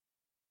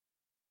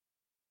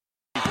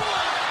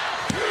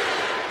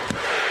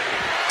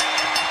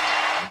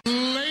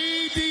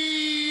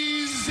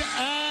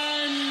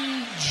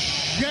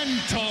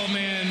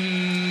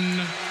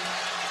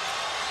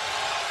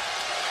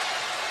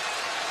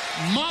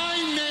My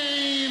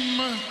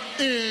name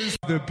is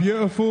the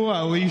beautiful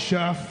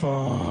Alicia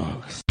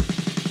Fox.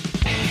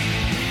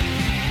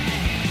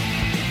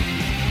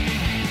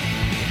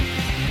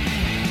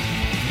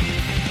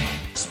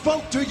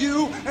 Spoke to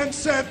you and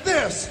said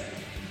this,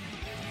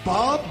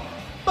 Bob,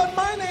 but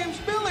my name's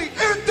Billy.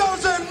 It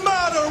doesn't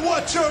matter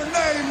what your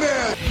name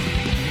is.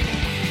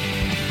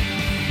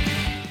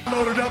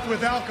 Loaded up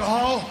with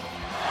alcohol,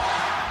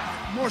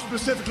 more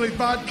specifically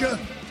vodka,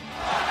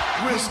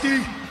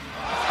 whiskey,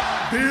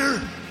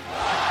 beer,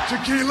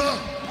 tequila,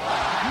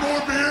 more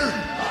beer,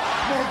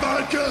 more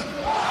vodka,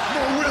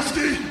 more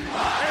whiskey,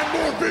 and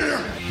more beer.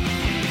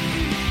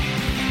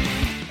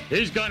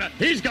 He's gonna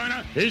puke! He's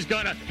gonna puke!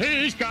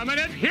 He's gonna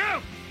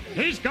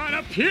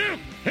puke!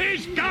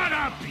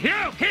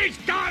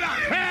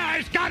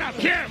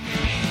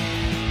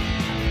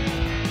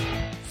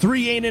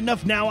 3 ain't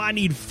enough now, I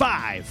need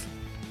 5.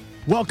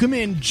 Welcome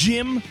in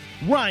Jim,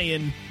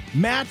 Ryan,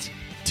 Matt,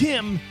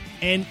 Tim,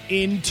 and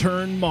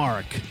intern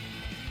Mark.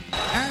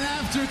 And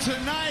after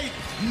tonight,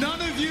 none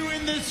of you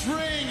in this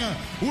ring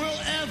will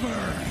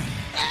ever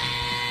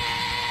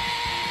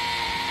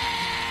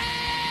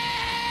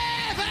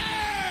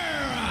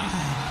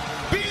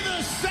be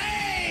the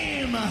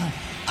same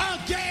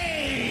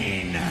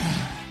again.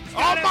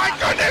 Oh my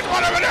goodness,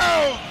 what do we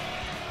do?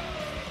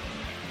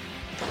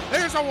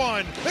 There's a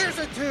 1. There's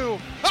a 2.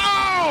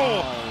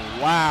 Oh!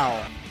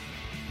 Wow.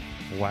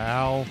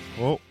 Wow.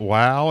 Oh,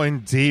 wow,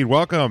 indeed.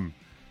 Welcome.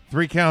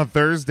 3 Count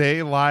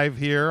Thursday, live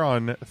here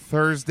on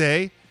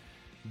Thursday,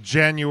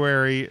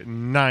 January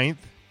 9th,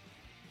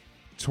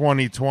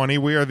 2020.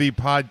 We are the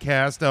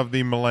podcast of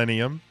the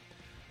millennium.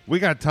 We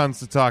got tons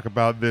to talk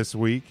about this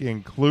week,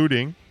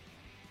 including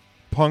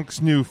Punk's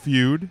new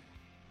feud,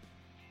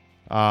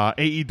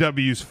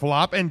 AEW's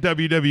flop, and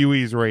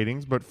WWE's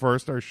ratings. But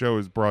first, our show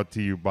is brought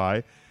to you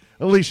by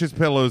Alicia's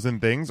Pillows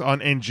and Things on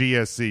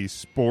NGSC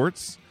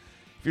Sports.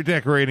 If you're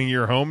decorating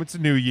your home, it's a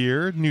new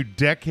year, new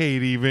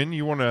decade even.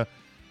 You want to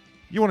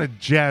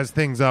jazz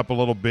things up a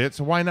little bit,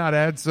 so why not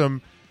add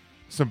some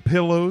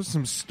pillows,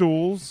 some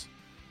stools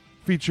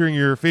featuring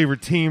your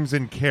favorite teams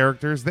and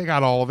characters? They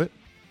got all of it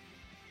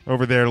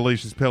over there at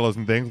Alicia's Pillows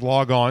and Things.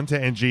 Log on to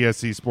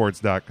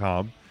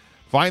ngscsports.com.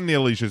 Find the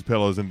Alicia's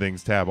Pillows and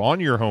Things tab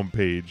on your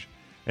homepage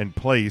and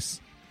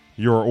place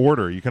your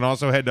order. You can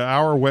also head to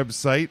our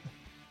website,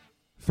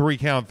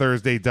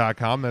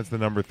 3countthursday.com. That's the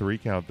number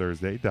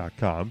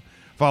 3countthursday.com.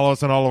 Follow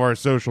us on all of our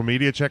social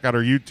media. Check out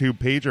our YouTube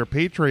page, our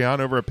Patreon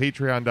over at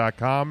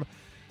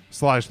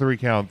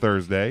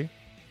patreon.com/3countthursday.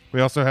 We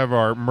also have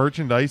our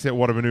merchandise at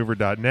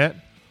whatamaneuver.net.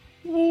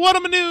 What a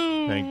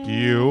maneuver! Thank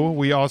you.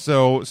 We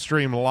also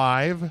stream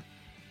live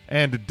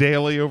and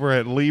daily over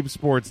at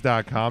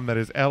leebsports.com. That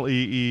is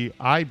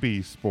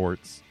LEEIB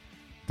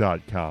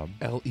sports.com.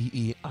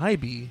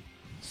 LEEIB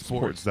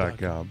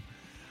sports.com.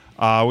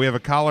 We have a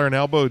collar and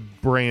elbow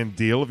brand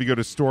deal. If you go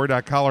to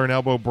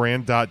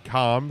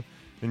store.collarandelbowbrand.com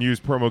and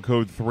use promo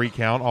code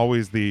 3count,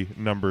 always the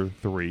number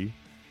 3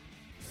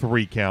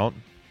 count,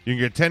 you can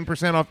get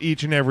 10% off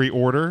each and every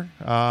order.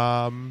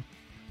 I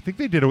think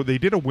they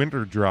did a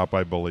winter drop,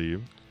 I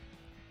believe.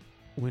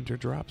 Winter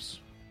drops,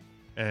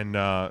 and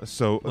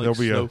so like there'll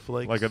be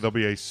snowflakes. there'll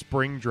be a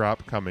spring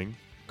drop coming.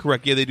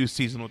 Correct. Yeah, they do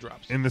seasonal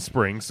drops in the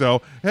spring.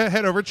 So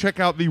head over, check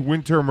out the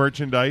winter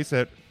merchandise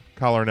at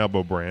Collar and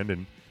Elbow Brand,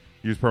 and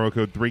use promo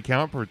code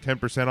 3count for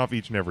 10% off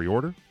each and every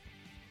order.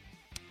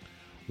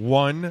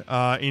 One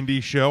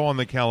indie show on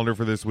the calendar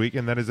for this week,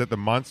 and that is at the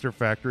Monster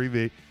Factory.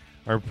 They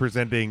are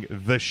presenting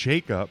The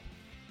Shake-Up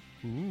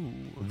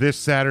this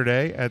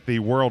Saturday at the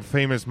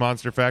world-famous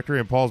Monster Factory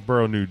in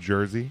Paulsboro, New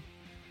Jersey.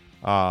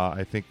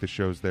 I think the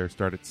shows there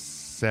start at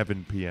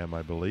 7 p.m.,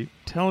 I believe.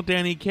 Tell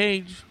Danny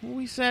Cage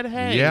we said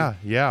hey. Yeah,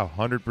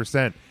 100%.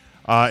 Isn't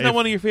that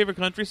one of your favorite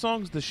country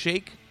songs, The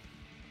Shake?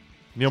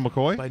 Neil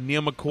McCoy? By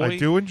Neil McCoy. I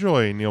do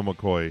enjoy Neil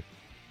McCoy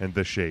and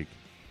The Shake.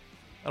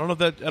 I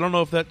don't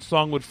know if that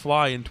song would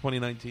fly in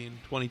 2019,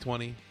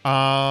 2020.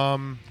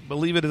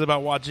 Believe it is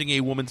about watching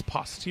a woman's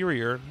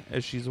posterior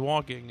as she's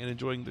walking and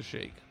enjoying the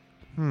shake.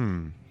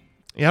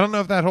 Yeah, I don't know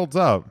if that holds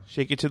up.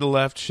 Shake it to the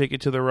left, shake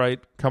it to the right.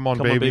 Come on,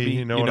 baby.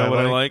 You know what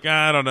I like?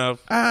 I don't know.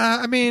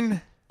 I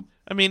mean,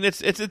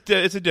 it's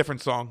a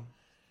different song.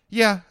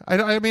 Yeah,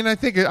 I mean, I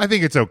think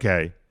it's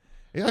okay.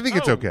 I think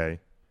it's okay.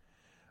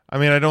 I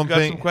mean, I don't got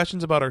think some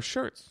questions about our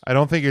shirts. I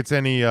don't think it's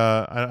any.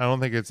 I don't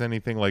think it's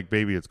anything like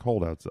 "Baby, It's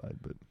Cold Outside."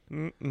 But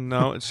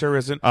no, it sure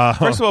isn't.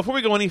 First of all, before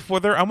we go any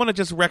further, I want to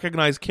just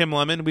recognize Kim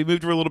Lemon. We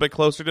moved her a little bit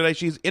closer today.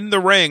 She's in the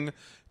ring.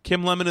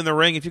 Kim Lemon in the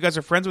ring. If you guys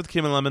are friends with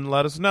Kim Lemon,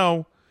 let us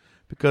know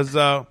because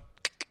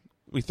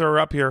we throw her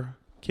up here.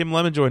 Kim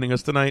Lemon joining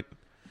us tonight.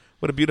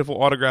 What a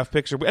beautiful autograph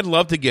picture. I'd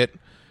love to get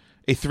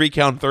a 3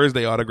 Count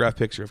Thursday autograph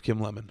picture of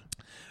Kim Lemon.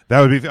 That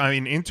would be. I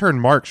mean,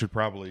 intern Mark should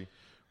probably.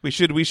 We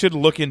should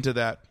look into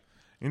that.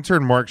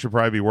 Intern Mark should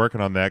probably be working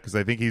on that because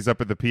I think he's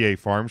up at the PA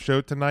Farm Show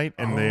tonight,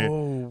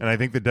 and I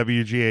think the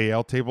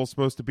WGAL table's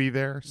supposed to be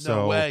there.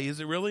 So no way, is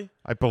it really?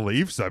 I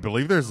believe so. I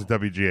believe there's a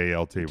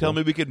WGAL table. Tell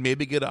me we could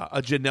maybe get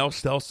a Janelle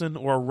Stelson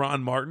or a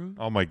Ron Martin.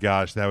 Oh my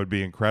gosh, that would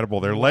be incredible.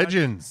 They're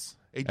legends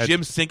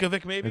Jim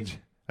Sinkovic, maybe?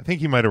 I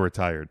think he might have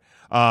retired.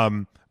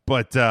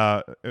 But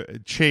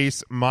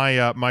Chase,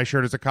 my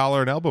shirt is a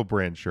collar and elbow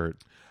brand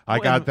shirt. I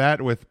got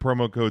that with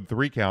promo code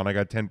 3count. I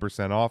got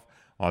 10% off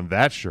on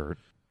that shirt.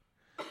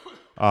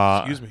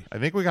 Excuse me. I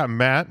think we got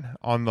Matt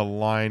on the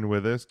line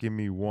with us. Give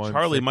me one.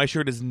 Charlie, my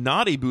shirt is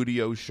not a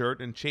Booty-O shirt.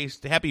 And Chase,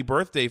 happy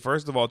birthday,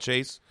 first of all,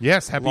 Chase.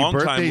 Yes, happy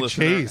Long-time birthday,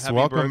 listener. Chase. Happy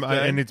Welcome.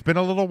 birthday. And it's been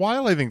a little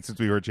while, I think, since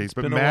we heard Chase.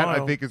 But been a Matt,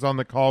 while. I think, is on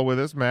the call with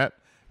us. Matt,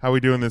 how we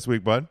doing this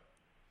week, bud?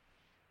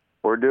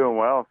 We're doing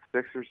well.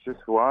 Sixers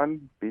just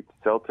won, beat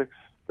the Celtics,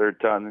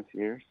 third time this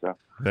year. So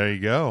There you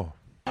go.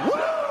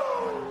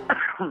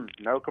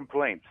 no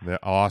complaints.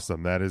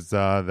 Awesome. That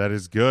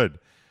is good.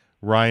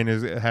 Ryan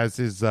has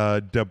his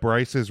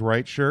DeBryce's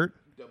right shirt.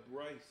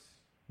 DeBryce.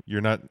 You're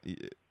not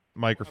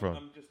microphone.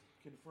 I'm just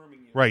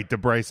confirming you. Right,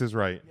 DeBryce is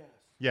right.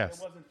 Yes.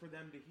 It wasn't for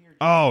them to hear.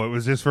 Oh, it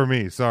was just for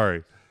me.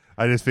 Sorry.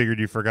 I just figured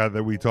you forgot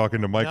that we talk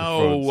into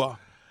microphones. No.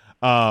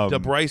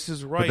 DeBryce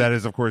is right. But that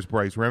is, of course,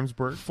 Bryce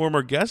Remsburg.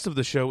 Former guest of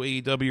the show,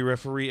 AEW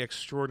referee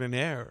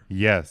extraordinaire.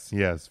 Yes,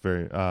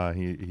 very.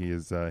 He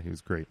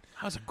was great.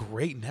 That was a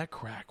great neck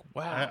crack.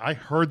 Wow. I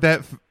heard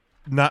that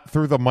not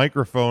through the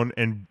microphone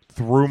and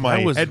through my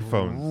that was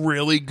headphones.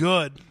 Really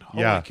good.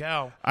 Holy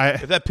cow.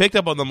 If that picked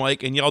up on the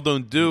mic and y'all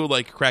don't do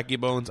like cracky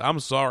bones, I'm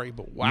sorry,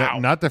 but wow.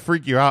 Not to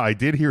freak you out, I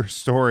did hear a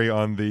story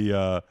on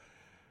the.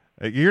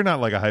 You're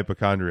not like a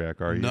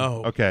hypochondriac, are you?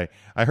 No. Okay.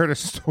 I heard a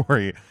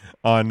story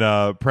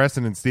on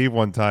Preston and Steve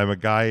one time. A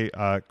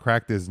guy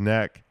cracked his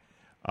neck,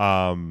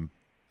 and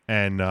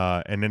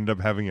ended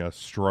up having a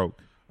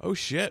stroke. Oh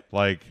shit!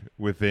 Like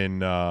within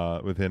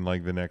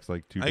like the next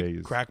like 2 days.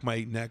 I cracked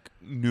my neck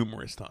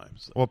numerous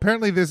times. Well,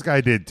 apparently this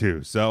guy did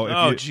too.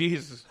 So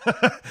Jesus!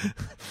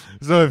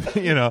 So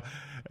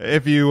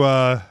if you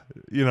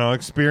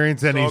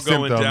experience any all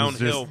going symptoms,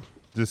 downhill.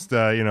 just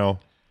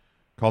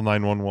call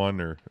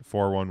 911 or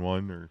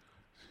 411 or.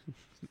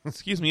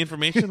 Excuse me,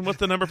 information. What's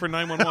the number for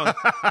 911?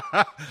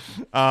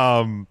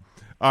 All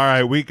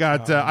right, we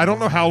got. I don't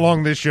know how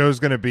long this show is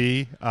going to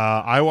be.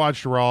 I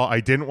watched Raw.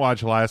 I didn't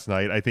watch last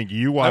night. I think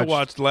you watched. I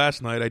watched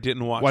last night. I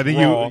didn't watch. Well, I think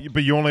Raw.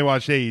 but you only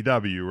watched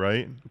AEW,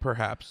 right?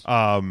 Perhaps.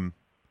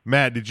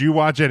 Matt, did you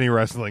watch any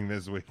wrestling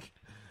this week?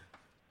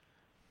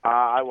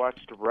 I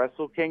watched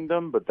Wrestle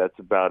Kingdom, but that's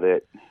about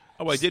it.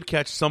 Oh, I did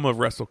catch some of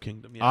Wrestle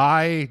Kingdom. Yeah.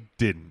 I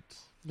didn't.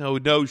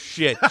 No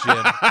shit,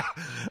 Jim.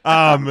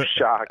 I'm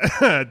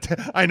shocked.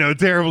 I know,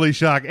 terribly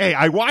shocked. Hey,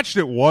 I watched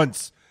it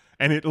once,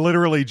 and it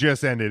literally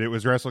just ended. It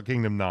was Wrestle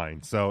Kingdom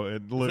 9. So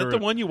it literally. Is that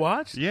the one you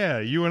watched? Yeah,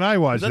 you and I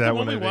watched Is that the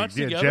one. one we I watched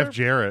think. together? Yeah, Jeff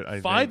Jarrett. I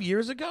 5 think.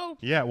 years ago?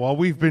 Yeah, well,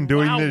 we've been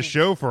doing Wow. this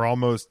show for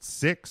almost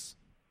 6.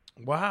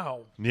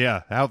 Wow.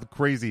 Yeah, how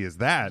crazy is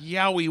that?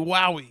 Yowie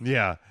wowie.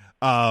 Yeah.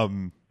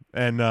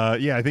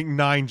 I think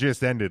 9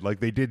 just ended. Like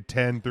they did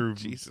 10 through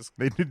Jesus.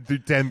 They did do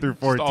 10 through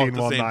all 14 at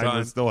the while same 9 time.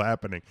 was still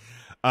happening.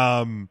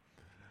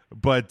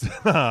 But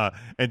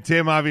and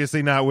Tim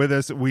obviously not with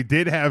us. We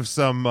did have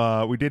some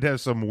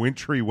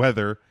wintry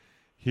weather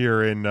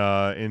here in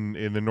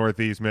the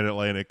Northeast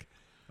Mid-Atlantic.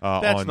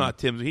 That's not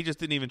Tim's. He just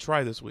didn't even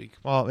try this week.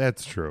 Well,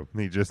 that's true.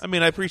 He just. I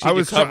mean, I appreciate. I you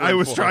was covering I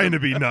was for trying him. to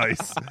be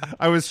nice.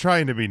 I was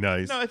trying to be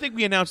nice. No, I think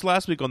we announced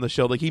last week on the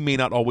show like he may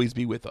not always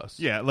be with us.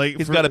 Yeah, like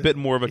he's got a bit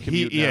more of a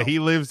commute. now. He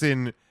lives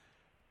in.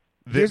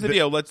 Here's the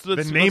deal. Let's the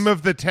name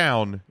of the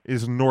town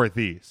is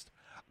Northeast.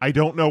 I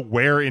don't know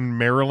where in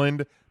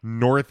Maryland,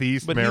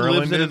 Northeast but Maryland he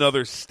lives in is,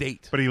 another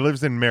state. But he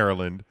lives in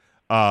Maryland.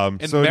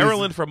 And so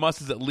Maryland from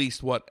us is at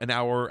least what, an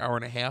hour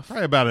and a half?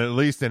 Probably about at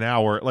least an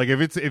hour. Like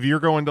if you're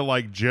going to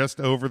like just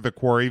over the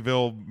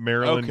Quarryville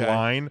Maryland Okay.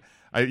 line,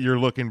 you're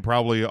looking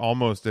probably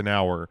almost an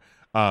hour.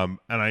 And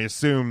I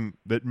assume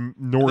that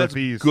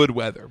Northeast That's good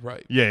weather,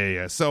 right?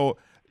 Yeah. So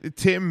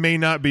Tim may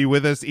not be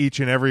with us each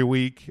and every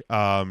week.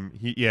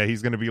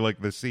 He's going to be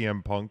like the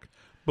CM Punk.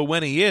 But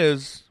when he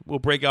is, we'll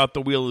break out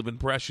the wheel of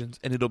impressions,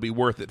 and it'll be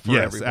worth it for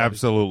Yes, everybody.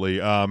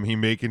 absolutely. He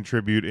may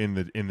contribute in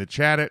the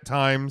chat at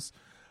times.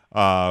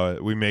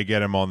 We may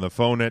get him on the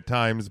phone at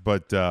times,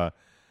 but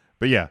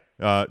yeah.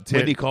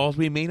 When he calls,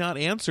 we may not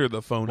answer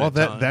the phone. Well,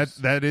 at times.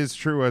 that is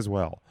true as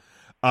well.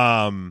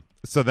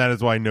 So that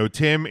is why no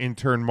Tim.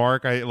 Intern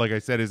Mark, like I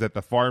said, is at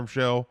the farm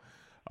show.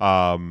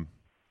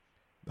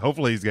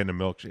 Hopefully he's getting a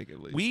milkshake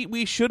at least.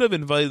 We should have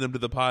invited him to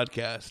the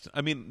podcast. I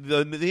mean,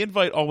 the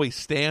invite always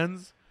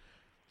stands.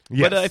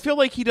 Yes. But I feel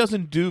like he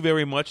doesn't do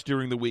very much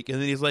during the week, and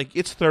then he's like,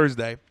 "It's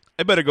Thursday,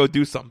 I better go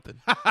do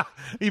something."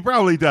 He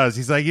probably does.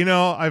 He's like,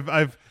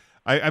 I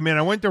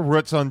went to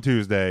Roots on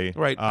Tuesday.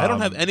 Right. I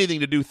don't have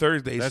anything to do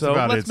Thursday, That's so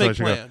about let's it, so I make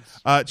should go.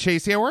 plans.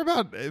 Chase, yeah, we're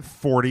about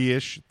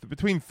 40-ish,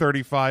 between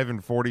 35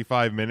 and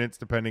 45 minutes,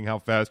 depending how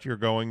fast you're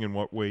going and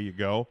what way you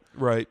go.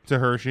 Right. To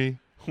Hershey.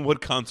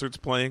 What concert's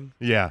playing?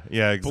 Yeah,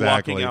 exactly.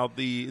 Blocking out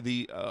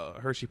the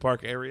Hershey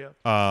Park area.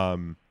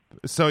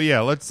 So yeah,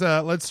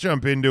 let's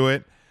jump into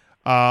it.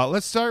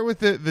 Let's start with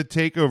the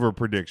takeover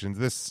predictions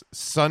this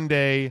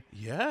Sunday.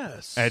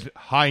 Yes. At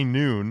high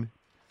noon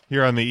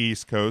here on the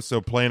East Coast.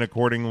 So playing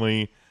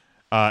accordingly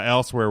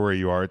elsewhere where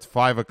you are. It's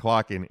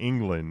 5:00 in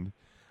England.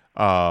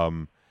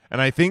 And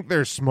And I think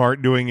they're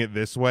smart doing it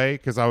this way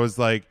because I was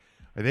like,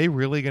 are they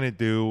really going to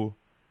do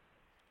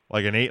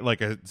like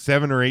a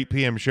 7 or 8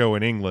 p.m. show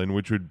in England,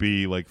 which would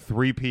be like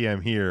 3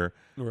 p.m. here,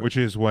 which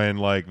is when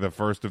like the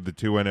first of the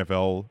 2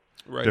 NFL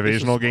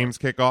divisional games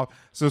kick off.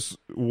 So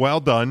well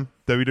done,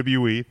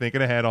 WWE,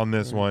 thinking ahead on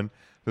this one.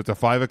 So it's a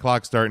 5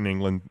 o'clock start in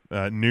England,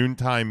 noon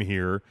time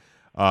here.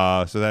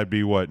 So that'd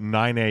be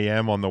 9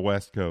 a.m. on the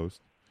West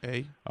Coast.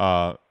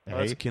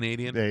 That's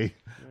Canadian.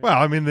 Well,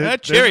 I mean,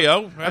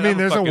 cheerio.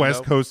 There's a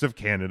West Coast of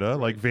Canada,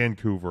 like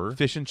Vancouver.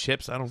 Fish and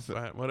chips. I don't.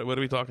 What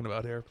are we talking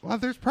about here? Well,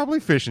 there's probably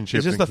fish and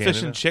chips. Is this in the Canada.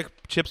 fish and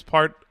chips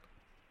part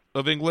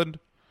of England?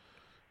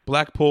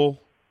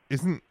 Blackpool.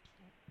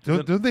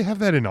 Don't they have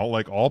that in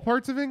all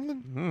parts of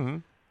England? Mm-hmm.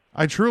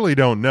 I truly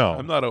don't know.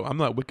 I'm not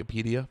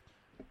Wikipedia.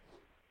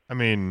 I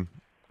mean,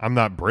 I'm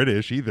not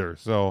British either,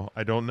 so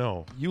I don't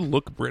know. You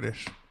look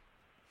British.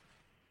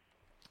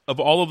 Of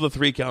all of the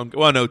 3 count,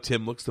 well, no,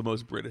 Tim looks the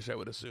most British, I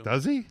would assume.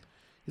 Does he?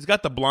 He's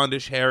got the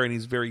blondish hair and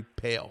he's very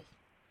pale.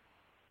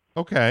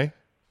 Okay.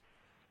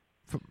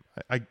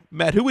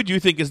 Matt, who would you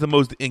think is the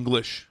most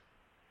English?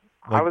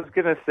 I was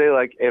gonna say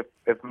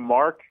if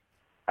Mark,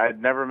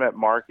 I'd never met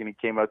Mark, and he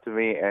came up to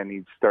me and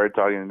he started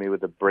talking to me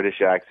with a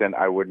British accent,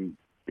 I wouldn't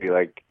be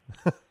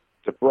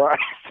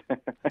surprised.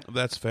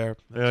 That's fair.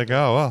 They're like,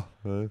 oh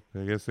well,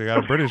 I guess they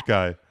got a British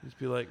guy. Just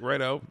be like,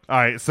 right out. All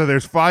right, so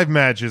there's 5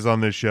 matches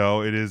on this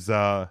show. It is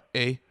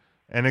NXT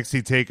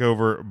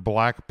TakeOver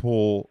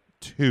Blackpool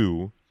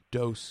 2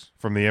 Dose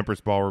from the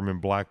Empress Ballroom in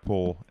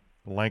Blackpool,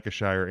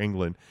 Lancashire,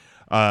 England.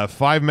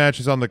 5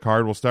 matches on the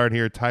card. We'll start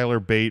here. Tyler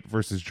Bate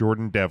versus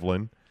Jordan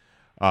Devlin.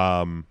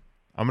 I'm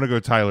gonna go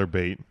Tyler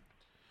Bate.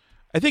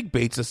 I think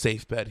Bate's a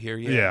safe bet here.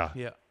 Yeah.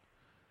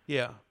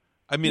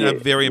 I mean, Yeah, I'm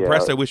very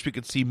impressed. yeah. I wish we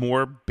could see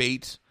more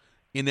Bate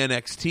in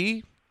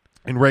NXT.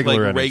 In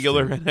regular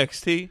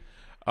NXT.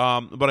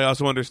 But I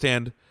also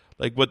understand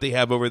what they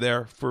have over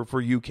there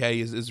for UK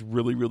is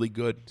really, really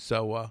good.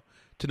 So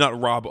to not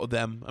rob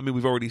them, I mean,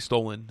 we've already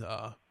stolen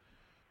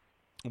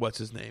what's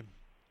his name?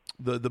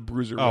 The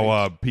bruiser.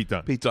 Pete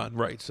Dunne. Pete Dunne,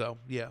 right. So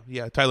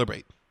yeah, Tyler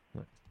Bate.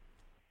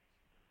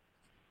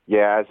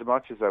 Yeah, as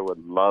much as I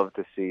would love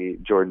to see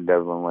Jordan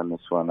Devlin win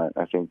this one,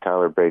 I think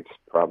Tyler Bates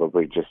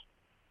probably just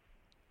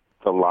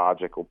the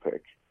logical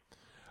pick.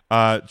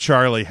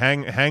 Charlie,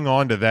 hang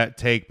on to that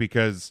take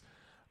because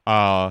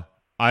I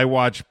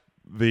watched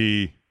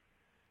the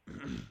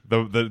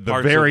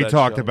very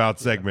talked about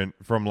segment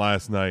from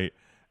last night,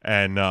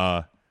 and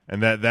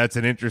that's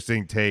an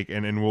interesting take,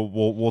 and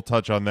we'll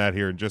touch on that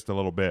here in just a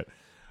little bit.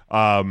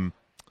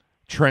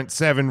 Trent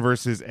Seven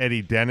versus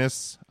Eddie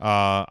Dennis.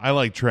 I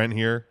like Trent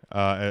here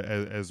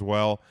as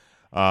well.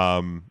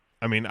 I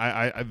mean,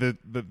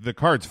 the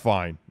card's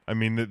fine. I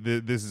mean,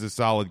 this is a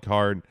solid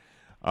card.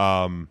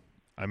 I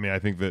mean, I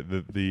think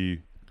that the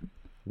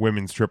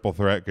women's triple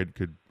threat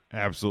could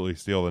absolutely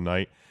steal the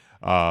night,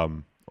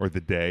 or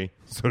the day,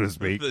 so to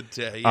speak. The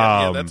day,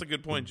 yeah, that's a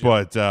good point, Jim.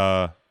 But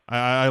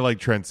I like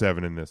Trent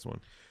Seven in this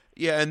one.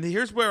 Yeah, and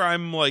here's where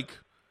I'm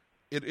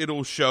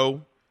it'll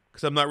show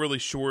because I'm not really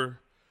sure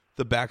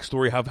the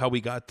backstory of how we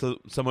got to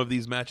some of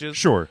these matches.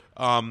 Sure.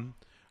 I'm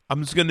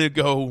just gonna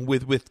go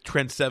with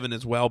Trent Seven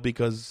as well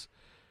because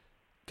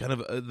kind of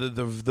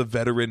the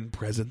veteran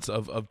presence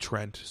of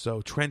Trent.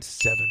 So Trent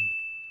 7.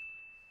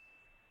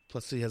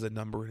 Plus he has a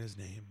number in his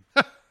name.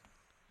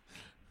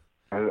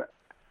 As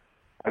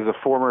a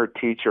former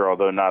teacher,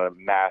 although not a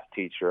math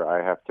teacher,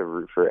 I have to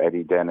root for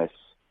Eddie Dennis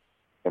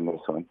in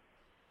this one.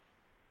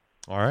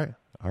 All right.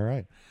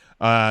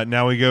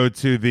 Now we go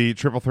to the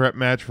triple threat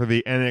match for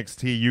the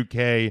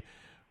NXT UK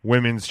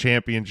Women's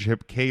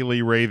Championship.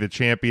 Kaylee Ray, the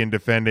champion,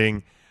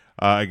 defending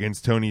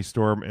against Toni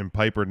Storm and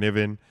Piper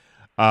Niven.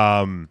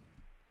 To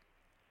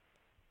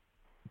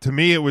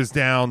me, it was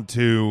down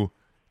to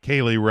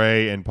Kaylee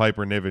Ray and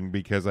Piper Niven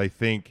because I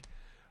think,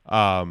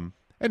 and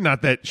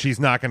not that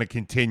she's not going to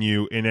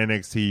continue in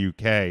NXT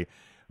UK,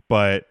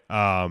 but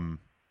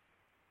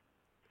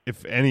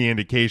if any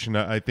indication,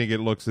 I think it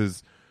looks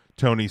as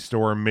Toni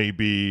Storm may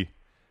be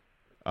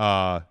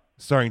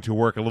starting to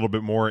work a little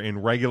bit more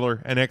in regular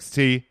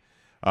NXT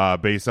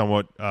based on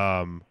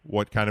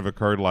what kind of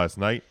occurred last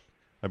night.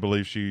 I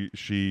believe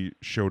she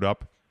showed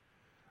up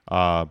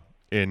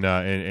in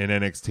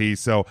NXT.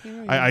 So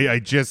I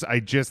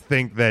just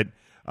think that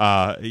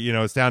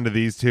it's down to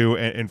these two,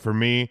 and for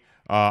me,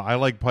 I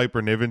like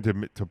Piper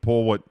Niven to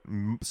pull what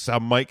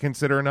some might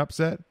consider an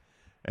upset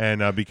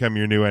and become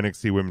your new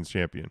NXT Women's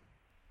Champion.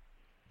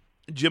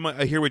 Jim,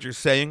 I hear what you're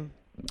saying,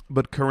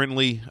 but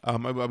currently, I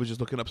was just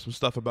looking up some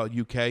stuff about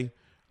UK.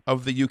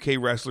 Of the UK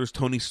wrestlers,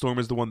 Toni Storm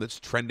is the one that's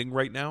trending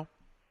right now.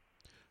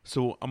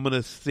 So I'm going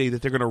to say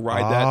that they're going to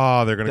ride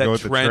that. They're going to go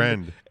with the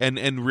trend.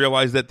 And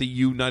realize that the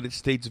United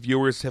States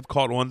viewers have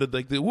caught on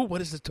to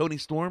what is this Toni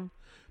Storm?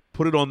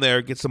 Put it on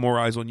there, get some more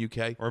eyes on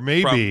UK. Or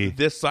maybe from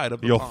this side of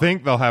the you'll pond.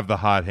 think they'll have the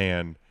hot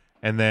hand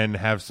and then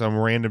have some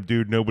random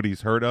dude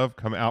nobody's heard of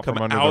come out from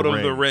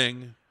under the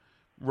ring.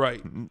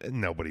 Right.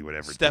 Nobody would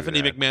ever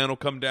Stephanie do that. McMahon will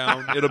come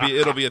down.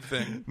 It'll be a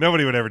thing.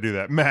 Nobody would ever do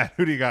that. Matt,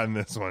 who do you got in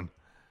this one?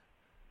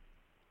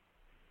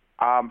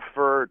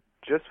 For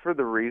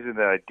the reason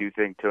that I do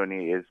think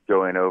Tony is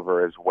going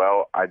over as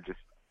well, I just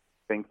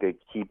think they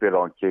keep it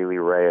on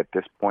Kaylee Ray at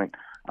this point.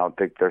 I don't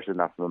think there's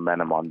enough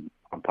momentum on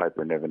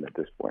Piper Niven at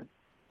this point.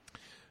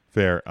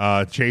 Fair.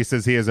 Chase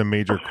says he has a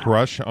major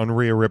crush on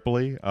Rhea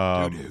Ripley.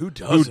 Dude, who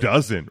doesn't? Who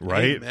doesn't,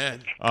 right?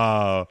 Amen.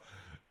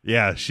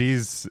 Yeah, she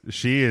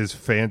is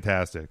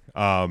fantastic.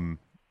 And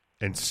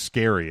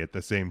scary at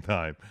the same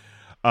time.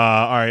 All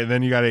right,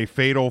 then you got a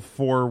fatal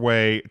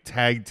 4-way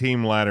tag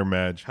team ladder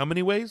match. How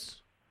many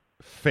ways?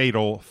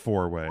 Fatal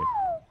 4-way.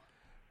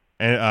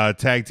 And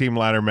tag team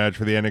ladder match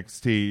for the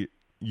NXT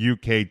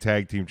UK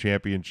Tag Team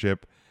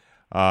Championship.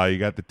 You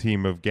got the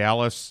team of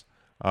Gallus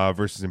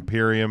versus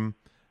Imperium,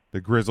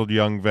 the Grizzled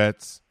Young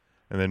Vets,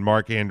 and then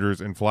Mark Andrews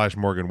and Flash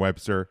Morgan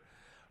Webster.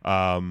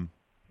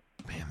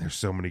 Man, there's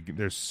so many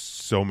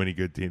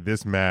good teams.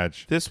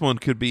 This one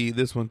could be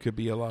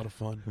a lot of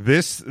fun.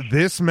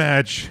 This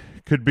match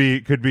could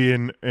be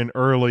an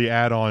early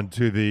add-on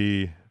to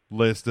the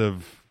list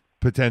of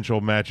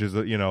potential matches,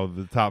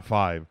 the top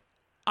 5.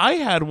 I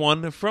had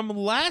one from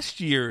last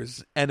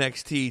year's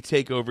NXT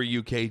TakeOver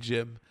UK,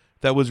 Jim,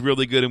 that was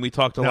really good, and we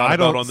talked a lot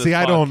about on this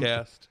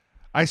podcast.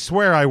 I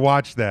swear I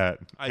watched that,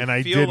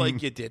 I feel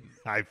like you didn't.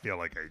 I feel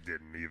like I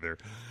didn't either.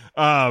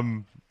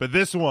 But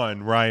this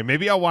one, Ryan,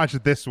 maybe I'll watch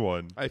this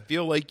one. I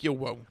feel like you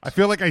won't. I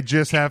feel like I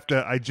have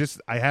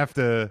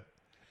to.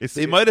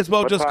 They might as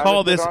well just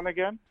call this on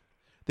again.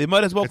 They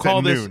might as well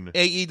call this noon.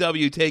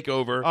 AEW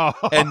TakeOver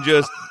and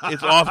just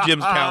it's off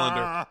Jim's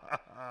calendar.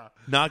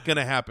 Not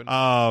gonna happen.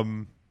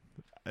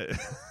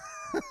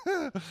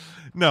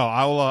 No,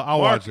 I'll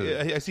watch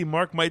it. I see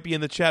Mark might be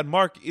in the chat.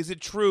 Mark, is it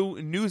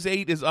true News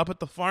 8 is up at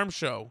the farm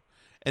show?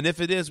 And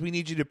if it is, we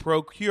need you to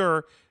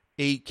procure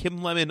a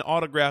Kim Lemon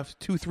autograph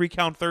 2-3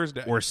 count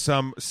Thursday. Or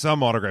some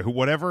autograph.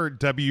 Whatever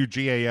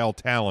WGAL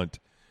talent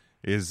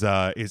is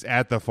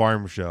at the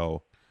farm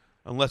show.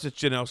 Unless it's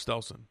Janelle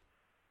Stelson.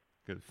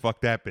 Good.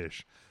 Fuck that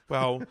bitch.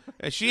 Well,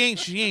 she ain't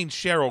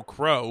Sheryl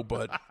Crow,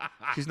 but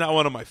she's not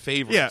one of my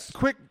favorites. Yeah,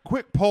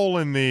 quick poll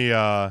in the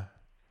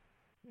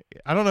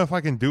I don't know if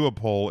I can do a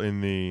poll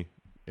in the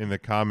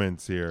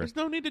comments here. There's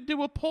no need to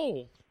do a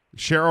poll.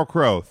 Sheryl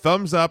Crow,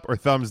 thumbs up or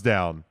thumbs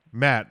down?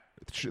 Matt,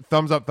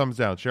 thumbs up, thumbs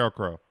down. Sheryl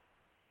Crow.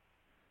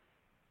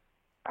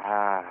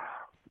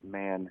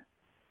 Man.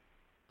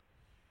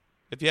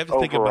 If you have to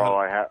think about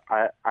overall,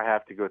 I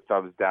have to go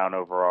thumbs down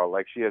overall.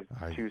 Like, she has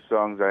 2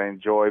 songs I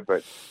enjoy,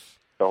 but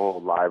the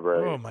whole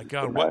library. Oh my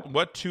God!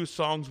 What 2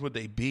 songs would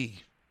they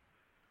be?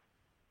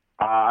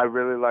 I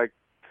really like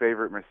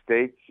Favorite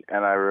Mistake,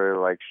 and I really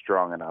like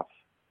Strong Enough.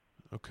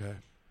 Okay.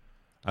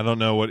 I don't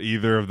know what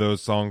either of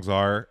those songs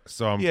are,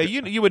 so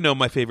you would know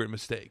My Favorite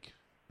Mistake.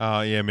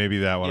 Yeah, maybe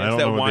that one. Yeah, I don't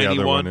know what the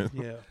other one is.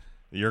 Yeah.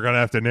 You're gonna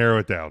have to narrow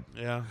it down.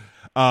 Yeah.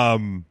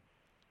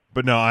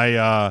 But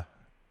no,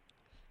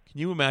 Can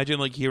you imagine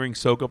hearing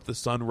 "Soak Up the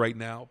Sun" right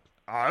now?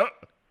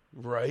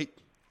 Right.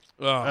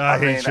 I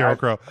hate Sheryl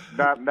Crow.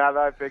 Now that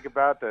I think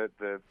about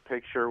the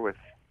picture with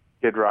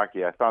Kid Rock,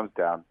 thumbs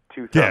down.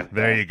 2 thumbs down.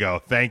 There you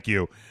go. Thank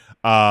you.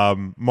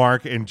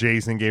 Mark and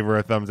Jason gave her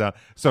a thumbs down.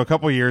 So a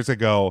couple years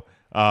ago,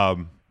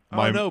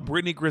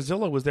 Brittany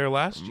Grzilla was there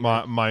last year.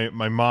 My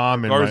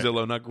mom and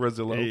Garzillo, not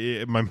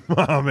Grzillo. My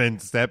mom and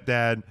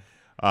stepdad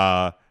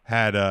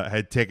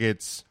had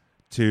tickets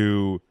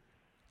to.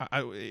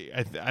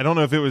 I don't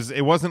know if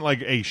it wasn't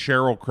like a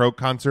Sheryl Crow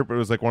concert, but it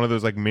was like one of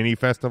those mini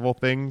festival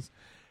things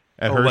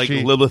at Hershey,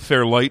 like Lilith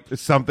Fairlight,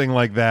 something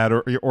like that,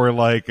 or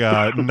like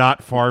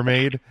not Farm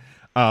Aid.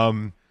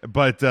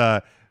 But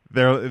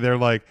they're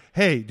like,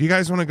 hey, do you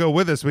guys want to go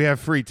with us? We have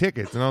free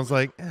tickets. And I was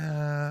like,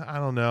 I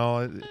don't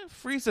know.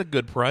 Free's a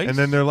good price. And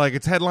then they're like,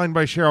 it's headlined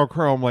by Sheryl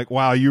Crow. I'm like,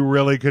 wow, you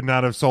really could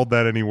not have sold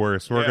that any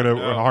worse. We're going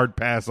to hard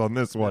pass on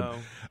this one.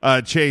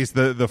 No. Chase,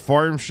 the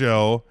farm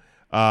show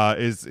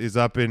is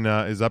up in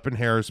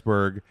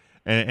Harrisburg,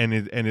 and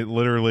it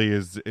literally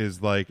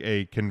is like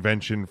a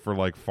convention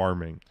for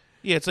farming.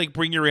 Yeah, it's like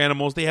bring your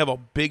animals. They have a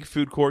big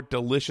food court,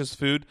 delicious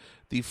food.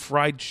 The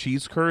fried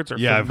cheese curds are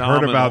phenomenal. I've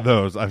heard about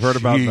those.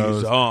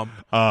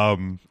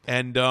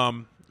 And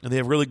they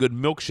have really good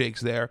milkshakes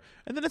there.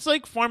 And then it's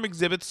like farm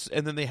exhibits,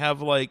 and then they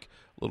have a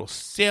little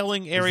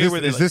sailing area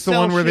where they is this the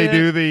one where they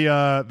do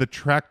the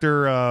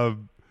tractor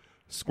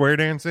square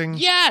dancing?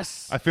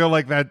 Yes. I feel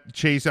like that,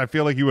 Chase. I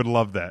feel like you would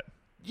love that.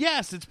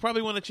 Yes, it's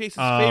probably one of Chase's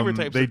favorite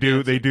types they of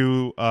do dancing. They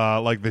do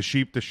like the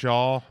sheep to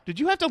shawl. Did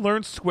you have to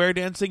learn square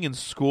dancing in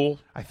school?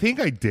 I think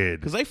I did.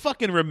 Because I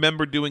fucking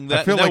remember doing that.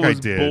 I feel like I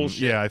did.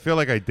 Bullshit. Yeah, I feel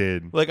like I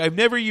did. I've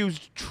never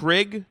used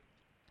trig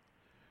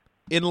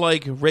in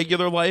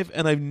regular life,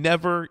 and I've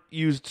never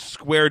used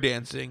square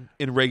dancing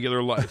in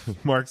regular life.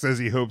 Mark says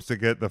he hopes to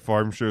get the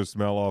farm show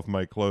smell off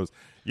my clothes.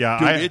 Yeah,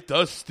 dude, it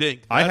does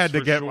stink. I had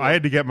to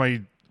get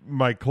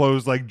my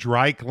clothes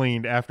dry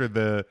cleaned after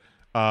the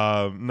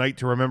Night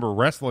to Remember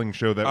wrestling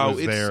show that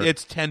was there.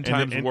 It's 10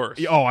 times worse.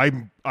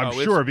 I'm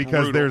sure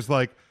because brutal. there's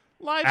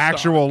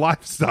actual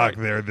livestock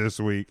there this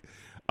week.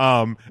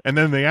 And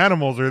then the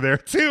animals are there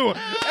too.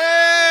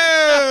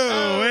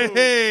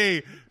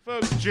 Hey,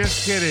 Folks,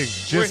 Just kidding.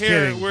 Just We're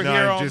here- kidding. we're no,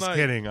 here I'm all just night.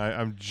 kidding.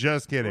 I'm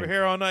just kidding. we're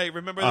here all night.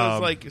 Remember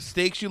those like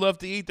steaks you love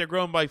to eat? They're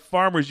grown by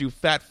farmers, you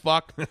fat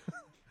fuck.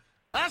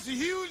 That's a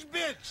huge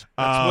bitch.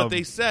 That's what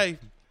they say.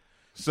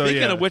 So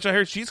Speaking yeah, of which, I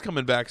heard she's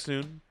coming back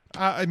soon.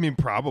 I mean,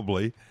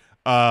 probably.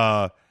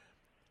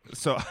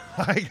 So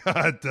I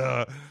got.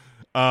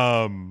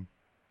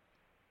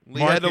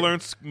 Lee had to learn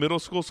middle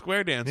school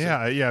square dancing.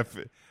 Yeah.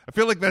 I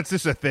feel like that's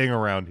just a thing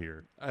around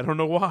here. I don't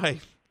know why.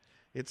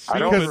 It's I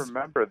stupid. don't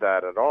remember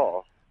that at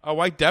all. Oh,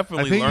 I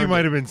definitely I think learned you might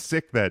it. have been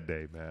sick that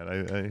day,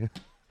 man.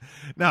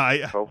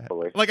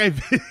 Hopefully.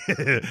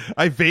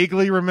 I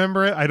vaguely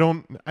remember it. I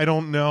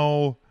don't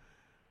know.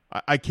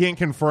 I can't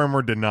confirm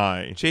or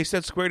deny. Chase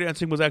said square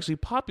dancing was actually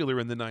popular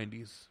in the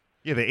 90s.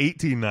 Yeah, the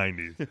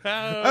 1890s.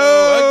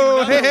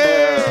 Oh,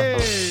 hey!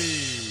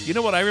 You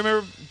know what I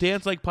remember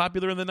dance like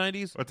popular in the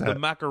 90s? What's The that?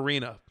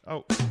 Macarena.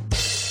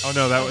 Oh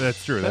no,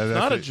 that's true. That's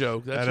not a actually-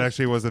 joke. That's that just-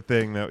 actually was a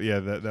thing. That was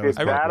That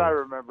popular. I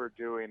remember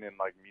doing in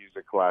like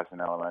music class in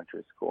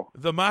elementary school.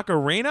 The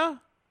Macarena?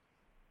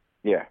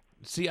 Yeah.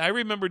 See, I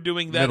remember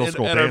doing that Middle at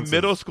school our dances.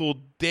 middle school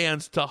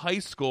dance to high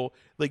school.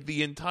 Like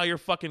the entire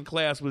fucking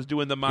class was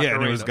doing the Macarena. Yeah,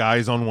 and it was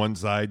guys on one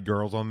side,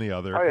 girls on the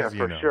other. Oh yeah, 'cause,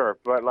 for sure.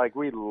 But like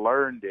we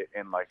learned it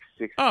in like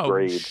sixth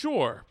grade.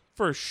 Sure.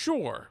 For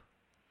sure.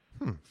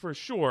 For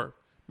sure.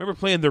 Remember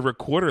playing the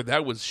recorder?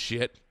 That was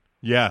shit.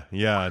 Yeah.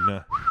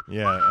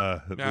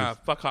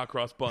 Fuck hot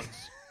cross buns.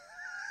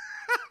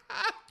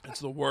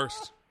 It's the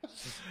worst.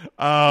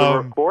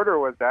 The recorder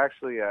was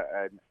actually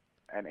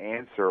an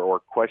answer or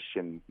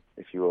question,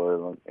 if you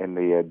will, in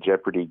the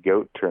Jeopardy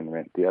Goat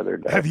tournament the other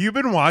day. Have you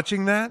been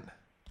watching that?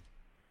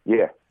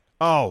 Yeah.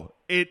 Oh,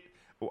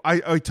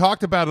 I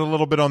talked about it a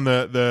little bit on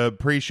the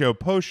pre-show,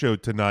 post-show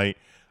tonight.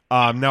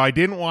 Now I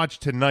didn't watch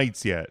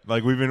tonight's yet.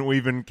 Like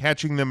we've been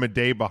catching them a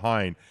day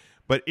behind,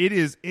 but it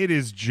is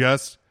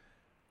just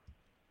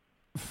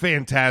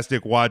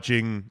fantastic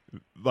watching.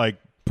 Like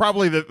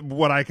probably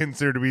what I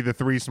consider to be the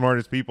three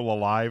smartest people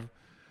alive.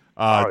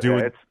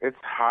 Doing it's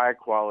high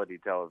quality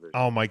television.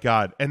 Oh my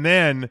god! And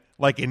then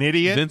like an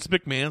idiot, Vince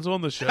McMahon's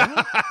on the show.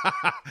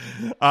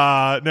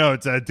 no,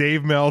 it's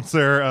Dave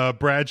Meltzer,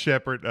 Brad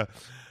Shepard.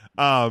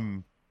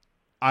 I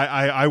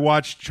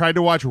tried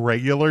to watch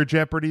regular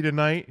Jeopardy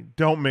tonight.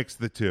 Don't mix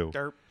the two.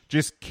 Derp.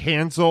 Just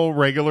cancel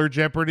regular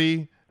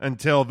Jeopardy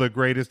until the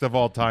greatest of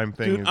all time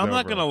thing Dude, is I'm over.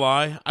 not gonna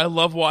lie. I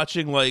love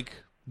watching like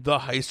the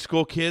high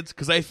school kids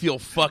because I feel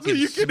fucking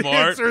you can smart.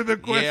 answer the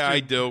question. Yeah, I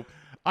do.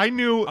 I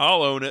knew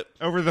I'll own it.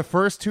 over the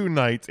first two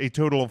nights a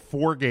total of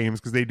 4 games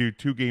because they do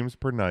 2 games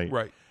per night.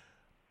 Right.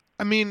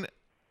 I mean,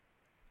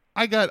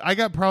 I got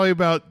probably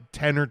about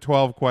 10 or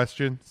 12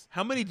 questions.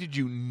 How many did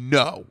you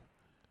know?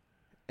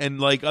 And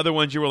like other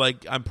ones, you were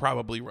like, I'm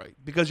probably right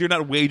because you're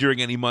not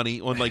wagering any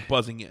money on like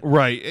buzzing in.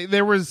 Right.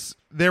 There was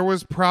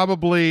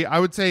probably, I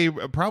would say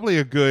probably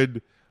a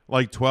good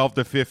like 12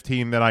 to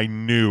 15 that I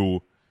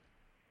knew,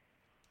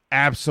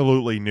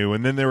 absolutely knew.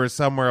 And then there was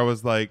some where I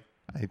was like,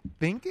 I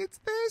think it's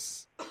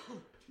this.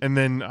 And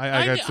then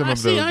I got some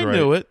of those I right.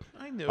 knew it.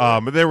 I knew it.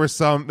 But there were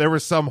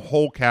some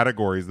whole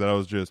categories that I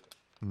was just,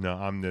 no,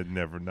 I'm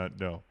never not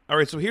no. All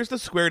right, so here's the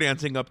square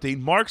dancing update.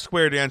 Mark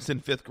square danced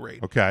in 5th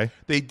grade. Okay.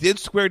 They did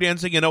square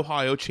dancing in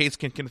Ohio. Chase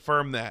can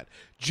confirm that.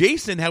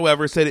 Jason,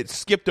 however, said it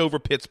skipped over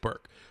Pittsburgh.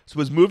 So it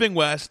was moving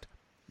west.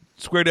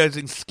 Square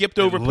dancing skipped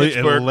over It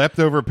Pittsburgh. leapt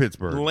over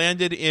Pittsburgh.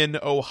 Landed in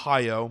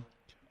Ohio.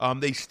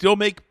 They still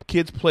make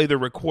kids play the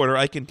recorder.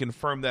 I can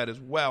confirm that as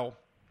well.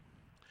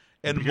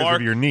 And because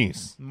of your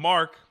niece.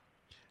 Mark,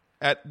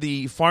 at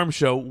the farm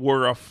show,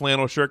 wore a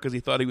flannel shirt because he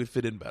thought he would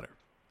fit in better.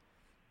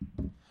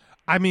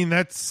 I mean,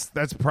 that's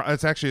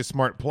actually a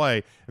smart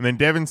play. And then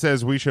Devin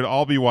says we should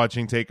all be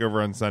watching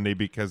TakeOver on Sunday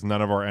because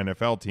none of our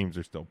NFL teams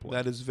are still playing.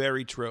 That is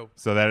very true.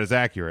 So that is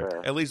accurate.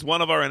 At least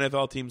one of our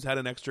NFL teams had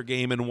an extra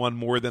game and won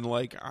more than,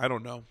 like, I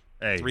don't know,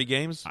 3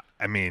 games?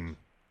 I mean,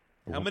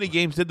 how many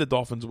games did the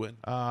Dolphins win?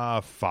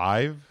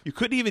 5. You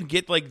couldn't even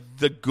get, like,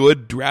 the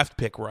good draft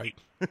pick right.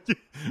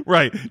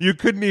 Right. You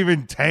couldn't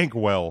even tank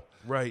well.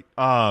 Right.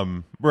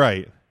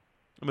 Right.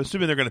 I'm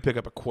assuming they're going to pick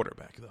up a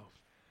quarterback, though.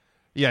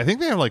 Yeah, I think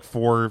they have like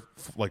 4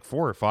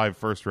 or 5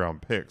 first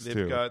round picks They've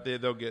too. got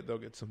they'll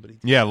get somebody.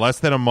 Yeah, less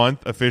than a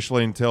month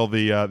officially until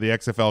the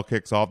XFL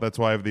kicks off. That's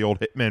why I have the old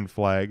Hitman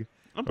flag.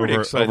 I'm pretty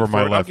over, excited over for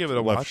my it. I'll left give it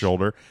a left watch.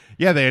 shoulder.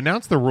 Yeah, they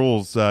announced the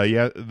rules.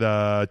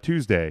 The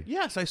Tuesday.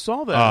 Yes, I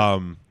saw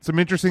that. Some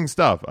interesting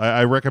stuff.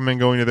 I recommend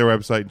going to their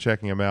website and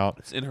checking them out.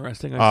 It's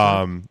interesting. I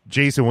saw.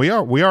 Jason, we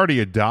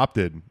already at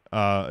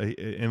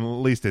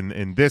least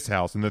in this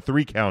house, in the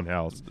 3 count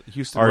house,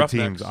 Houston our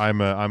Roughnecks. teams.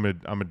 I'm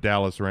a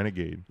Dallas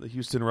Renegade. The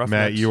Houston Roughnecks.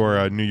 Matt, you are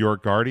a New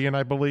York Guardian,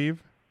 I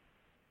believe.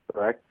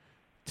 Correct.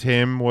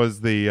 Tim was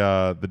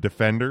the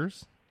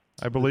Defenders,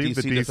 I believe,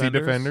 the DC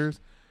Defenders.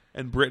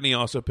 And Brittany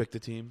also picked a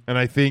team. And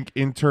I think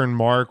intern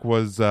Mark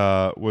was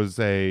a.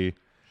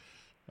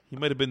 He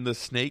might have been the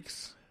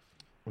Snakes.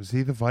 Was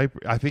he the Viper?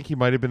 I think he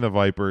might have been the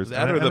Vipers.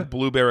 That or the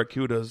Blue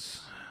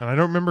Barracudas. And I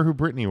don't remember who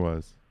Brittany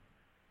was.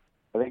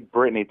 I think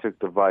Brittany took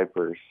the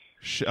Vipers.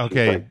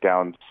 Okay. She's, like,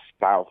 down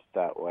south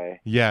that way.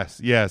 Yes.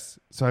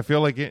 So I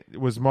feel like it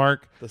was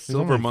Mark. The There's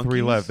Silver only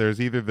three Monkeys? left. There's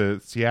either the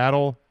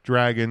Seattle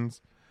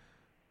Dragons,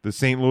 the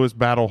St. Louis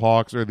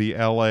Battlehawks, or the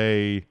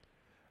L.A.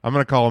 I'm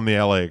going to call them the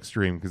L.A.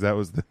 Extreme because that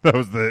was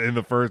in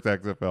the first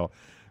XFL.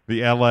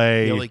 The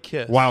L.A. LA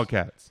Kiss.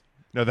 Wildcats.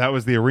 No, that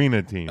was the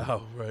arena team.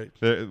 Oh, right.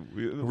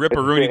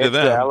 Ripperoonie to it's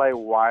them. The LA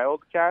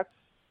Wildcats.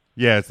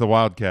 Yeah, it's the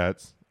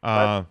Wildcats.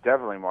 That's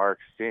definitely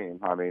Mark's team.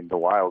 I mean, the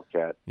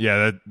Wildcat.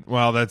 Yeah,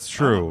 that's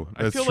true.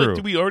 I That's feel true. like,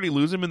 did we already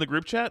lose him in the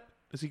group chat?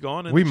 Is he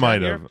gone? In We the chat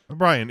might here? have.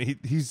 Brian, he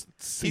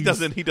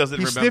doesn't He's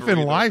remember sniffing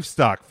either.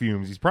 livestock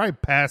fumes. He's probably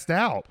passed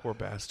out. Poor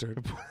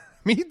bastard. I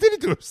mean, he did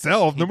it to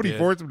himself. He Nobody did.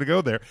 forced him to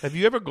go there. Have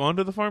you ever gone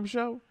to the farm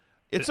show?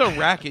 It's a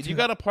racket. You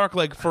got to park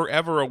like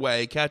forever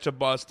away, catch a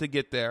bus to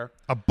get there.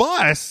 A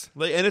bus?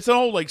 Like, and it's an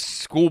old like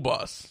school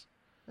bus.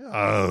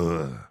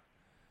 Ugh.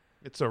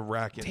 It's a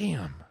racket.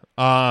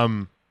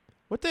 Damn.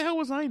 What the hell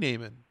was I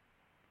naming?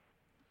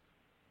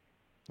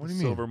 What The do you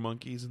mean? Silver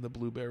Monkeys and the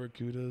Blue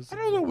Barracudas. I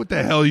don't know what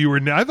the hell you were.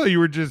 I thought you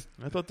were just.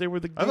 I thought they were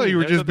the. I thought you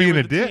were just they being were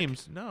a the dick.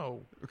 Teams.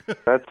 No,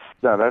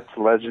 That's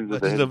Legends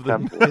of the Hidden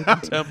Temple.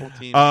 Hidden Temple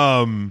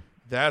team.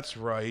 That's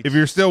right. If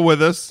you're still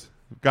with us,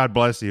 God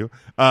bless you.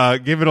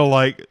 Give it a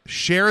like.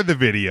 Share the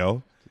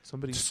video.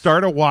 Somebody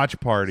start a watch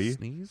party.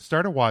 sneeze?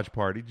 Start a watch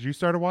party. Did you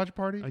start a watch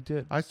party? I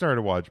did. I started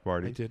a watch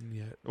party. I didn't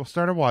yet. We'll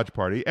start a watch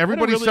party.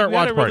 Everybody really- start we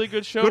had watch a party. really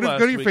good show go to last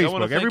your week. I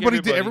wanna Facebook.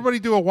 thank Everybody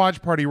do a watch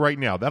party right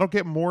now. That'll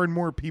get more and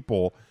more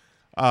people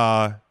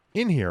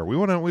in here. We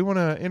want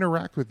to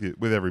interact with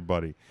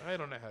everybody. I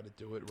don't know how to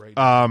do it right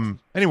now.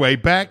 Anyway,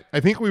 back. I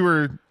think we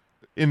were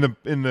in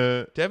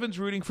the. Devin's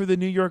rooting for the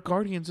New York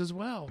Guardians as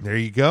well. There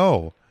you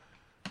go.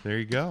 There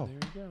you go.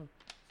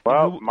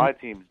 Well, my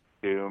team's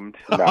doomed.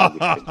 No, I'm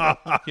just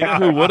kidding. You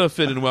know who would have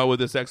fit in well with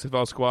this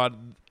XFL squad?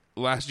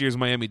 Last year's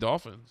Miami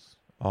Dolphins.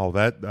 Oh,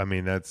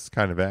 that's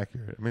kind of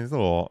accurate. I mean, it's a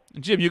little.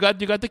 Jim, you got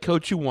the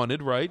coach you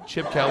wanted, right?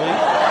 Chip Kelly.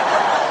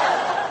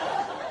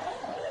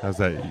 How's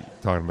that? You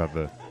talking about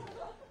the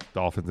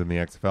Dolphins in the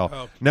XFL?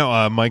 Oh.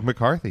 No, Mike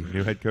McCarthy,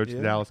 new head coach of the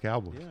Yeah. Dallas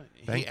Cowboys.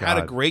 Thank He God. had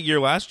a great year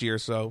last year,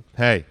 so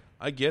Hey,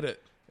 I get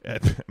it. I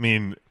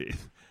mean,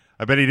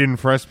 I bet he didn't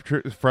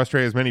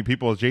frustrate as many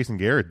people as Jason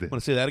Garrett did.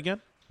 Want to say that again?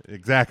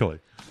 Exactly.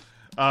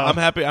 I'm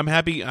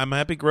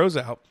happy. Grows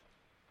out.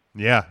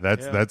 Yeah,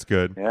 that's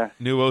good. Yeah.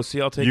 New OC.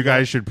 I'll take. You that.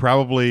 guys should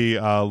probably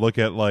look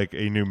at like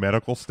a new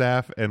medical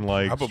staff and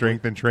like Probably.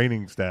 strength and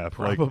training staff.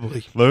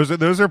 Probably. Like,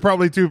 those are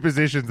probably two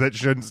positions that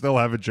shouldn't still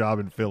have a job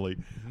in Philly.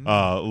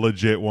 Mm-hmm.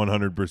 Legit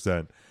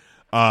 100%.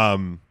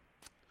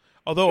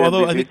 Although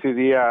I did think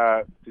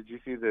you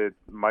see the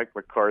Mike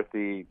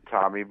McCarthy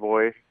Tommy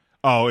Boy?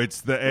 Oh,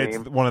 it's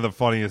Meme. one of the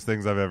funniest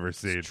things I've ever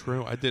seen. it's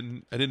true. I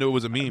didn't know it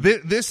was a meme.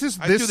 This is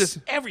I do this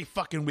every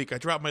fucking week. I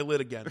drop my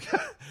lid again.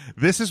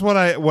 This is what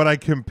I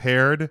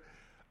compared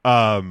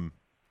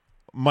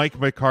Mike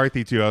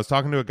McCarthy to. I was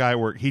talking to a guy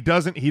where he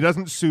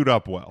doesn't suit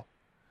up well.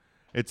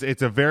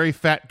 It's a very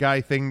fat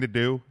guy thing to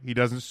do. He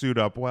doesn't suit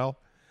up well.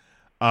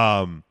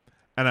 And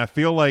I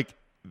feel like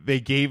they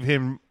gave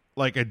him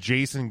like a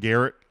Jason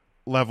Garrett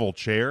level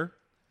chair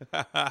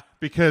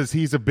because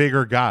he's a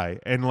bigger guy.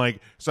 And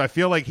like, so I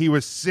feel like he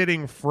was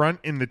sitting front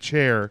in the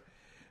chair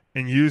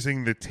and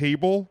using the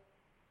table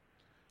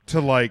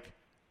to like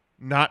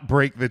not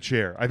break the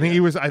chair. I think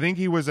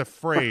he was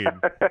afraid.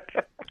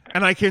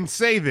 And I can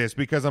say this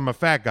because I'm a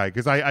fat guy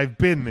because I've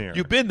been there.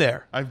 You've been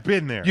there. I've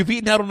been there. You've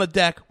eaten out on the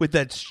deck with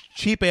that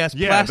cheap ass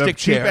the plastic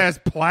chair, cheap ass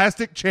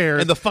plastic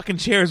chairs, and the fucking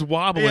chair is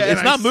wobbling. Yeah, it's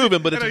and not I sit-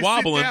 moving, but and it's I sit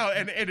wobbling.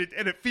 down, and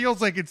it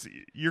feels like it's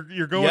you're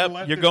going Yep,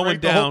 left you're and going right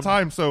the whole down.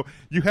 time. So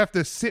you have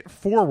to sit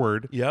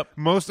forward. Yep.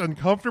 Most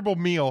uncomfortable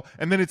meal,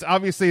 and then it's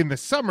obviously in the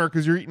summer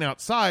because you're eating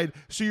outside,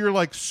 so you're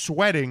like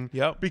sweating.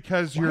 Yep.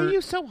 Because Why you're. are you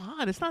so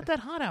hot? It's not that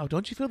hot out.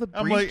 Don't you feel the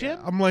breeze, Jim?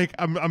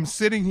 I'm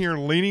sitting here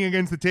leaning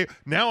against the table.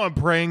 Now I'm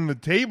praying the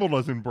table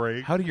doesn't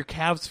break. How do your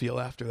calves feel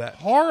after that?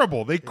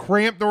 Horrible. They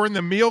cramp during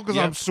the meal because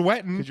Yep. I'm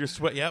sweating. Because you're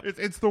sweat. Yep.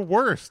 It's the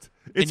worst.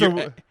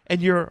 And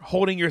you're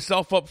holding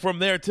yourself up from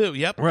there too.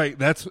 Yep. Right.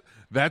 That's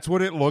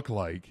what it looked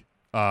like.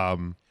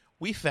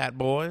 We fat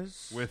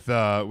boys. With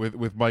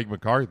Mike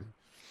McCarthy.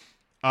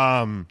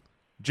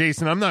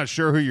 Jason, I'm not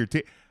sure who your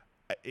team.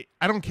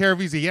 I don't care if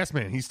he's a yes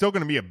man. He's still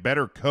going to be a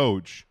better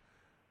coach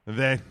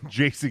than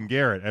Jason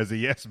Garrett as a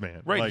yes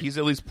man. Right. Like, He's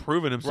at least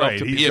proven himself right.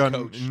 to He's be a done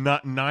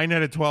coach. 9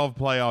 out of 12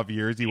 playoff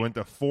years. He went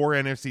to 4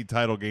 NFC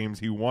title games.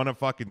 He won a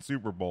fucking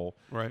Super Bowl.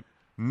 Right.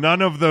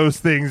 None of those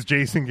things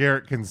Jason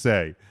Garrett can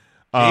say.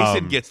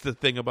 Jason gets the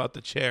thing about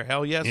the chair.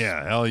 Hell yes.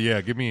 Yeah, hell yeah.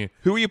 Give me.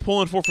 Who are you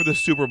pulling for the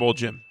Super Bowl,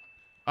 Jim?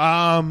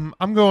 I'm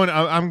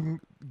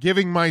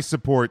giving my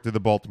support to the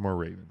Baltimore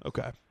Ravens.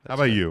 Okay. How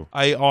about you?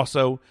 I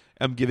also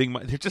am giving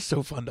my. They're just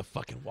so fun to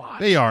fucking watch.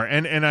 They are,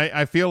 and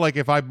I feel like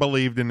if I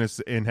believed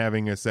in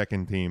having a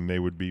second team, they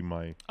would be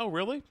my. Oh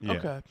really? Yeah,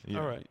 Okay. yeah.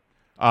 All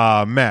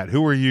right. Matt,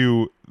 who are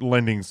you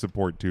lending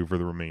support to for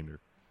the remainder?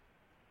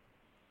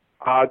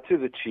 To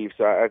the Chiefs,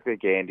 I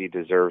think Andy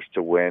deserves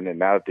to win, and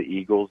now that the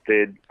Eagles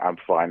did, I'm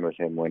fine with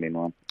him winning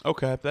one.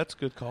 Okay, that's a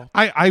good call.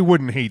 I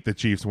wouldn't hate the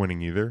Chiefs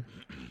winning either.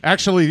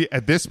 Actually,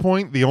 at this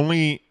point, the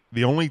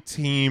only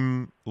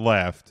team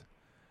left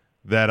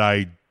that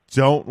I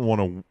don't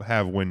want to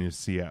have win is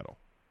Seattle.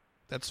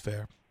 That's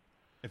fair.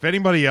 If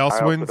anybody else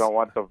I wins, also don't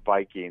want the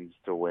Vikings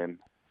to win.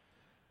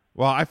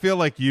 well, I feel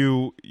like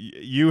you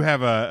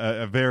have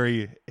a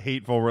very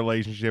hateful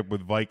relationship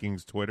with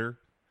Vikings Twitter.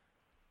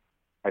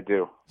 I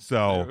do.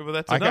 So Well,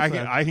 that's enough,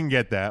 then. I can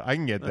get that. I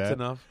can get That's that.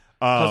 enough.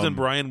 Cousin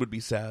Brian would be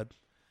sad.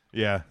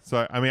 Yeah.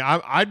 So I mean,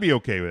 I'd be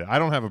okay with it. I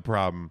don't have a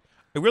problem.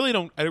 I really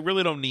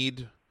don't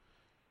need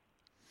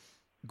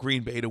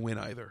Green Bay to win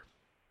either.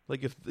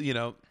 Like if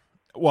Well,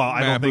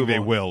 I don't think they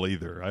won't. will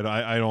either.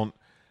 I don't.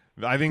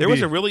 I think There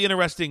was a really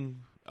interesting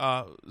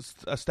a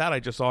stat I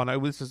just saw,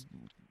 and this is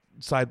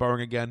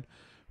sidebarring again,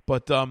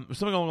 but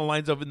something along the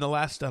lines of in the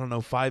last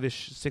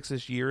 5-ish,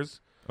 6-ish years,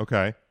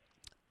 okay.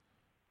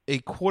 a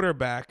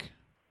quarterback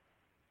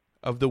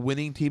of the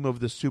winning team of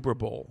the Super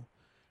Bowl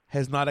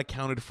has not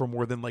accounted for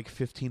more than like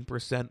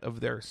 15% of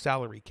their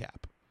salary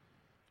cap.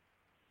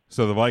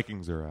 So the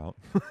Vikings are out.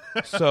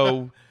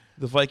 So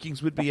the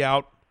Vikings would be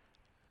out,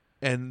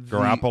 and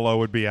Garoppolo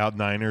would be out.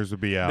 Niners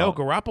would be out. No,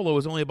 Garoppolo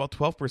is only about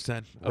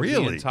 12% of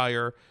the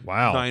entire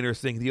Niners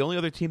thing. The only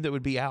other team that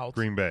would be out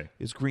Green Bay.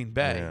 is Green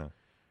Bay. Yeah.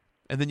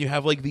 And then you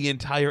have like the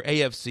entire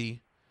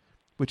AFC,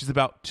 which is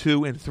about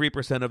 2 and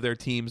 3% of their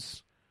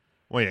teams.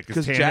 Well, yeah,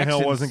 because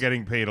Tannehill wasn't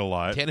getting paid a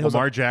lot.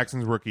 Lamar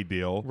Jackson's rookie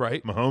deal.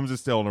 Right. Mahomes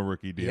is still in a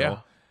rookie deal. Yeah.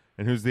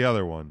 And who's the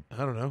other one?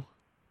 I don't know.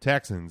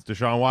 Texans.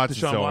 Deshaun Watson's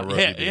still in a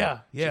rookie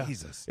deal. Yeah.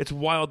 Jesus. It's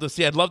wild to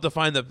see. I'd love to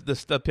find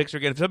the picture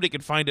again. If somebody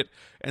could find it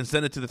and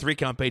send it to the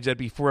 3-count page, I'd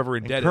be forever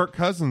indebted. Kirk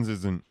Cousins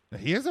isn't.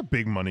 He has a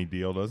big money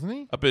deal, doesn't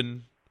he? Up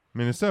in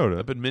Minnesota.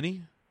 Up in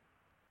Minnie?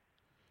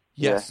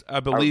 Yes, Yeah. I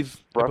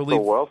believe.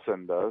 Russell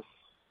Wilson does.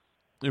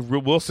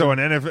 Wilson. So an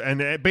NFL,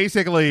 and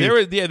basically,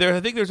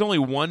 I think there's only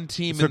one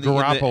team. So in the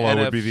Garoppolo NFC.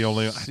 would be the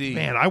only.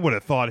 Man, I would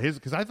have thought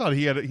because I thought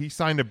he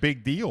signed a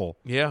big deal.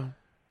 Yeah.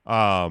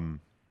 I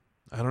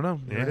don't know.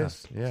 There it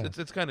is. Yeah.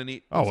 It's kind of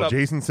neat. Oh, well,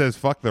 Jason says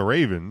fuck the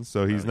Ravens,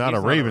 so he's not a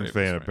Ravens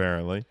fan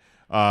apparently.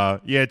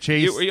 Yeah,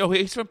 Chase.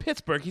 He's from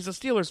Pittsburgh. He's a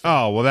Steelers fan.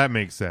 Oh, well, that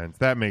makes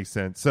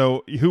sense.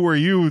 So, who are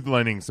you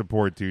lending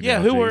support to?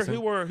 Yeah, now,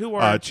 who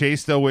are?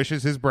 Chase still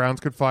wishes his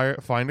Browns could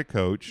find a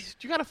coach.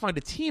 You got to find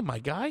a team, my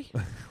guy.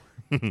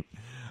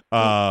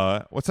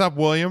 What's up,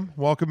 William?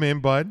 Welcome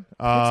in, bud.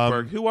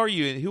 Pittsburgh. Who are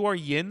you? Who are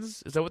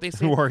Yins? Is that what they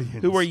say? Who are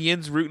Yins? Who are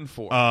Yins rooting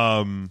for?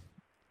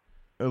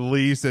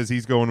 Lee says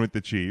he's going with the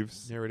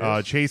Chiefs. There it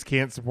is. Chase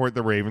can't support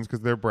the Ravens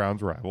because they're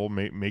Browns rival.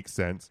 Makes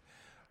sense.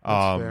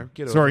 That's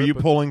fair. So are you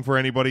pulling for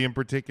anybody in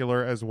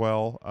particular as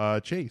well,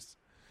 Chase?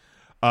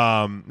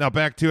 Now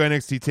back to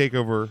NXT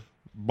TakeOver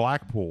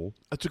Blackpool.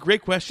 That's a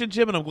great question,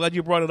 Jim, and I'm glad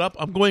you brought it up.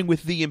 I'm going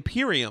with the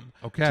Imperium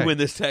to win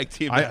this tag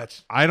team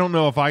match. I don't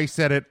know if I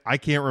said it. I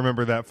can't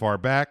remember that far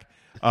back.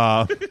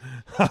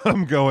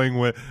 I'm going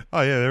with.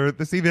 Oh yeah,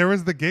 there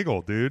was the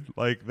giggle, dude.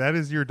 Like that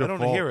is your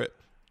default. I don't hear it.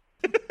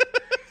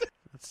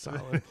 That's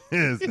solid.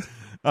 It is.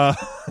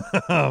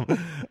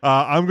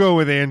 I'm going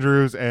with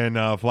Andrews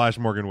and Flash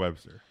Morgan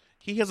Webster.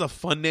 He has a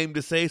fun name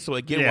to say, so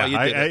I get why you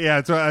did it.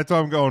 Yeah, that's why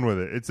I'm going with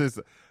it. It's just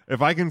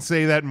if I can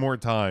say that more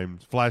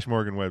times, Flash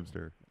Morgan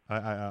Webster.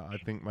 I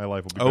think my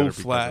life will be better. Oh,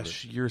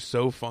 Flash, you're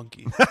so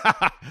funky.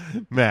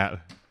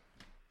 Matt.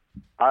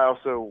 I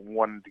also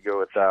wanted to go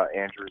with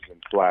Andrews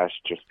and Flash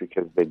just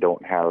because they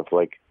don't have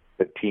like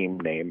the team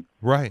name.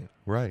 Right.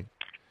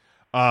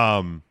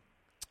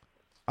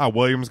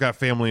 Williams got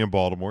family in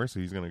Baltimore, so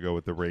he's going to go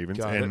with the Ravens,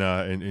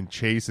 and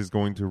Chase is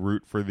going to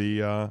root for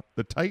the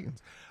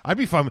Titans. I'd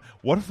be fine.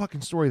 What a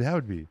fucking story that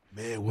would be.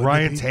 Man,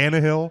 Ryan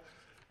Tannehill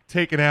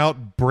taking out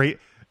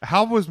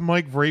How was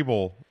Mike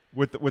Vrabel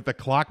with the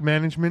clock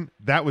management?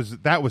 That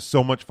was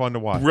so much fun to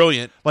watch.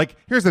 Brilliant. Like,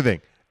 here's the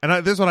thing,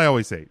 and this is what I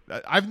always say.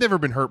 I've never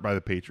been hurt by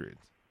the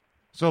Patriots,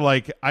 so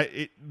like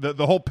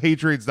the whole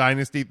Patriots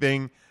dynasty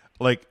thing.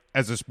 Like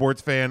as a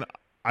sports fan,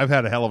 I've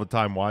had a hell of a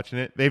time watching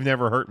it. They've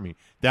never hurt me.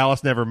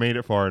 Dallas never made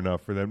it far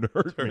enough for them to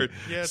hurt me.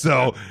 Yeah,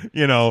 so,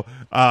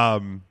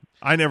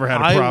 I never had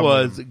a problem. I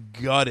was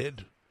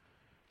gutted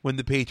when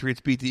the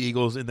Patriots beat the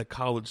Eagles in the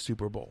college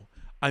Super Bowl.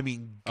 I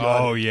mean,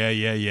 gutted. Oh,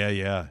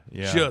 yeah.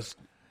 Just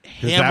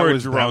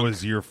hammered drunk. That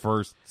was your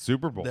first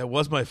Super Bowl. That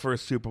was my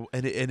first Super Bowl,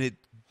 and it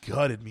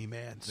gutted me,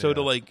 man. So Yeah.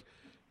 to like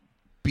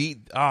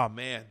beat,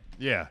 man.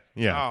 Yeah.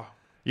 Oh.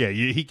 Yeah,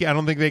 I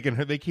don't think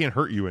they can't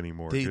hurt you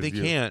anymore. They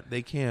can't.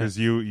 Because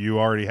you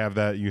already have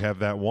that. You have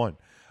that one.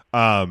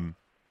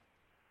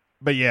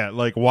 But yeah,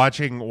 like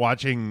watching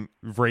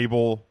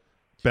Vrabel,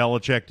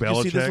 Belichick. Did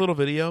you see this little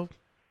video?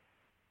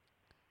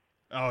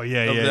 Oh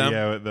yeah.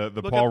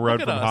 The Paul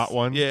Rudd from Hot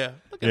Ones. Yeah,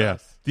 look at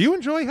us. Do you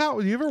enjoy Hot?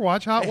 Do you ever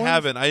watch Hot Ones? I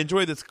haven't. I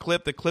enjoy this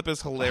clip. The clip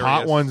is hilarious.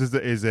 Hot Ones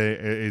is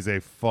a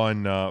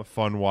fun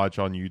watch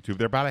on YouTube.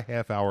 They're about a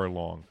half hour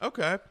long.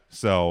 Okay.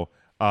 So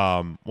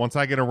once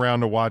I get around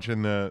to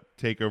watching the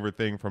takeover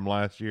thing from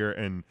last year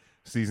and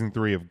season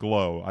 3 of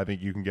Glow, I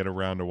think you can get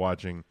around to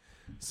watching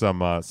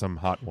some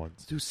hot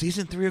ones. Dude,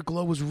 season 3 of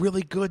Glow was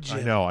really good, Jim.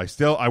 I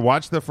know. I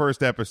watched the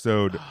first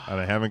episode and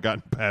I haven't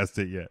gotten past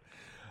it yet.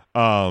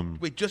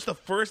 Wait, just the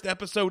first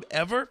episode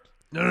ever?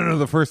 No,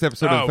 the first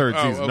episode of the third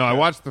season. Okay. No, I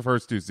watched the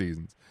first 2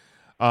 seasons.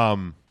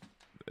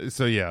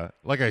 So yeah,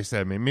 like I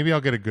said, maybe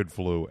I'll get a good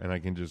flu and I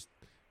can just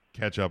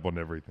catch up on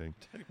everything.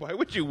 Why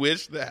would you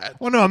wish that?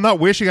 Well, no, I'm not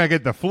wishing I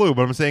get the flu,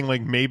 but I'm saying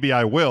like maybe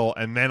I will,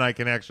 and then I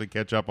can actually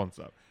catch up on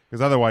stuff.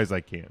 Because otherwise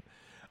I can't.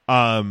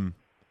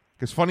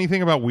 Because funny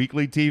thing about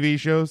weekly TV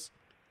shows,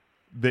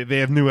 they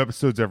have new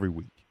episodes every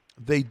week.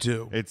 They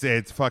do.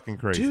 It's fucking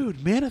crazy.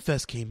 Dude,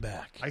 Manifest came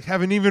back. I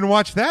haven't even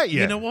watched that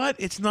yet. You know what?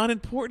 It's not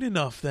important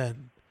enough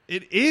then.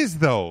 It is,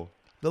 though.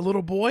 The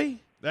little boy?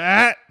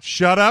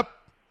 Shut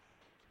up.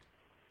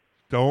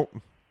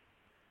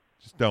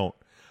 Just don't.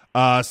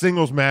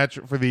 Singles match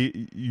for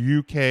the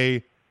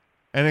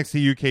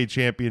NXT UK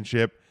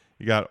Championship.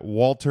 You got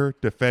Walter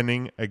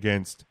defending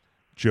against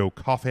Joe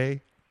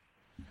Coffey.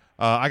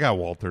 I got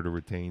Walter to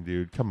retain,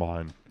 dude. Come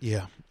on.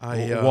 Yeah.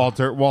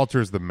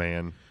 Walter's the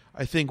man.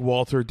 I think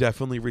Walter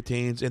definitely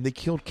retains, and they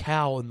killed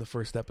Cal in the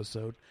first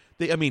episode.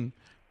 They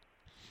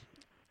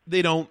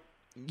don't.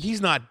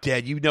 He's not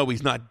dead. You know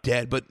he's not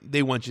dead, but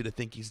they want you to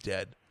think he's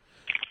dead.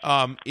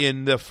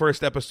 In the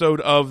first episode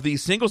of the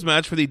singles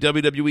match for the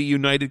WWE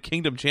United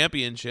Kingdom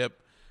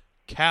Championship,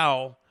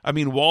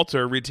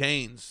 Walter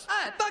retains.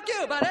 Hey, fuck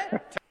you, buddy.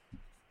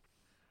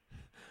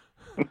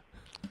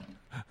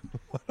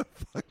 What a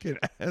fucking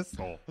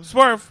asshole.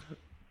 Swerve.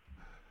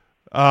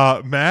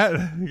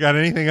 Matt, you got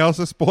anything else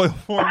to spoil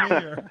for me?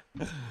 Or?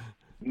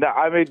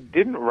 No,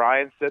 didn't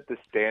Ryan set the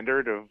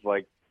standard of,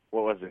 what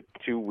was it,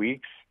 2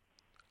 weeks?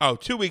 Oh,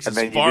 2 weeks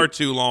is far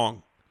too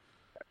long.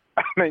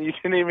 You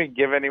didn't even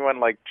give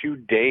anyone, 2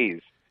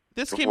 days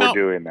This before came out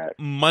doing that.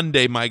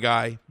 Monday, my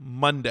guy.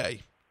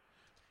 Monday.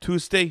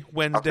 Tuesday,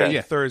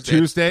 Wednesday, Thursday.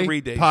 Tuesday,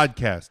 3 days.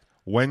 podcast.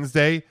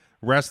 Wednesday,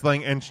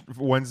 wrestling and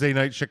Wednesday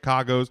night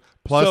Chicago's.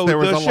 Plus, there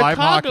was a live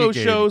hockey game. The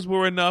Chicago shows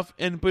were enough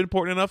and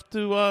important enough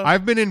to...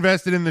 I've been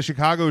invested in the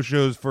Chicago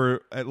shows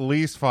for at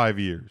least 5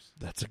 years.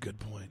 That's a good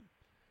point.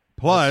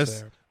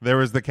 Plus, there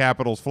was the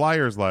Capitals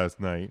Flyers last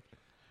night.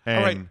 And,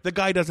 all right, the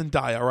guy doesn't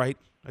die, all right?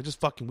 I'm just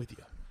fucking with you.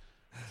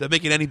 Does that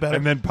make it any better?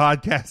 And then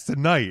podcast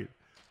tonight.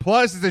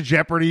 Plus, it's a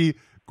Jeopardy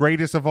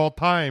greatest of all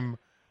time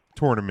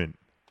tournament.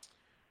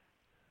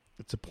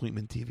 It's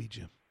appointment TV,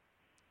 Jim.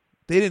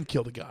 They didn't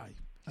kill the guy.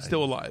 He's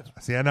still alive.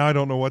 See, now I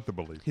don't know what to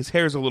believe. His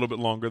hair's a little bit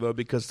longer, though,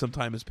 because some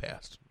time has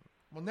passed.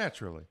 Well,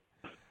 naturally.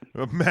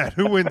 Matt,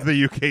 who wins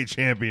the UK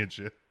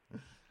championship?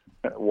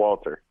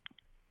 Walter.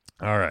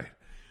 All right.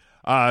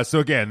 So,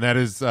 again, that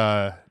is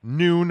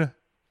noon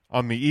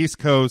on the East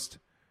Coast.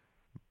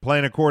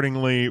 Plan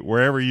accordingly.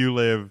 Wherever you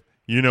live,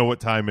 you know what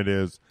time it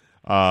is.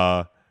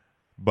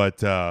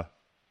 But on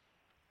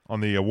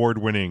the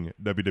award-winning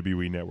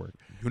WWE Network.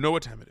 You know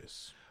what time it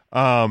is.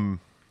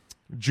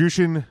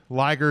 Jushin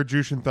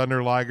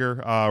Thunder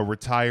Liger,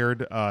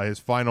 retired. His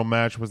final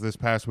match was this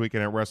past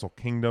weekend at Wrestle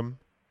Kingdom.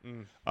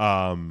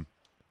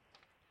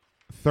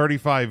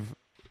 35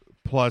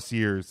 plus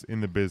years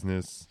in the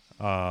business.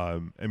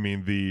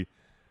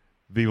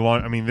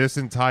 This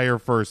entire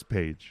first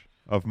page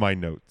of my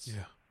notes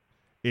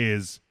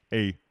is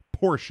a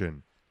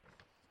portion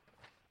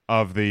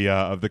of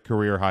the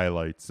career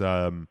highlights.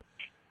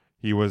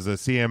 He was a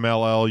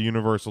CMLL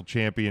Universal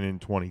Champion in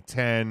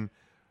 2010,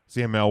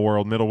 CML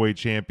World Middleweight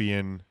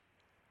Champion,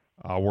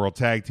 World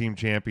Tag Team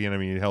Champion.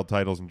 He held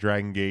titles in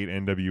Dragon Gate,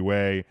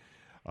 NWA.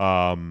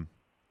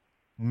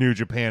 New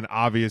Japan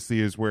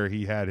obviously is where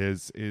he had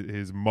his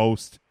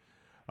most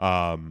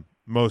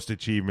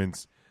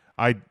achievements.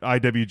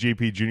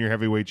 IWGP Junior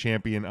Heavyweight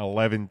Champion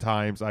 11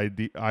 times.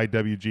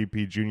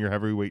 IWGP Junior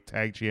Heavyweight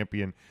Tag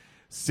Champion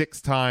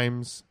 6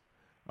 times.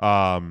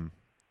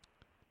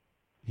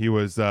 He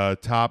was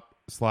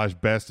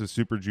top/best of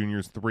Super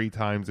Juniors 3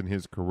 times in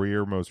his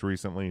career, most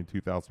recently in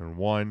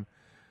 2001.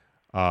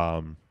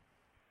 PWI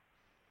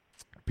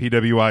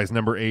is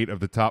number 8 of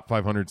the top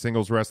 500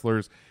 singles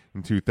wrestlers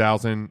in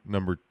 2000,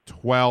 number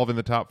 12 in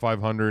the top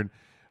 500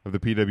 of the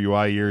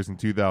PWI years in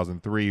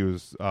 2003. He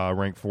was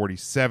ranked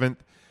 47th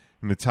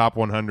in the top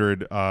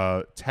 100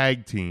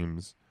 tag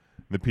teams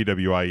in the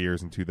PWI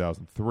years in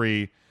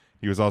 2003.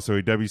 He was also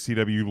a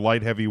WCW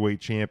light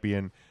heavyweight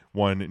champion,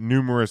 won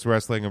numerous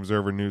Wrestling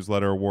Observer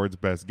Newsletter Awards,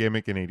 Best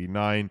Gimmick in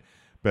 89,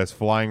 Best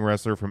Flying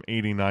Wrestler from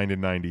 89 to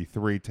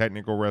 93,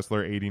 Technical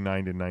Wrestler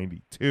 89 to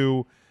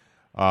 92,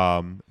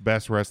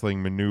 Best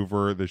Wrestling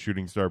Maneuver, the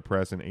Shooting Star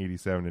Press in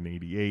 87 and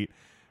 88,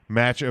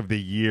 Match of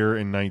the Year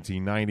in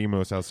 1990,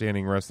 Most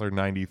Outstanding Wrestler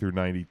 90 through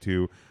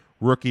 92,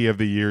 Rookie of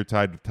the Year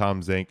tied with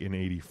Tom Zank in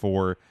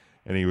 84,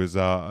 and he was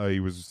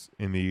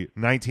in the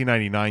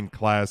 1999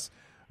 class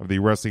of the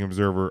Wrestling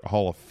Observer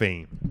Hall of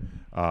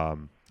Fame.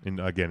 In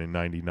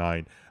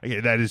 99.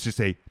 Again, that is just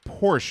a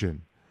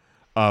portion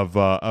of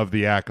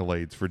the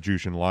accolades for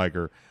Jushin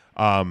Liger.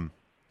 And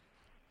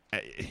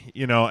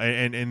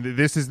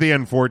this is the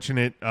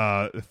unfortunate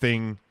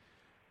thing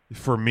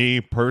for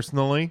me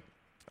personally.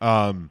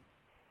 I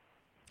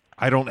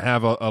don't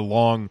have a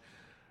long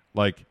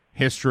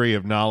history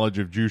of knowledge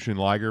of Jushin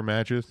Liger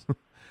matches.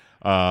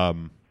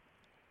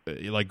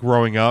 Like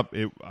growing up,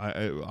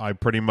 I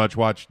pretty much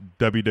watched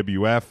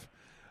WWF.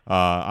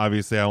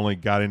 Obviously, I only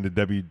got into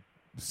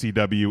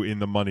WCW in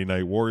the Monday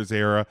Night Wars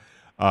era.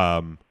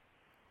 I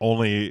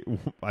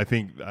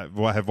think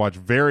I have watched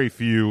very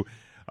few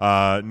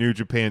New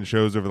Japan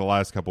shows over the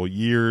last couple of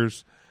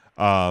years.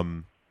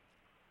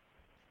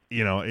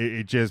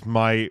 It just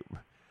my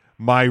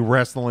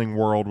wrestling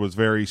world was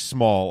very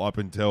small up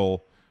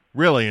until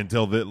around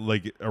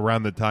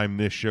the time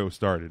this show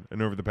started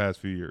and over the past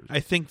few years. I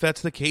think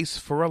that's the case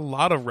for a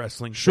lot of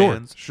wrestling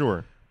fans.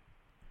 Sure.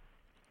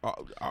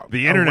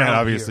 The internet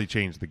obviously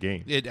changed the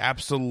game. It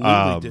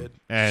absolutely did.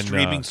 And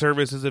streaming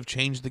services have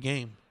changed the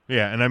game.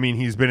 Yeah, and I mean,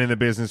 he's been in the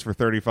business for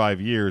 35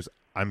 years.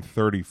 I'm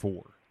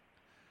 34.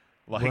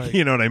 Right.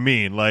 You know what I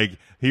mean? Like,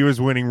 he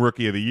was winning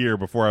Rookie of the Year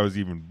before I was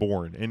even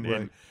born.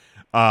 And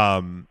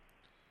I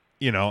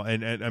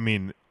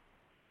mean,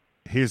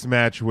 his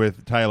match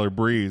with Tyler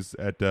Breeze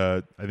at,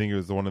 I think it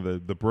was one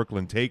of the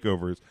Brooklyn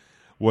Takeovers,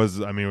 was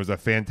a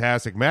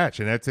fantastic match.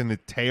 And that's in the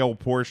tail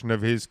portion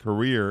of his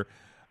career.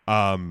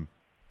 So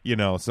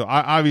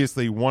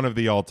obviously one of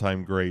the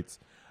all-time greats.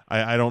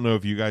 I don't know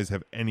if you guys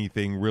have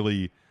anything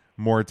really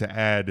more to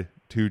add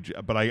to,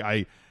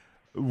 but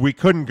we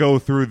couldn't go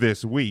through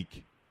this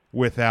week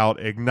without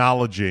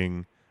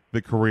acknowledging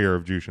the career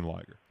of Jushin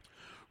Liger.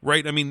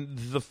 Right. I mean,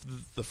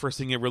 the first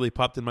thing that really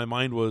popped in my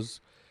mind was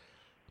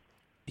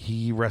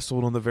he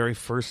wrestled on the very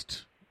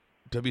first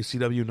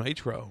WCW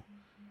Nitro.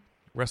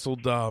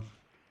 Wrestled Brian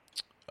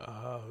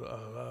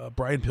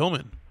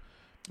Pillman.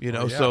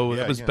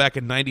 That was back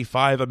in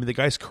 95. I mean, the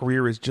guy's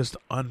career is just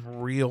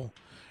unreal.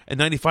 In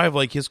 95,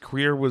 like, his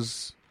career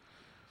was,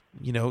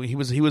 he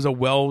was a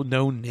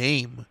well-known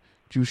name,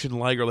 Jushin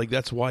Liger. Like,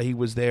 that's why he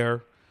was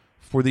there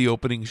for the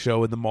opening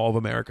show in the Mall of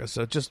America.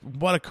 So just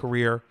what a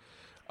career.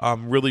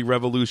 Really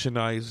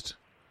revolutionized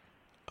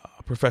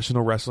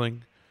professional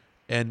wrestling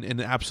and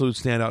an absolute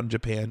standout in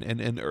Japan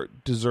and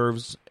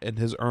deserves and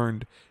has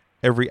earned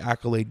every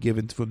accolade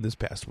given to him this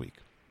past week.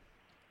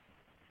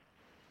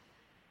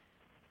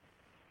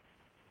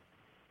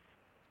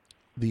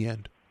 The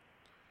end.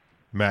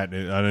 Matt,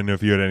 I don't know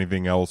if you had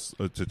anything else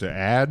to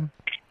add.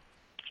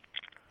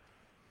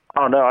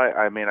 Oh, no,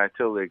 I mean, I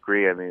totally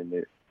agree. I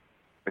mean,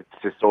 it's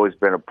just always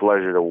been a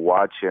pleasure to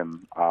watch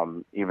him,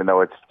 even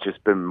though it's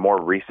just been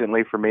more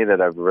recently for me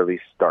that I've really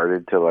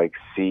started to, like,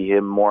 see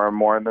him more and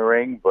more in the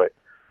ring. But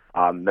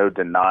no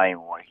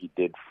denying what he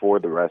did for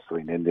the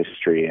wrestling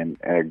industry and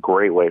a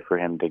great way for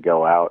him to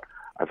go out.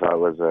 I thought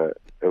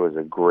it was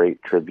a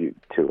great tribute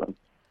to him.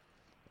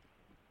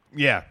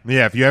 Yeah.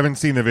 If you haven't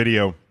seen the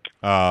video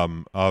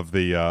of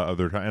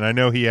their time, and I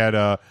know he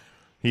had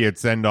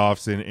send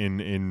offs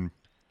in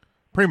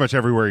pretty much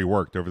everywhere he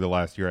worked over the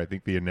last year. I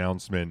think the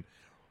announcement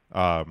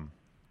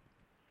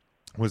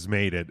was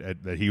made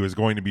that he was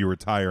going to be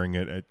retiring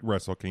at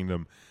Wrestle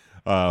Kingdom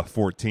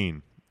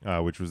 14,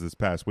 which was this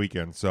past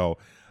weekend. So,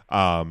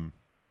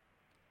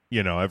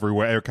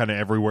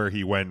 everywhere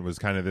he went was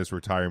kind of this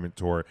retirement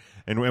tour.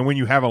 And when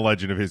you have a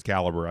legend of his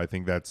caliber, I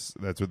think that's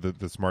what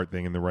the smart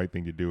thing and the right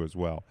thing to do as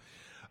well.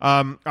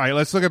 All right,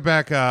 let's look at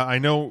back. I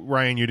know,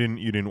 Ryan, you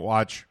didn't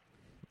watch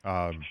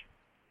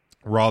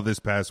Raw this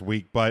past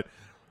week, but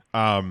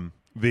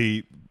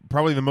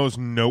probably the most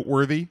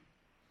noteworthy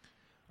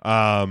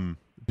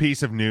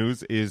piece of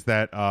news is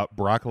that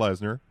Brock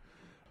Lesnar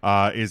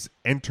is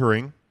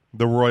entering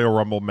the Royal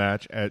Rumble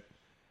match at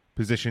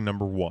position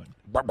number 1.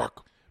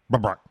 Brock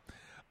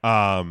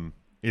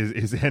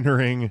is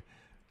entering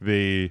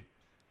the.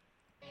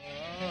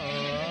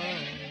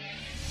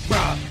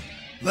 Brock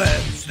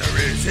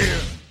Lesnar is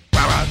here.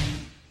 Brock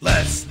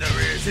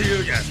Lesnar is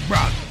here. Yes,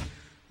 Brock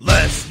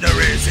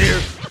Lesnar is here.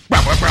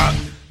 Brock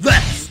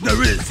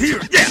Lesnar is here.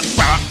 Yeah,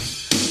 Brock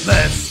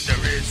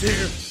Lesnar is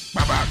here.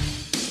 Brock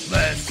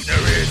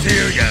Lesnar is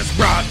here. Yes,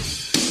 Brock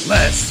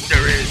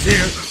Lesnar is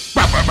here.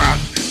 Brock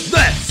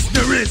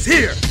Lesnar is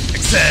here.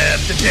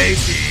 Accept the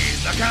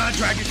daisies. Not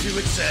contracted to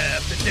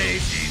accept the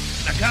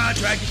daisies. Not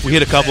contracted to. We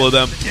hit a couple of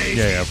them.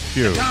 Yeah, a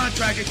few. Not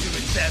contracted to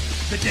accept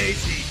the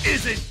daisy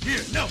isn't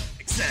here. No,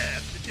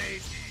 accept the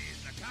daisies.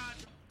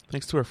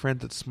 Thanks to our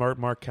friends at Smart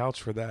Mark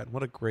Couch for that.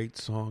 What a great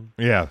song.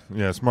 Yeah.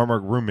 Smart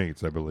Mark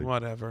roommates, I believe.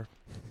 Whatever.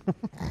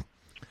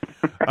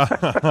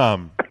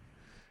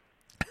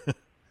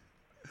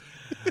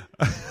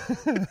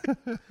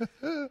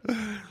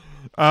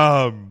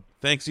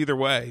 Thanks either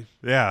way.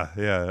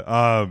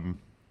 Yeah.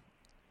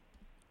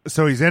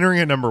 So he's entering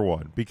at number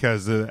 1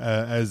 because,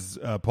 as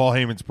Paul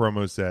Heyman's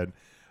promo said,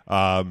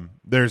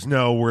 there's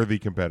no worthy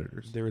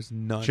competitors. There is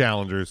none.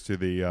 Challengers to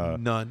the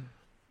none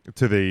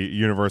to the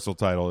Universal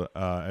title, the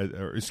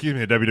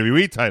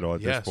WWE title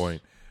at this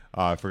point.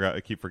 I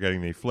keep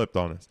forgetting they flipped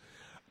on us.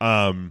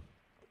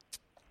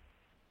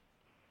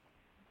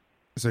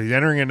 So he's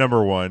entering at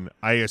number 1.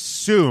 I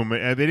assume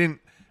they didn't,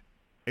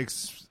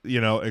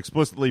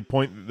 explicitly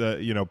point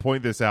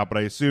this out, but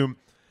I assume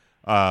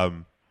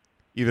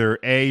either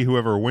A,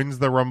 whoever wins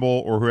the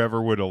Rumble or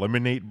whoever would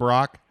eliminate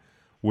Brock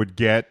would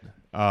get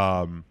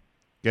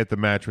get the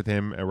match with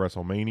him at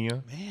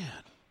WrestleMania.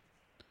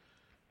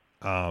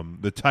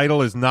 The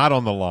title is not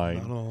on the line.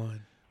 Not on the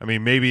line. I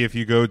mean, maybe if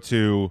you go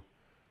to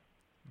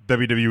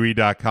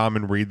WWE.com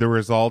and read the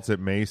results, it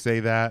may say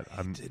that.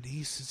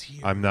 Denise is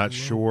here. I'm not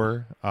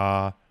sure.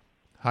 Hi,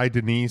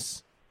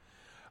 Denise.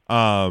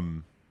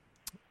 Backing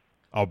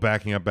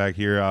up back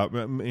here.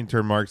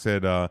 Intern Mark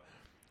said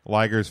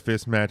Liger's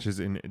fist matches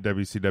in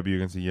WCW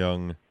against a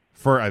young.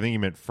 I think he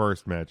meant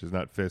first matches,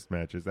 not fist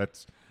matches.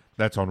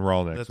 That's on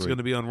Raw next week. That's going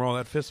to be on Raw.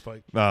 That fist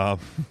fight.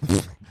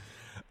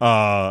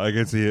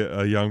 Against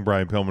a young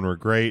Brian Pillman were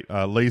great.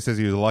 Lee says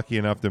he was lucky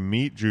enough to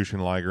meet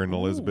Jushin Liger in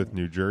Elizabeth,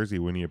 New Jersey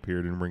when he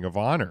appeared in Ring of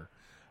Honor.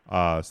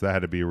 So that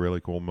had to be a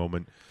really cool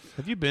moment.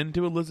 Have you been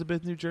to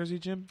Elizabeth, New Jersey,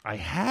 Jim? I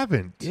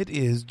haven't. It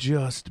is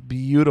just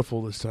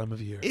beautiful this time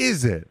of year.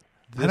 Is it?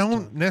 I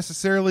don't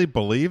necessarily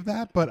believe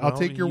that, but I'll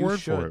take your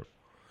word for it.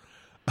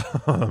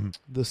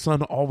 The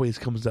sun always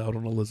comes out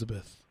on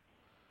Elizabeth.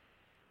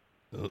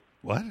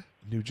 What?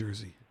 New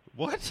Jersey.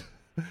 What?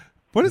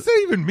 What does that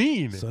even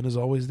mean? Sun is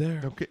always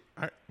there. Okay,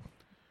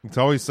 it's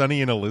always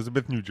sunny in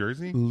Elizabeth, New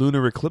Jersey.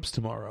 Lunar eclipse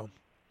tomorrow.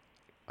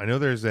 I know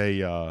there's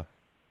a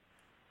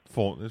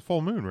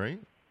full moon, right?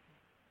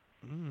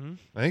 Mm-hmm.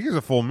 I think there's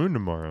a full moon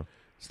tomorrow.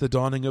 It's the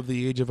dawning of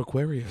the age of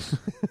Aquarius.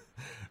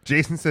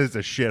 Jason says it's a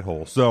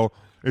shithole. So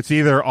it's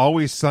either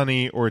always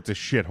sunny or it's a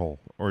shithole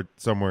or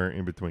somewhere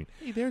in between.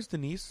 Hey, there's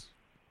Denise.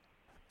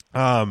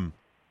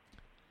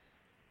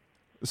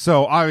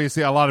 So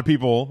obviously a lot of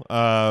people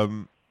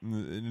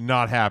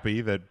not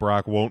happy that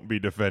Brock won't be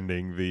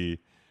defending the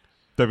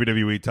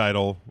WWE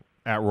title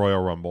at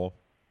Royal Rumble.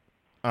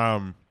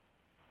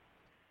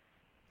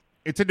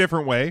 It's a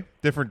different way,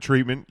 different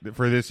treatment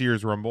for this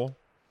year's Rumble.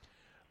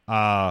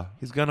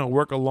 He's going to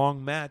work a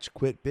long match.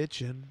 Quit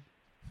bitching.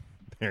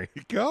 There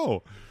you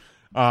go.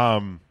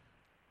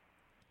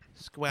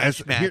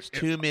 Squash match,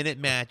 2-minute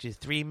matches,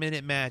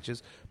 3-minute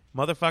matches.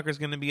 Motherfucker's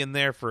going to be in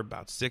there for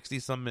about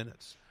 60-some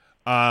minutes.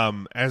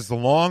 As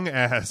long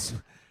as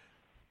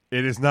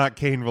it is not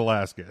Cain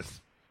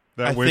Velasquez.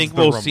 I think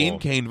we'll see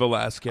Cain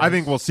Velasquez. I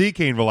think we'll see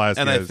Cain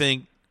Velasquez. And I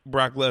think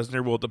Brock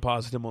Lesnar will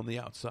deposit him on the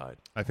outside.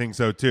 I think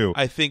so, too.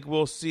 I think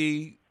we'll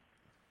see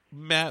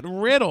Matt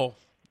Riddle,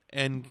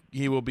 and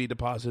he will be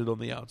deposited on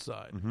the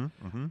outside.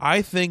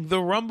 I think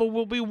the Rumble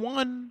will be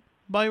won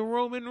by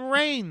Roman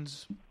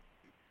Reigns.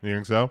 You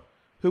think so?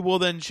 Who will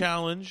then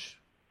challenge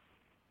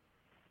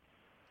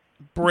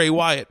Bray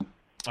Wyatt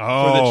for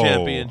Oh, the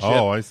championship.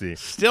 oh, I see.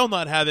 Still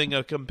not having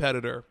a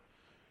competitor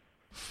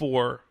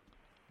for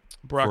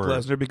Brock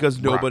Lesnar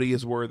because nobody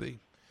is worthy.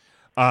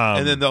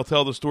 And then they'll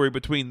tell the story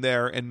between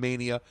there and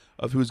Mania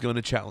of who's going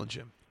to challenge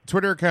him.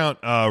 Twitter account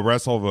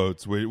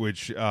WrestleVotes,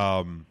 which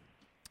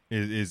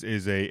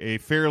is a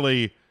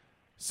fairly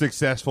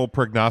successful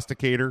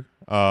prognosticator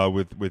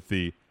with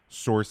the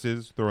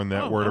sources throwing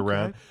that word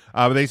around.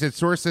 But they said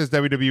source says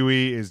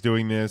WWE is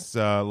doing this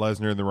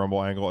Lesnar in the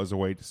Rumble angle as a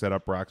way to set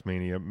up Brock's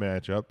Mania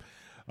matchup,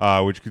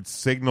 which could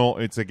signal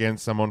it's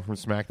against someone from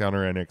SmackDown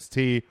or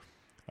NXT.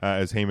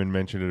 As Heyman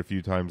mentioned it a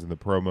few times in the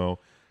promo,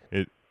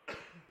 it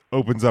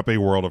opens up a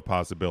world of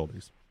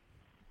possibilities.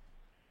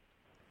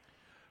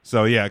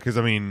 So, yeah, because,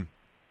 I mean,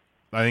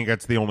 I think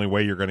that's the only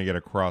way you're going to get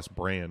a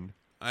cross-brand.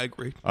 I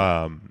agree.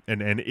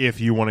 And if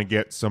you want to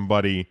get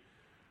somebody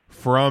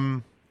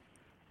from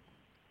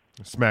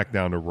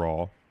SmackDown to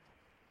Raw,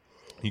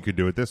 you could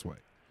do it this way.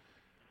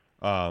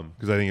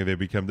 Because I think if they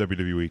become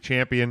WWE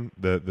champion,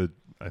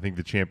 I think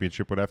the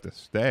championship would have to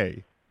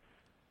stay.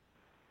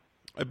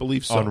 I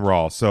believe so. On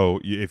Raw. So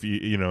if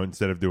you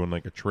instead of doing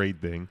like a trade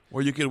thing,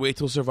 or you could wait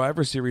till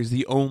Survivor Series,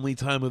 the only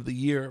time of the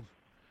year.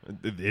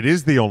 It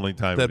is the only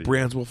time that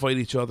brands will fight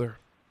each other.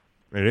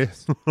 It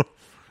is.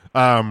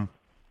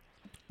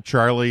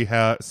 Charlie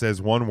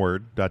says one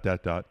word, ...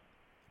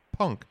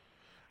 Punk.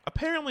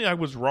 Apparently I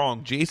was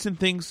wrong. Jason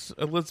thinks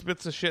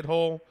Elizabeth's a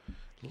shithole.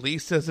 Lee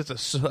says it's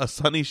a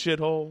sunny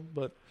shithole,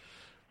 but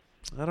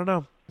I don't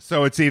know.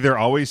 So it's either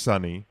always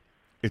sunny,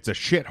 it's a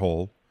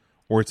shithole,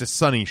 or it's a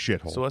sunny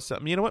shithole. So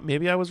you know what?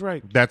 Maybe I was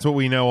right. That's what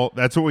we know.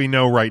 That's what we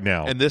know right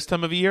now. And this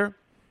time of year,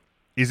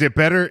 is it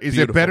better? Is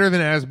it better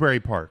than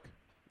Asbury Park?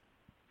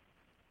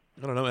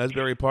 I don't know.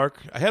 Asbury Park.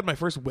 I had my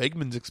first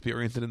Wegmans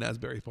experience in an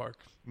Asbury Park.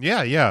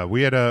 Yeah.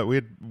 We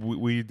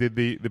did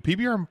the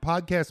PBR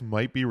podcast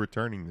might be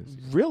returning this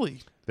year. Really?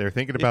 They're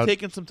thinking about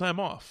taking some time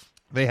off.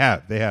 They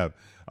have.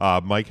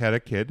 Mike had a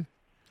kid.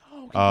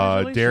 Oh,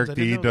 congratulations. Derek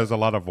D does a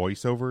lot of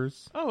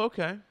voiceovers. Oh,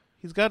 okay.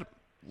 He's got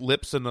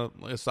lips and an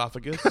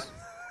esophagus.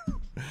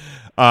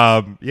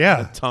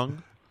 Yeah. A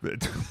tongue.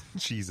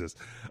 Jesus.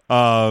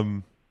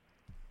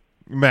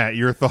 Matt,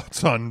 your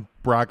thoughts on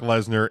Brock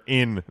Lesnar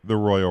in the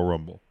Royal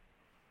Rumble?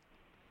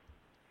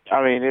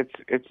 I mean,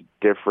 it's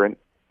different.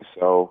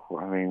 So,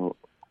 I mean,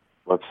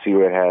 let's see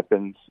what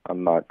happens.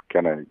 I'm not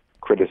going to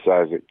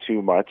criticize it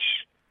too much.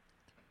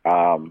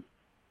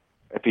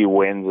 If he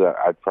wins,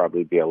 I'd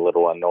probably be a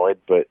little annoyed,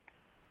 but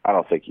I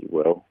don't think he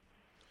will.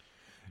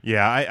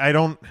 Yeah, I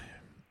don't.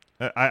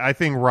 I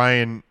think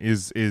Ryan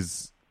is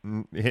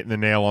hitting the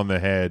nail on the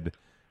head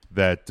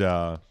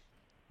that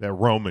that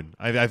Roman.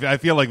 I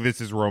feel like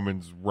this is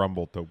Roman's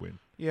Rumble to win.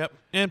 Yep,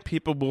 and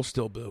people will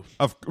still boo.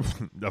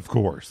 Of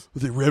course.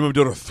 They ram him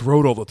down a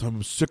throat all the time.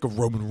 I'm sick of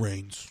Roman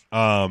Reigns.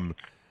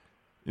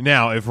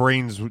 Now, if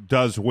Reigns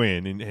does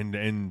win,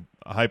 and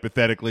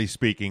hypothetically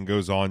speaking,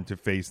 goes on to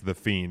face The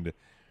Fiend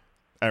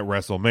at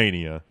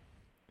WrestleMania,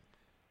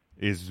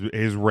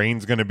 is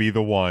Reigns going to be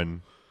the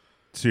one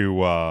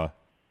to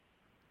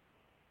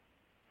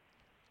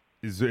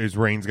is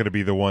Reigns going to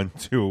be the one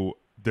to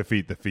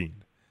defeat The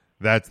Fiend?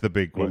 That's the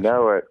big question. You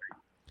know it.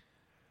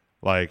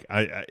 Like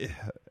and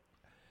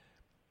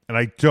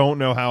I don't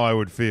know how I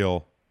would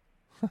feel.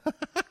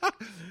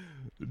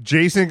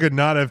 Jason could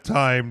not have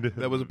timed.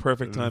 That was a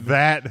perfect time.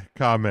 That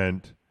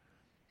comment.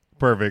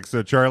 Perfect.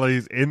 So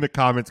Charlie's in the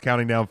comments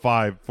counting down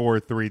 5, 4,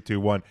 3, 2,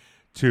 1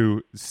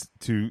 to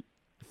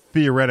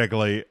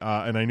theoretically,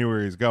 and I knew where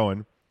he was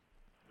going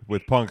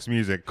with Punk's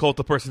music. Cult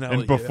of Personality.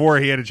 And before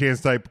he had a chance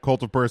to type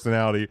Cult of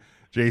Personality,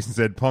 Jason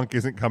said Punk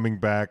isn't coming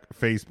back.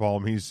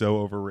 Facepalm. He's so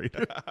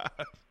overrated.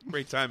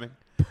 Great timing.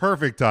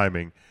 Perfect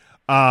timing.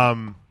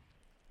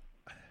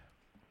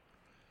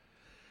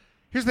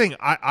 Here's the thing.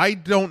 I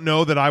don't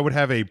know that I would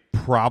have a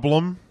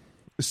problem,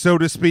 so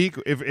to speak,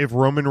 if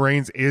Roman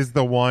Reigns is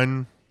the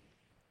one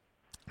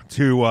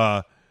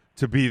to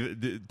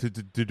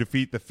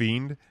defeat The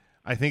Fiend.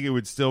 I think it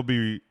would still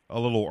be a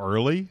little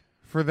early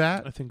for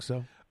that. I think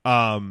so.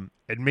 And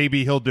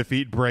maybe he'll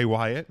defeat Bray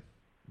Wyatt,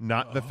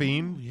 not The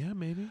Fiend. Yeah,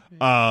 maybe.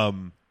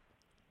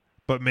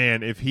 But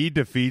man, if he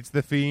defeats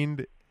The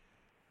Fiend,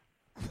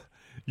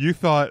 you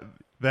thought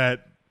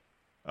that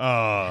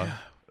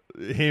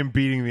him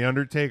beating The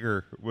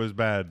Undertaker was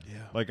bad.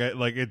 Yeah. Like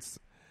it's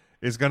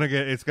gonna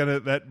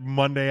that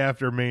Monday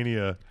after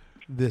Mania.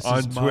 This on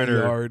is Twitter.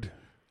 my yard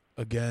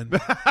again.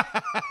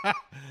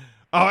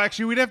 Oh,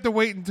 actually, we'd have to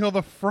wait until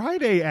the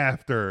Friday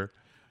after.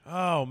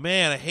 Oh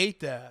man, I hate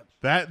that.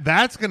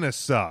 That's gonna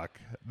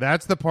suck.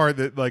 That's the part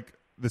that like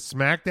the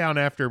SmackDown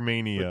after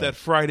Mania. With that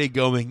Friday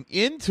going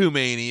into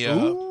Mania.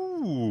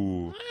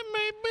 Ooh.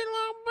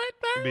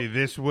 Maybe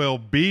this will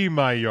be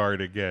my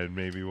yard again.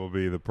 Maybe will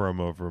be the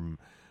promo from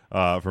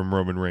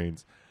Roman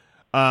Reigns.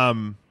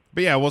 But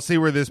yeah, we'll see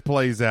where this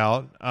plays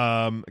out.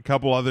 A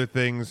couple other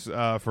things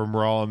from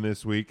Raw on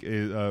this week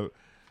is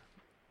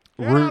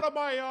Get out of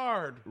my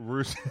yard.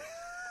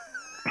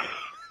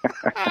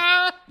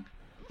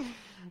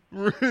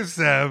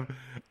 Rusev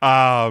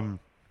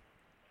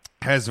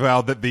has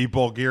vowed that the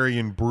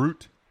Bulgarian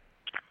Brute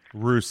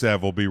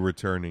Rusev will be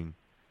returning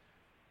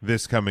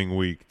this coming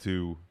week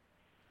to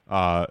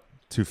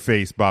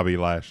face Bobby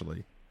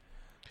Lashley.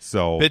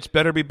 So bitch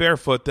better be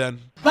barefoot then.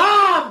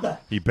 Bob!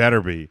 He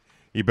better be.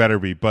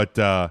 But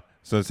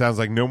so it sounds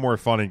like no more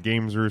fun and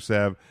games,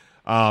 Rusev.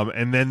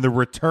 And then the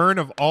return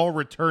of all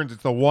returns.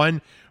 It's the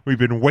one we've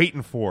been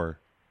waiting for.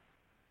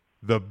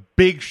 The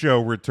Big Show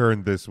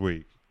returned this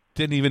week.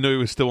 Didn't even know he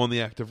was still on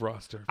the active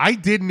roster. I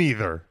didn't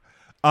either.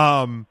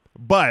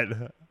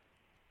 But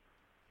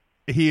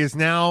he has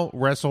now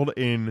wrestled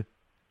in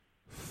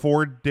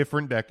 4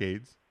 different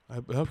decades.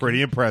 Okay.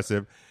 Pretty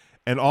impressive.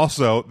 And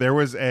also, there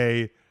was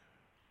a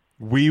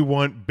 "We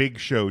Want Big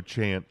Show"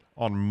 chant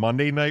on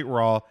Monday Night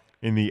Raw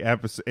in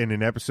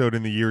an episode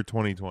in the year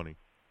 2020.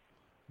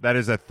 That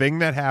is a thing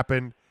that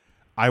happened.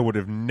 I would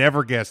have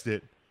never guessed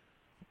it.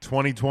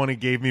 2020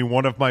 gave me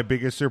one of my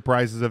biggest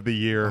surprises of the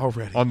year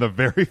already on the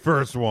very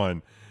first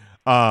one.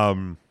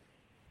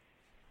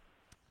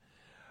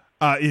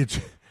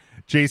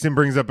 Jason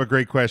brings up a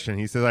great question.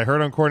 He says, I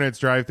heard on Cornette's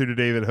drive-thru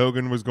today that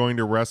Hogan was going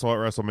to wrestle at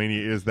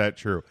WrestleMania. Is that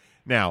true?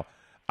 Now,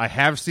 I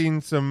have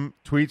seen some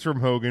tweets from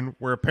Hogan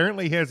where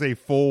apparently he has a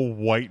full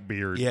white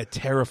beard. Yeah,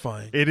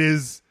 terrifying. It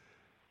is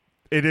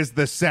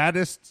the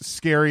saddest,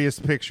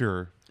 scariest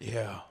picture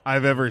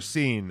I've ever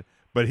seen.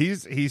 But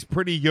he's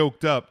pretty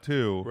yoked up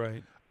too.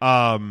 Right.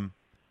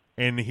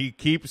 And he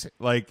keeps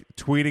like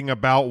tweeting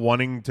about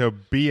wanting to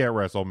be at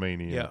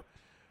WrestleMania. Yeah.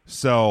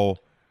 So,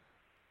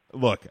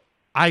 look,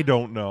 I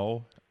don't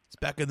know. It's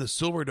back in the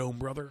Silverdome,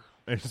 brother.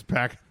 It's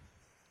back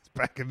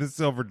in the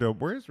Silverdome.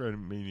 Where's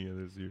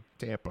WrestleMania this year?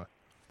 Tampa.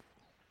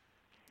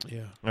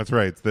 Yeah. That's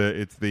right.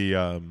 It's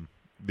the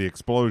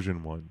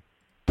explosion one.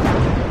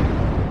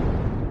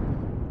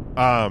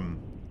 I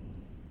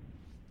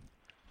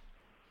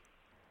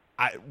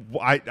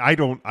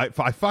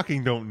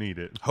fucking don't need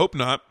it. Hope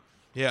not.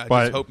 Yeah,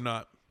 But, just hope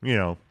not. You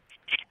know,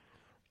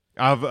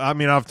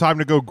 I've time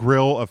to go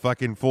grill a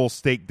fucking full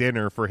steak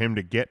dinner for him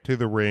to get to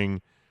the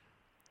ring.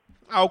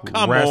 Oh,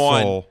 come wrestle.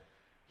 on.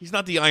 He's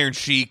not the Iron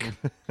Sheik.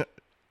 I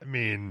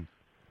mean,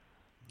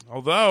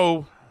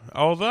 although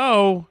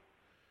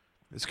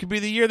this could be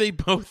the year they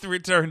both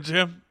return,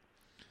 Jim.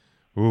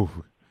 Ooh.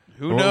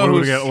 Who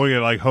knows? We got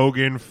like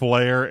Hogan,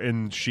 Flair,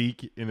 and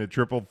Sheik in a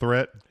triple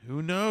threat.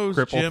 Who knows,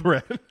 Triple Jim?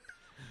 threat.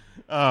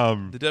 The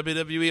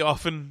WWE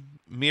often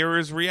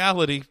mirrors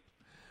reality.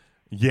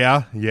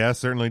 Yeah,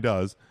 certainly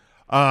does.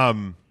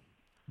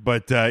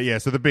 But yeah,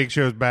 so the Big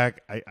Show's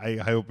back. I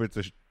hope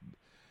it's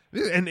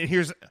and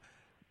here's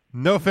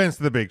no offense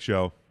to the Big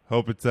Show.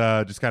 Hope it's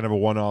just kind of a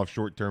one-off,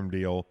 short-term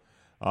deal.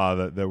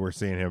 that we're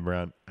seeing him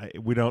around.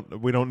 We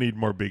don't need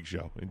more Big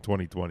Show in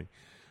 2020.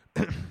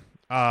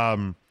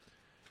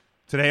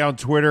 Today on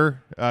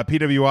Twitter,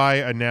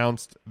 PWI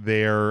announced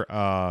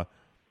their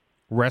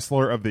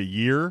Wrestler of the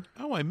Year.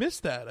 Oh, I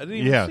missed that. I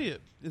didn't even see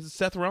it. Is it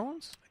Seth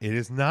Rollins? It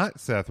is not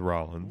Seth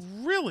Rollins.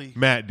 Really?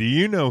 Matt, do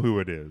you know who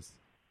it is?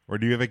 Or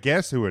do you have a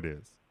guess who it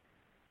is?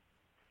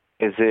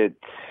 Is it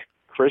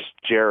Chris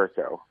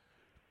Jericho?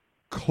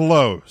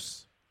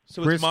 Close.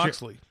 So it's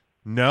Moxley.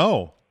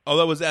 No. Oh,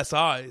 that was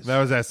SI's. That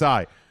was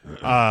SI.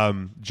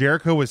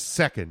 Jericho was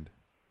second.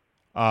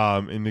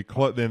 In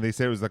the then they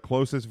said it was the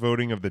closest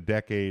voting of the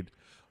decade.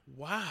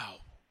 Wow.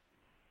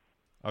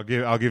 I'll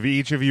give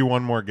each of you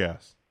one more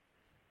guess.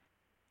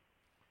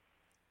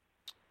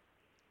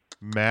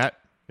 Matt,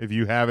 if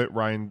you have it,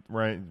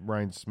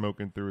 Ryan's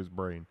smoking through his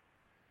brain.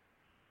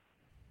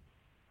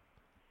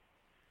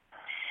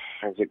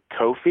 Is it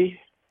Kofi?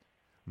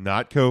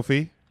 Not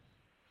Kofi.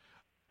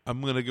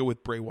 I'm going to go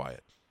with Bray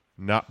Wyatt.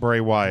 Not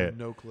Bray Wyatt.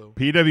 No clue.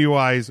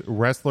 PWI's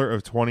Wrestler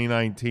of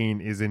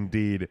 2019 is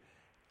indeed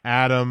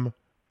Adam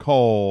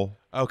Cole.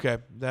 Okay,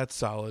 that's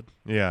solid.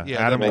 Yeah, Yeah,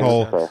 Adam that makes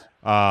Cole.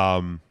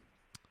 sense.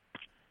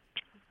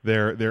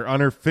 Their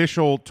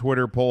unofficial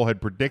Twitter poll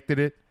had predicted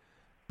it,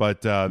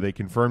 but they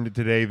confirmed it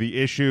today.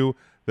 The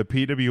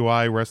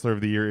PWI Wrestler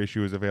of the Year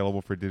issue is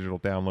available for digital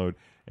download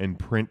and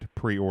print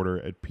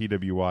pre-order at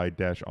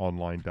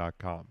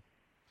pwi-online.com.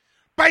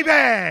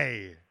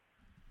 Baby!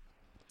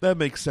 That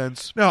makes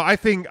sense. No, I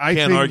think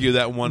can't argue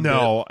that one.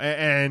 No,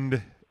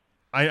 and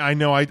I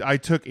know I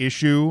took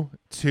issue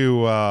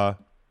to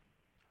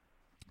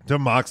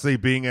Moxley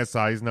being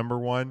SI's number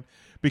one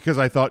because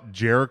I thought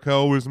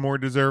Jericho was more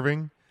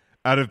deserving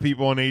out of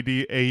people in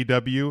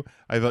AEW.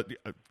 I thought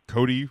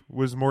Cody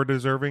was more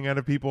deserving out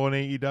of people in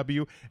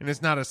AEW, and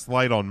it's not a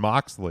slight on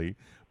Moxley,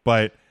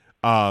 but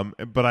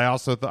I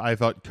also I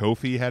thought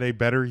Kofi had a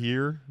better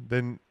year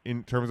than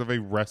in terms of a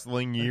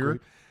wrestling year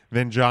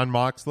than John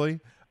Moxley.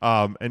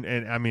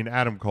 And I mean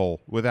Adam Cole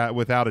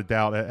without a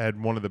doubt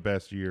had one of the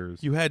best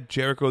years. You had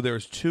Jericho there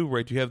as two,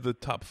 right? Do you have the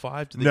top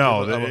five?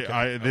 No,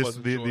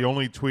 the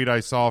only tweet I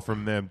saw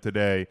from them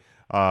today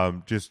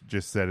just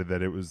said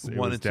that it was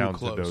down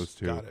to those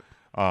two. Got it.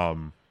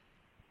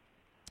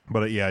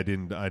 But yeah, I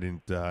didn't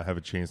have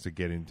a chance to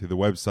get into the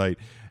website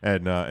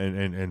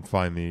and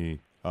find the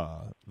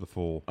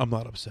full. I'm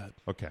not upset.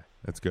 Okay,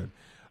 that's good.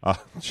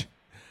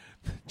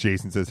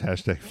 Jason says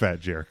 #Fat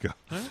Jericho.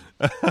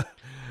 Huh?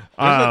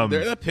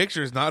 That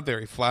picture is not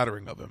very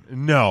flattering of him.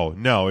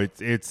 No,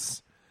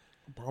 it's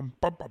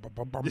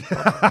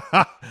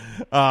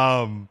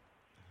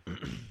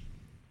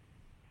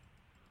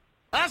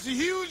That's a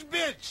huge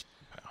bitch.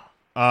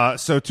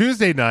 So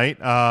Tuesday night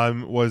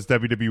was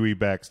WWE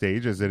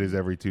Backstage, as it is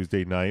every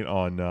Tuesday night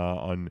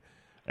on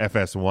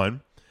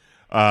FS1.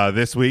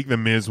 This week, The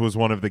Miz was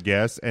one of the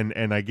guests,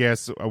 and I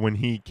guess when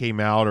he came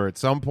out or at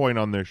some point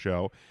on their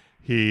show,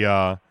 he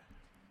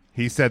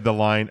said the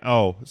line,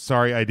 "Oh,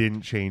 sorry, I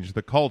didn't change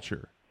the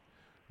culture,"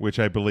 which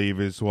I believe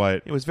is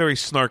what it was very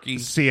snarky.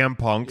 CM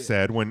Punk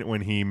said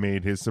when he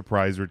made his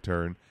surprise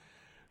return.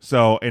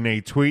 So in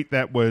a tweet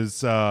that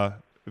was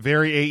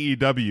very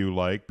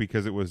AEW-like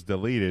because it was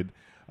deleted,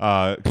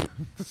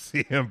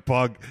 CM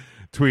Punk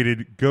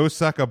tweeted, "Go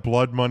suck a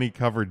blood money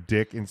covered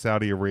dick in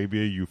Saudi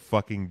Arabia, you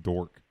fucking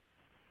dork."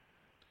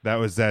 That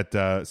was at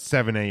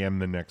 7 a.m.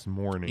 the next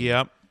morning.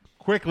 Yep.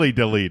 Quickly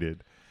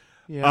deleted.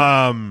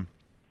 Yeah.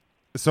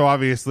 So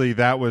obviously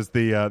that was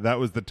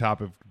the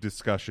topic of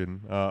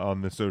discussion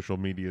on the social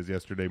medias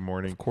yesterday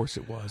morning. Of course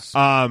it was.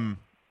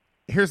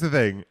 Here's the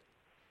thing.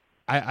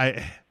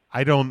 I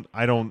don't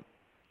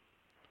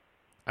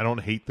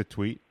hate the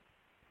tweet.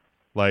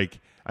 Like,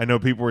 I know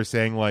people were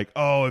saying like,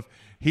 "Oh, if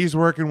he's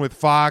working with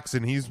Fox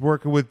and he's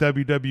working with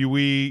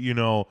WWE, you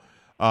know,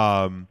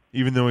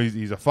 even though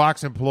he's a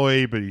Fox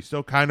employee, but he's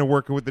still kind of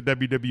working with the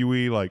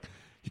WWE, like,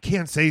 you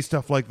can't say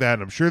stuff like that."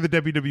 And I'm sure the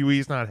WWE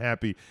is not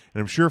happy, and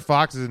I'm sure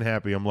Fox isn't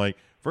happy. I'm like,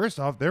 first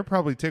off, they're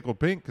probably tickled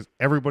pink because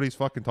everybody's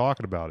fucking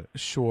talking about it.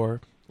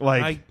 Sure.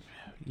 Like,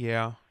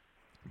 yeah.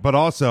 But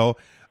also,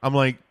 I'm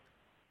like,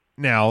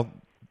 now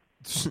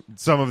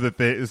some of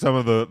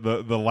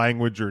the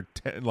language or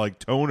like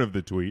tone of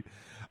the tweet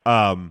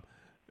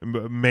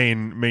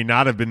may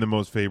not have been the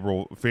most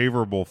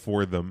favorable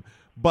for them.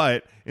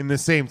 But in the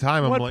same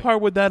time, what I'm like,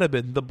 part would that have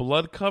been? The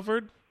blood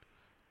covered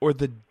or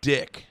the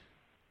dick?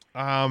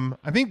 I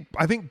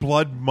think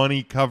blood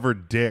money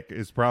covered dick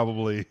is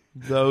probably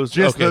those.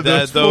 Just okay,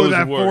 those words.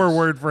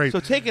 4-word phrase. So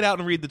take it out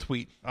and read the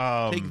tweet.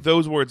 Take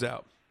those words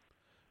out.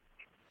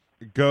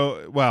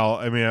 Well,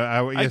 I mean,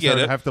 I get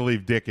I'd it. have to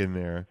leave dick in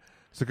there.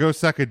 So go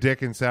suck a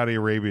dick in Saudi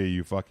Arabia,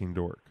 you fucking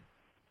dork.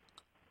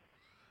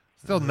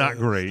 Still not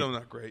great. Still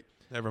not great.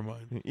 Never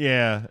mind.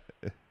 Yeah.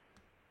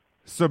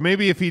 So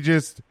maybe if he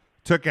just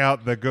took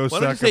out the go Why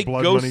don't you suck a say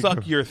blood go money.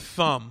 suck your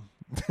thumb?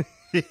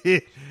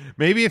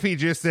 Maybe if he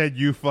just said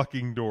you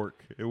fucking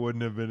dork, it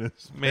wouldn't have been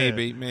as bad.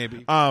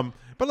 Maybe. But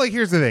like,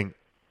 here's the thing.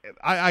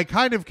 I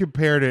kind of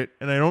compared it,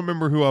 and I don't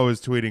remember who I was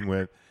tweeting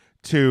with,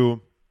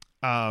 to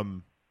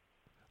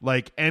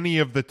like any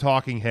of the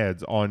talking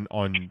heads on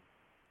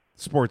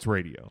sports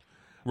radio.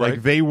 Right.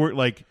 Like they were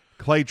like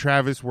Clay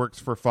Travis works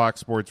for Fox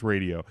Sports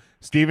Radio.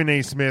 Stephen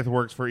A. Smith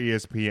works for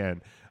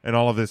ESPN and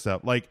all of this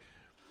stuff. Like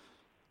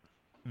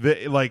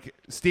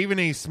Stephen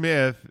A.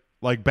 Smith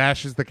like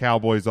bashes the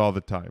Cowboys all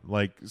the time.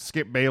 Like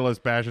Skip Bayless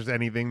bashes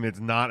anything that's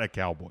not a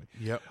Cowboy.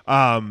 Yep.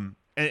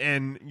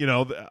 And you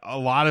know, a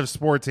lot of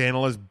sports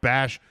analysts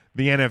bash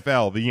the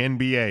NFL, the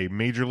NBA,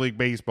 Major League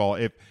Baseball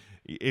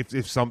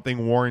if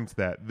something warrants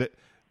that. The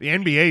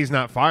NBA is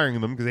not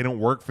firing them because they don't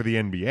work for the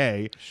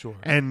NBA. Sure.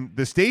 And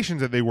the stations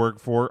that they work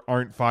for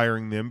aren't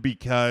firing them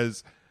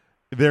because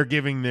they're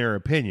giving their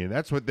opinion.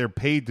 That's what they're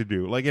paid to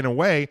do. Like in a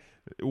way,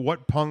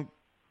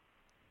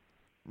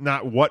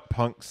 not what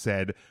Punk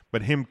said,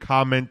 but him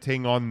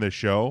commenting on the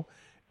show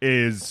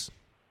is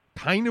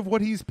kind of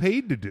what he's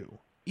paid to do.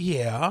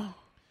 Yeah.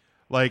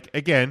 Like,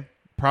 again,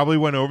 probably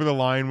went over the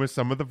line with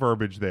some of the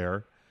verbiage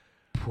there.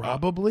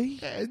 Probably?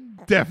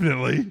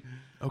 Definitely.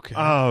 Okay.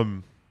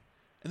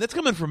 And that's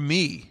coming from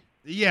me.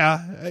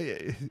 Yeah.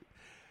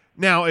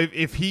 Now,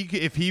 if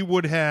he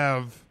would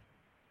have,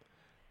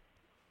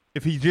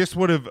 if he just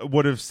would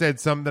have said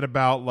something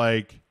about,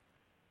 like,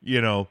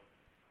 you know,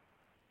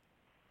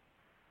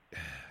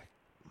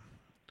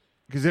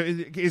 because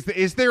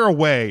is there a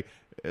way?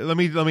 Let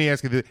me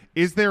ask you this: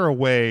 is there a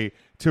way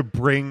to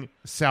bring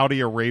Saudi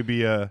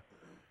Arabia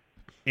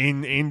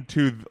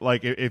into,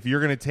 like, if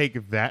you're going to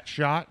take that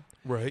shot?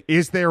 Right.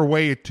 Is there a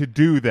way to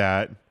do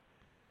that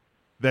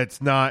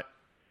that's not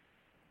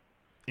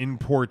in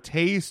poor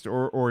taste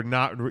or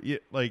not,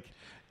 like,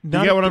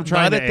 Not, you get what I'm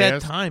trying to Not at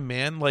ask? that time,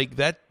 man. Like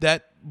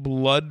that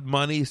blood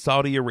money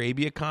Saudi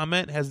Arabia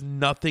comment has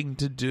nothing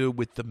to do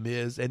with The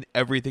Miz and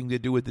everything to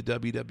do with the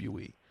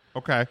WWE.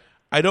 Okay.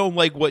 I don't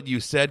like what you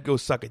said. Go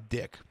suck a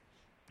dick.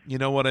 You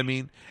know what I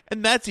mean?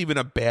 And that's even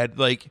a bad,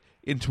 like,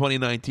 in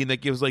 2019, that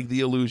gives, like, the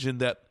illusion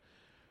that,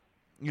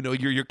 you know,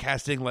 you're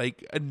casting,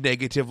 like, a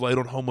negative light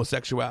on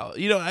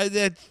homosexuality. You know,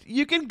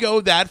 you can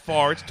go that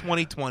far. It's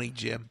 2020,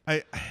 Jim.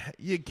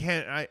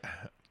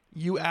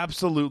 You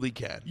absolutely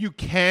can. You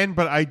can,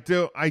 but I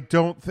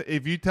don't.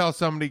 If you tell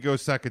somebody go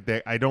suck a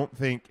dick, I don't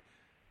think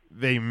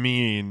they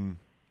mean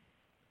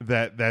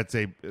that's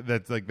a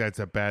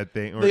bad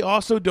thing. Or, They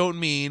also don't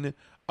mean,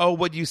 oh,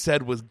 what you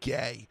said was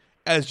gay.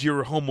 As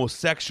you're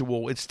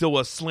homosexual, it's still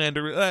a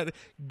slander.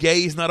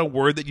 Gay is not a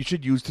word that you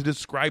should use to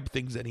describe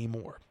things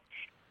anymore.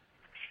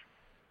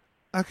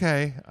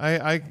 Okay,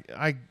 I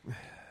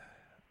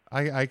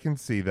can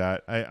see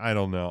that. I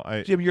don't know.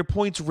 Jim, your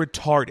point's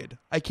retarded.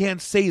 I can't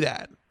say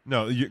that.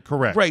 No, you're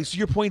correct. Right, so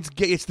your point's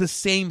gay. It's the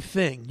same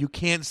thing. You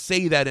can't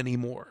say that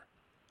anymore.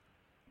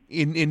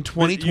 In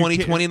 2020,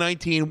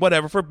 2019,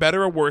 whatever, for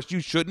better or worse, you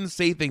shouldn't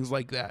say things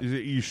like that.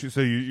 You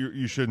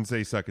shouldn't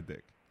say suck a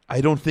dick. I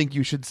don't think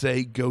you should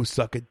say go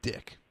suck a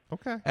dick.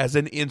 Okay. As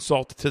an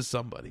insult to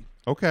somebody.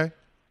 Okay.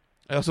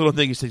 I also don't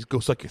think you say go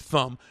suck your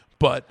thumb,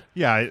 but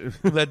yeah,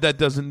 that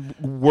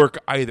doesn't work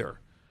either.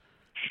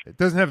 It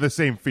doesn't have the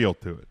same feel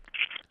to it.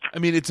 I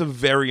mean, it's a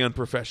very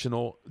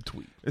unprofessional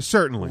tweet.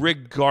 Certainly.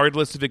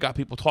 Regardless if it got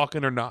people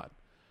talking or not.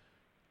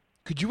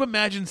 Could you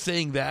imagine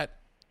saying that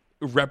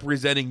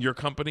representing your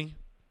company?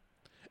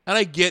 And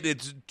I get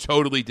it's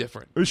totally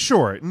different.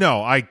 Sure.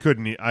 No, I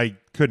couldn't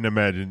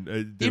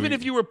imagine. Even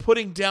if you were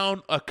putting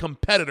down a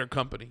competitor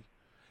company.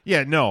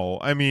 Yeah, no.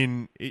 I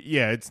mean,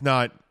 yeah, it's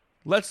not.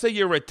 Let's say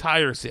you're a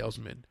tire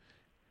salesman.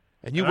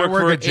 And you I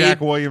work at Jack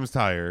Williams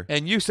Tire.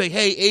 And you say,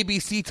 hey,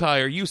 ABC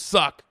Tire, you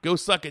suck. Go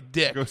suck a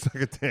dick. Go suck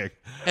a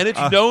dick. And it's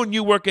known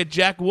you work at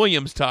Jack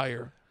Williams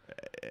Tire.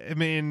 I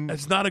mean,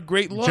 that's not a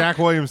great look. Jack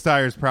Williams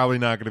Tire is probably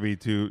not going to be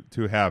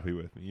too happy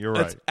with me. You're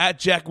That's right. At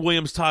Jack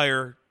Williams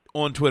Tire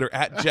on Twitter,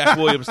 at Jack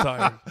Williams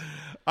Tire.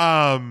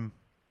 I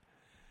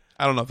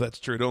don't know if that's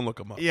true. Don't look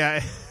him up.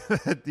 Yeah,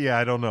 yeah,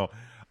 I don't know.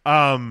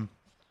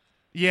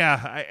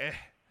 Yeah,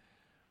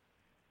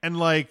 and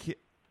like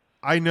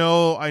I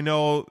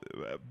know.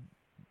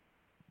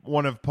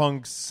 One of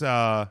Punk's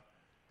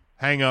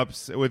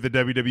hang-ups with the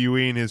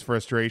WWE and his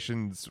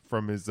frustrations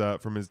from his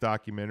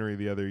documentary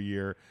the other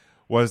year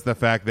was the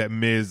fact that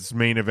Miz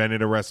main evented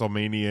a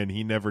WrestleMania and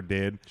he never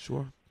did.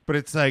 Sure. But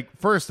it's like,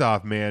 first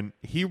off, man,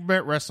 he main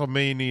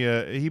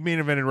evented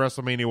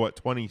WrestleMania, what,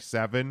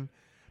 27?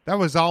 That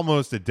was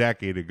almost a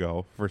decade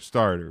ago, for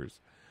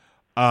starters.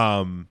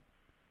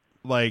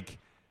 Like,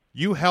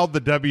 you held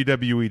the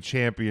WWE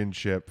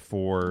Championship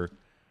for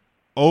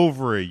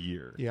over a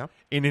year. Yeah.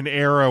 In an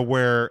era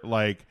where,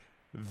 like,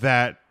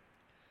 that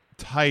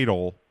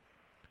title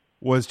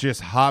was just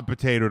hot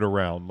potatoed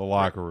around the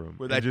locker room.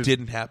 Where that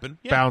didn't happen.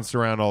 Yeah. Bounced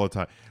around all the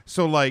time.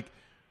 So, like,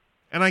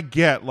 and I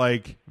get,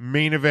 like,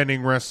 main eventing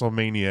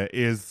WrestleMania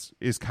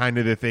is kind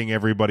of the thing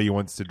everybody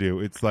wants to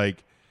do. It's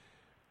like,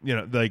 you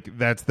know, like,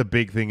 that's the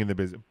big thing in the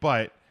business.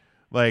 But,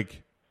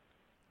 like,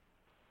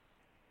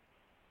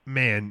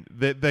 man,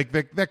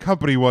 that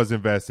company was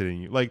invested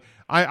in you. Like,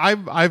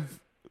 I've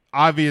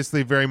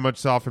obviously very much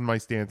softened my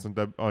stance on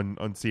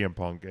CM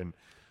Punk, and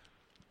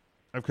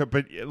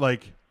but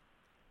like,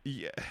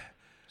 yeah.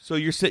 So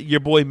you're saying your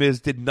boy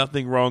Miz did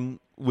nothing wrong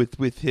with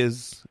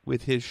his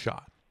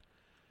shot?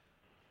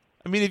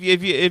 I mean,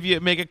 if you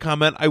make a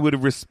comment, I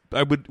would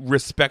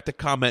respect a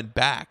comment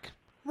back.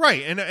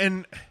 Right,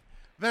 and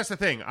that's the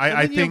thing.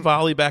 I think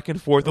volley back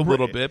and forth a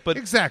little bit, but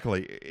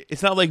exactly.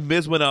 It's not like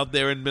Miz went out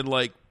there and been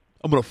like,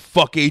 "I'm gonna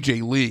fuck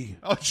AJ Lee."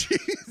 Oh,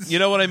 jeez. You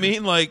know what I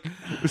mean? Like,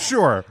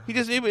 sure. He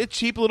just a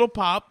cheap little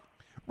pop.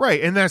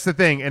 Right, and that's the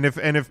thing. And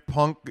if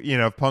Punk,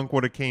 if Punk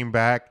would have came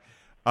back,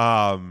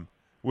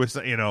 with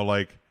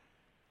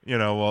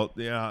well,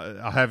 yeah,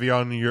 I'll have you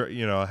on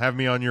your, have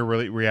me on your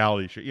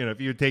reality show.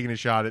 If you had taken a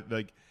shot at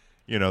the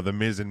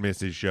Miz and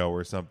Mrs. show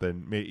or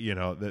something,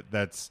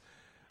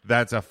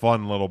 that's a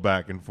fun little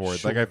back and forth.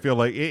 Sure. Like I feel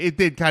like it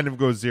did kind of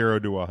go 0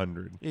 to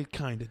 100. It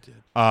kind of did.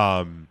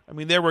 I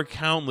mean, there were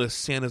countless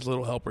Santa's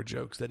Little Helper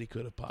jokes that he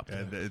could have popped.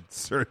 And it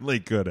certainly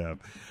could have.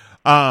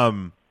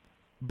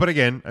 But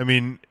again, I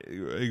mean,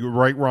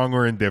 right, wrong,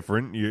 or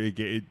indifferent,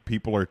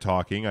 people are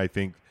talking. I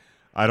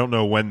don't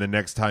know when the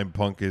next time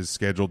Punk is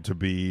scheduled to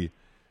be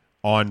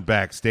on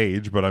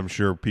backstage, but I'm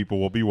sure people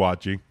will be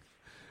watching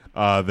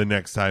the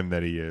next time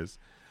that he is.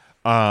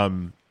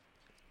 Part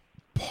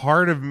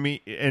of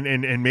me,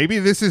 and maybe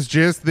this is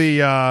just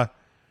the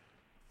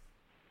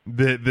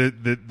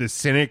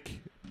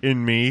cynic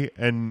in me,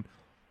 and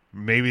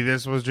maybe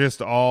this was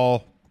just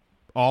all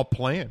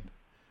planned.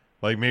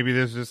 Like maybe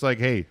this is just like,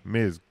 hey,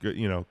 Miz,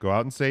 go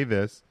out and say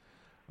this.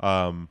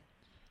 I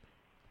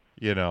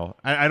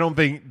don't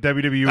think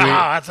WWE.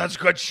 That's such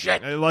good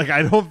shit. Like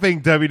I don't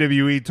think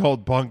WWE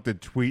told Punk to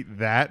tweet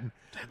that.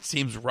 That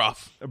seems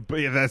rough.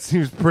 But yeah, that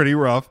seems pretty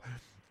rough.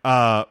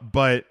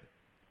 But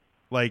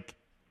like,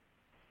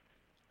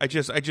 I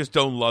just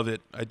don't love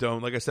it. I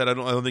don't. Like I said, I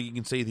don't think you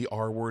can say the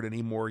R word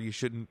anymore. You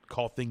shouldn't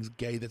call things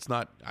gay. That's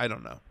not. I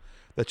don't know.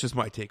 That's just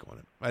my take on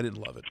it. I didn't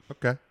love it.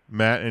 Okay,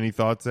 Matt, any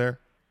thoughts there?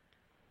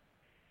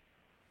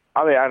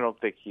 I mean, I don't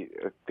think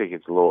I think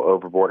it's a little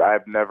overboard.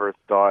 I've never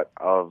thought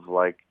of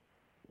like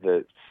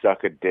the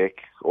suck a dick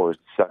or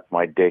suck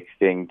my dick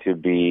thing to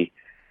be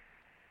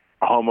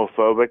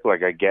homophobic.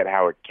 Like I get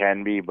how it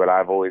can be, but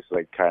I've always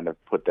like kind of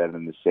put that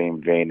in the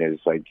same vein as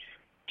like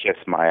kiss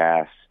my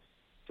ass.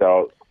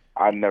 So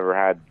I've never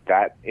had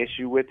that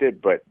issue with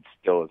it, but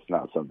still it's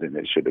not something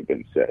that should have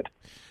been said.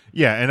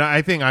 Yeah, and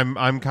I think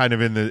I'm kind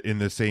of in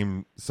the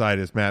same side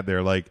as Matt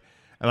there. Like,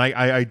 and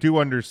I do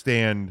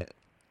understand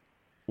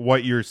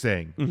what you're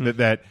saying, Mm-hmm.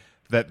 that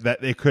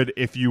it could,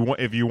 if you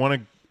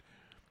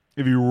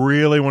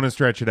really want to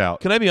stretch it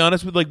out. Can I be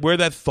honest with like where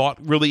that thought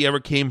really ever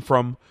came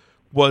from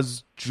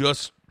was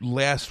just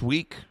last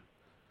week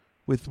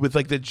with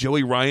like the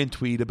Joey Ryan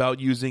tweet about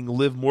using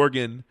Liv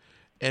Morgan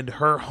and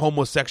her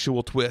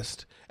homosexual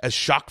twist as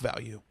shock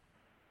value.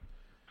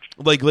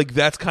 Like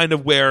that's kind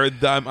of where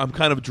I'm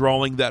kind of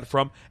drawing that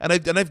from, and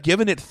I've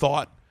given it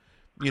thought,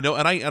 and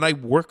I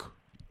work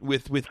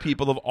with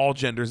people of all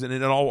genders and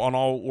on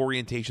all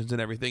orientations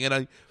and everything, and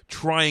I'm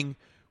trying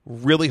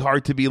really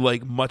hard to be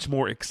like much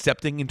more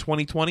accepting in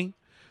 2020.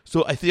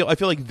 So I feel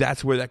like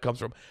that's where that comes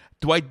from.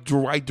 Do I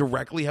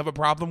directly have a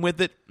problem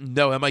with it?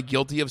 No. Am I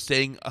guilty of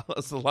saying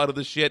a lot of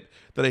the shit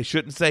that I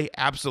shouldn't say?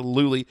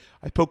 Absolutely.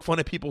 I poke fun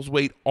at people's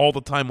weight all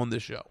the time on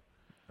this show.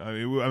 I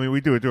mean,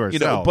 we do it to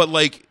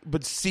ourselves.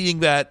 But seeing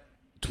that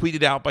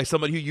tweeted out by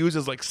somebody who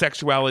uses like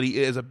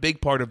sexuality as a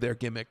big part of their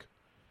gimmick,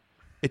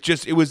 it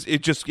just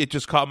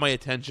caught my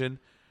attention,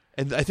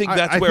 and I think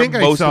that's where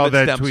most of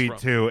it stems from. I saw that tweet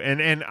too,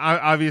 and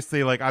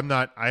obviously, like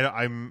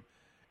I'm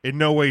in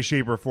no way,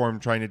 shape, or form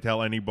trying to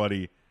tell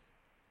anybody,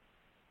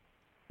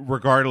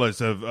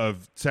 regardless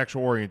of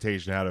sexual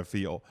orientation, how to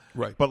feel.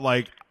 Right. But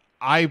like,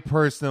 I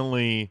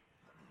personally,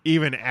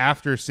 even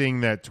after seeing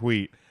that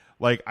tweet,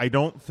 like I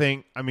don't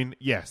think. I mean,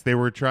 yes, they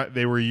were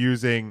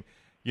using,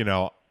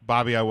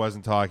 Bobby, I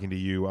wasn't talking to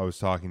you. I was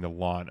talking to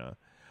Lana.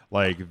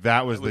 Like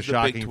that was the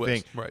shocking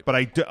thing. Right. But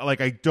I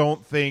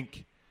don't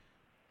think.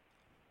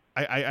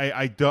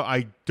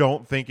 I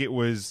don't think it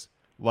was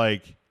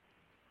like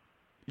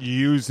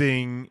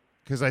using,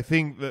 because I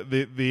think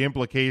the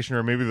implication,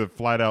 or maybe the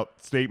flat out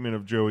statement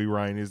of Joey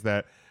Ryan, is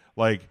that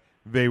like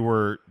they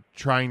were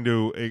trying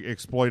to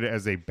exploit it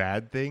as a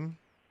bad thing.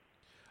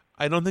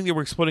 I don't think they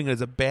were exploiting it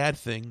as a bad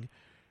thing.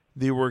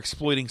 They were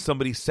exploiting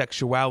somebody's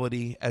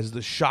sexuality as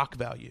the shock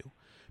value,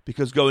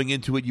 because going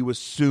into it, you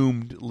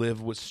assumed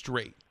Liv was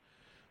straight.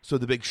 So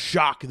the big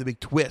shock, the big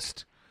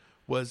twist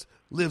was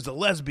Liv's a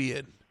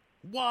lesbian.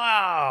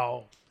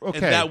 Wow. Okay.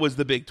 And that was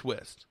the big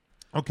twist.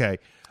 Okay.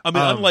 I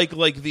mean, unlike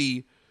like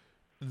the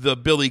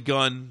Billy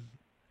Gunn,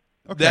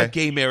 that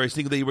gay marriage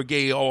thing, they were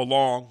gay all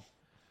along.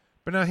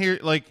 But now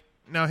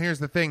here's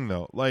the thing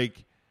though.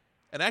 Like,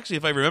 and actually,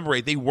 if I remember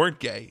right, they weren't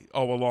gay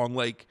all along.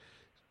 Like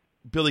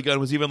Billy Gunn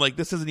was even like,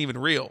 this isn't even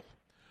real.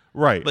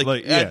 Right.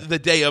 Like at the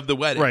day of the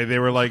wedding. Right. They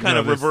were like kind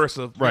of reverse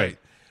of right.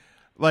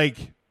 Like,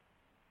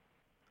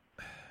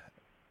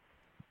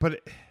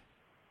 but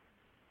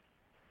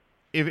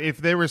if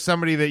there was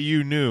somebody that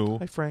you knew,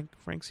 hi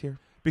Frank's here,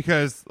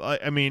 because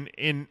I mean,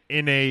 in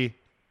a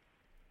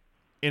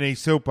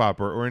soap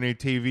opera or in a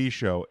TV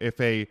show,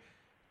 if a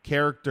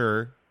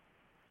character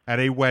at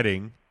a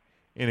wedding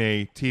in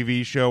a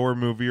TV show or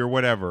movie or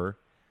whatever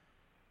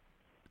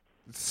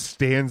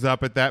stands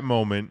up at that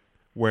moment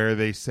where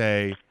they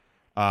say,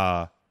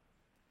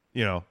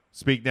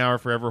 speak now or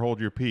forever hold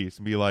your peace,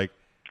 and be like,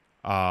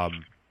 I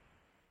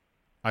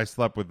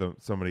slept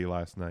with somebody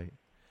last night,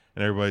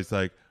 and everybody's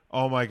like,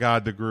 oh my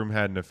God, the groom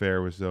had an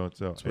affair with so and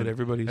so. That's what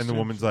everybody. And the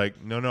woman's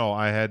like, no,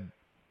 I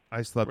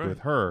slept with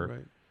her.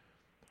 Right.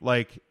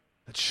 Like,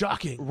 that's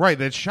shocking. Right,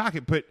 that's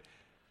shocking. But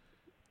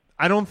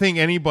I don't think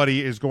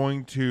anybody is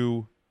going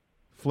to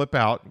flip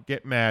out,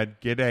 get mad,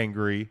 get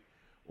angry,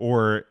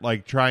 or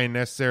like try and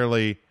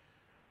necessarily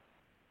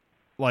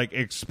like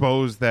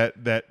expose that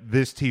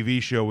this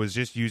TV show was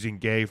just using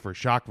gay for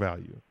shock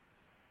value.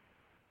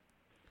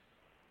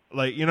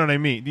 Like, you know what I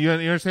mean? You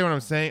understand what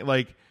I'm saying?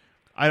 Like,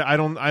 I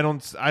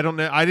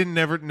didn't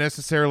never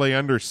necessarily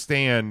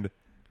understand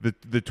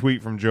the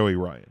tweet from Joey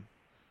Ryan.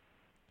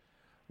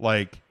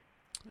 Like,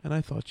 and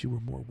I thought you were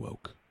more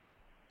woke.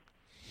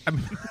 But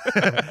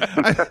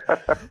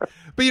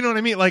you know what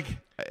I mean? Like,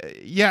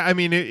 yeah, I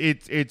mean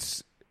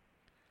it's.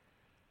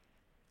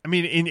 I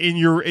mean, in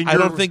your. I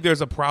don't think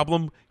there's a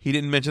problem. He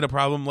didn't mention a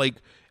problem. Like,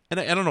 and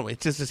I don't know.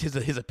 It's just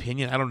his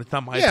opinion. I don't. It's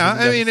not my. Yeah,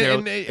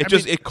 opinion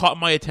it caught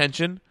my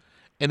attention,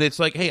 and it's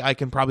like, hey, I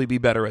can probably be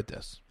better at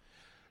this.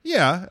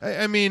 Yeah,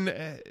 I mean,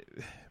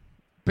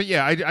 but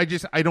yeah,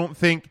 I don't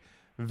think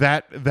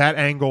that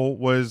angle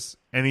was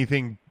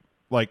anything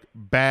like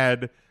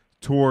bad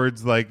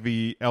towards like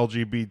the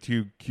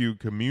LGBTQ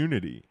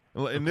community.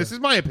 And this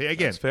is my opinion.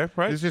 Again, that's fair,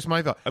 right? This is just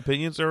my thought.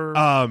 Opinions are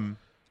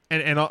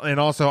and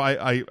also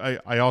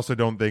I also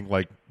don't think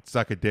like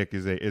suck a dick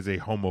is a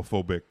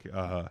homophobic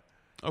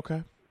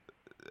okay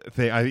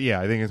thing.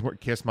 I think it's more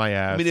kiss my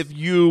ass. I mean, if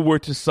you were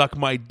to suck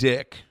my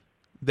dick,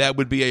 that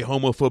would be a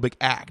homophobic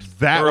act.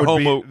 That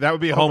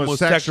would be a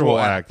homosexual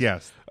act.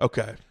 Yes.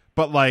 Okay.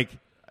 But like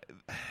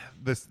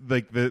this,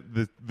 like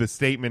the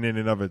statement in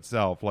and of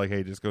itself, like,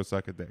 hey, just go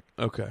suck a dick.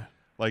 Okay.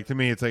 Like, to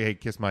me, it's like, hey,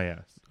 kiss my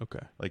ass. Okay.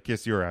 Like,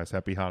 kiss your ass.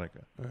 Happy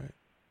Hanukkah. All right.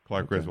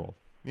 Clark Griswold.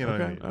 You know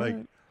what I mean? Like,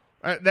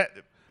 right.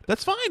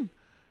 That's fine.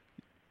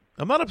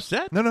 I'm not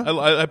upset. No.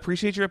 I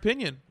appreciate your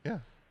opinion. Yeah.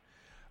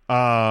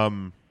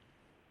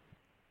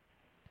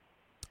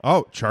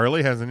 Oh,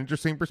 Charlie has an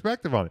interesting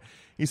perspective on it.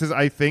 He says,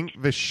 I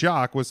think the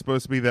shock was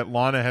supposed to be that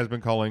Lana has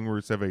been calling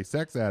Rusev a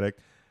sex addict,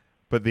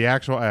 but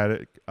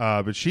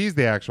she's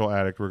the actual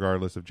addict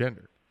regardless of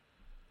gender.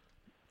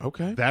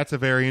 Okay. That's a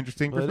very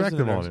interesting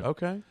perspective on it.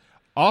 Okay.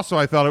 Also,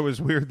 I thought it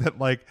was weird that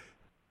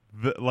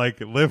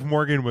Liv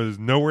Morgan was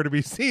nowhere to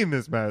be seen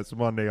this past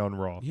Monday on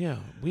Raw. Yeah,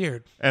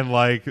 weird. And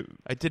like,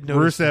 I did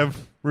notice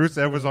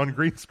Rusev was on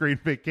green screen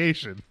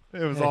vacation.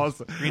 It was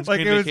awesome. Green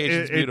screen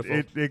vacation is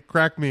beautiful. It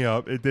cracked me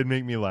up. It did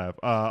make me laugh.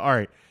 All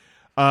right.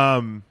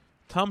 Tom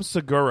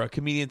Segura,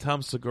 comedian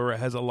Tom Segura,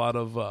 has a lot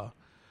of a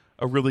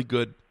really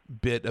good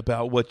bit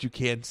about what you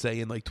can say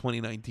in like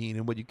 2019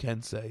 and what you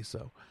can say. So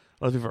I don't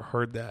know if you've ever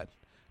heard that,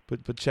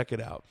 but check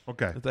it out.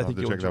 Okay, I think I'll have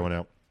to you'll check that enjoy one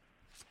out.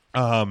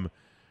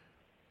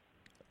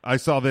 I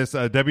saw this.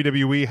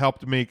 WWE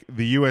helped make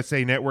the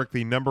USA Network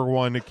the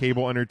 #1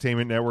 cable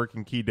entertainment network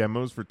in key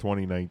demos for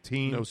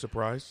 2019. No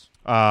surprise.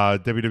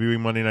 WWE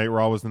Monday Night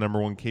Raw was the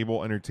 #1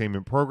 cable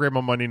entertainment program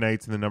on Monday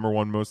nights and the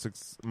 #1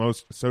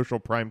 most social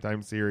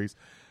primetime series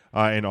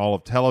in all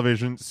of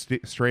television.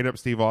 Straight Up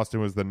Steve Austin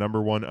was the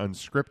 #1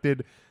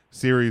 unscripted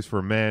series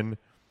for men,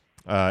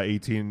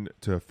 18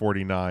 to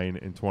 49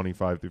 and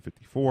 25 through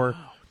 54.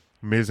 Wow.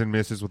 Miz and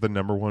Mrs. with the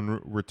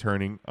 #1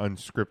 returning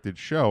unscripted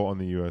show on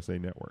the USA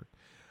Network.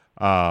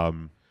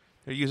 You're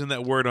using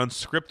that word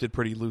unscripted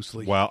pretty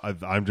loosely. Well,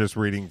 I'm just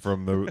reading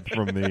from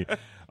the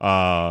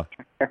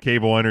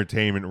cable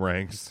entertainment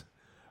ranks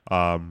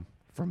from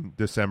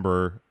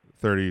December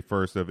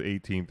 31st of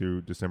 18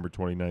 through December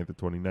 29th of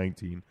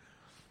 2019.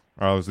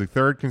 It was the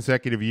third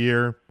consecutive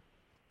year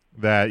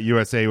that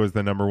USA was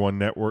the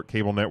 #1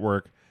 cable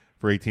network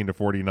for 18 to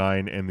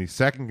 49, and the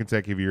second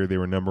consecutive year they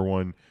were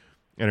 #1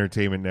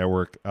 entertainment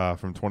network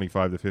from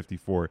 25 to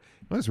 54. It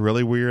was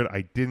really weird.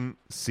 I didn't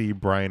see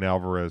Brian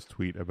Alvarez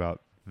tweet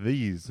about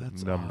these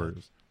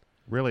numbers.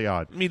 Odd. Really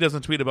odd. He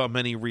doesn't tweet about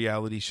many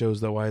reality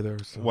shows though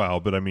either. So. Well,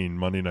 but I mean,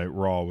 Monday Night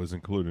Raw was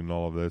included in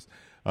all of this,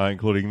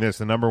 including this.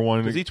 The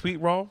 #1. Does he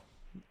tweet Raw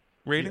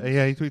ratings?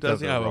 Yeah, he tweets.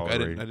 Does he? Raw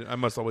I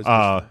must always.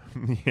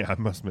 Miss yeah, I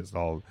must miss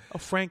all of it. Oh,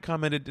 Frank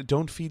commented,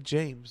 "Don't feed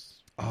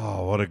James."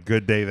 Oh, what a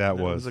good day that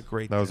was! Was a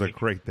great. That was a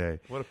great day.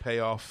 What a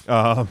payoff.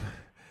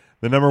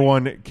 The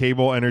 #1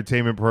 cable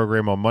entertainment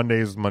program on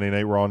Mondays was Monday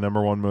Night Raw.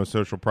 #1 most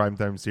social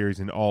primetime series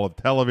in all of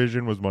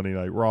television was Monday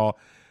Night Raw.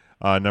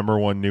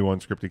 #1 new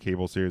unscripted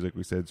cable series, like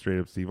we said, Straight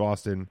Up Steve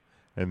Austin.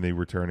 And the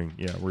returning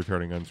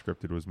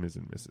unscripted was Miz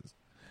and Mrs.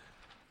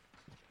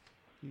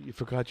 You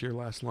forgot your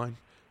last line.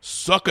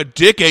 Suck a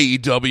dick,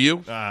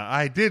 AEW.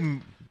 I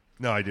didn't.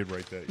 No, I did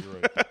write that. You're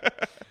right.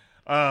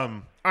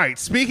 All right,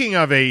 speaking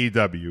of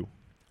AEW,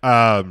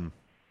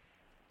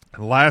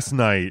 last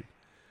night,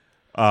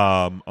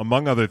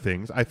 among other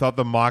things, I thought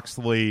the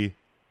Moxley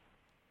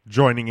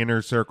joining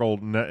Inner Circle,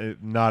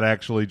 not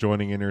actually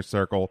joining Inner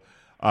Circle,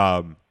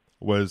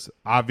 was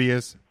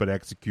obvious but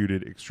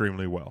executed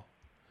extremely well.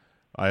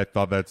 I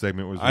thought that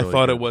segment was. I really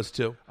thought good. it was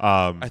too.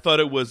 I thought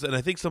it was, and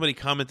I think somebody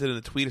commented in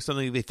a tweet or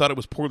something. They thought it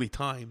was poorly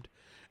timed,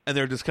 and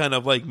they're just kind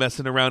of like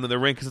messing around in the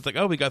ring because it's like,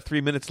 oh, we got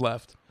 3 minutes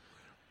left.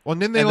 Well,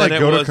 and then they and like then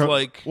go it was to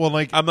like, well,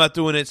 like I'm not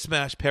doing it.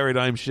 Smash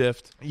paradigm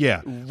shift.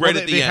 Yeah, right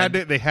at the end.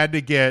 They had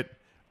to get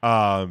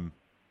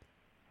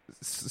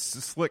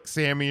Slick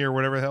Sammy or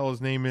whatever the hell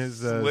his name is,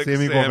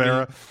 Sammy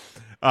Guevara,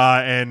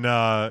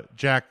 and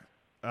Jack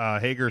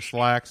Hager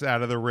Slacks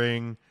out of the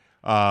ring.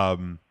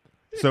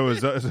 So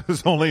it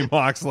was only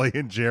Moxley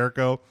and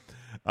Jericho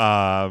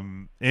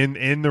in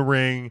the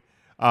ring.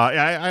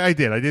 I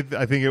did.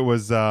 I think it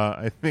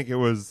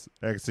was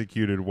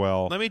executed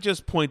well. Let me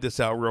just point this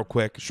out real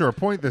quick. Sure,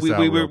 point this out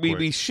real quick.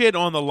 We shit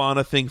on the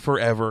Lana thing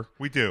forever.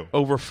 We do.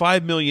 Over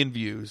 5 million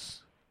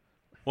views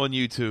on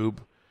YouTube.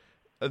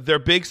 Their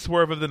big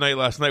swerve of the night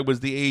last night was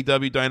the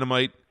AEW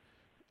Dynamite.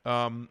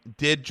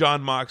 Did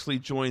Jon Moxley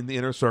join the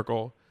Inner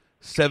Circle?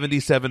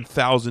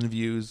 77,000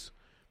 views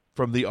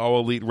from the All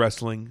Elite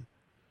Wrestling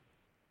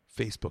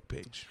Facebook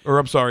page. Or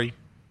I'm sorry,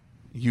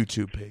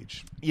 YouTube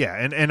page. Yeah,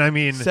 and I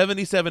mean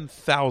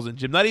 77,000,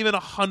 Jim. Not even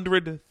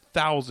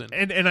 100,000.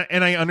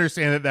 And I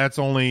understand that that's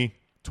only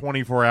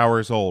 24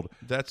 hours old.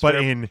 But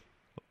in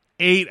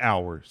 8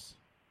 hours,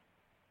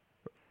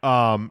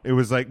 it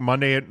was like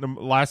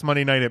last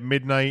Monday night at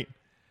midnight,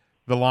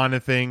 the Lana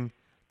thing,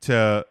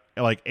 to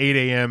like 8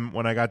 a.m.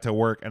 when I got to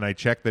work, and I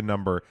checked the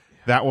number.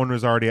 That one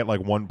was already at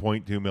like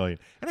 1.2 million.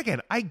 And again,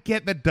 I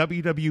get that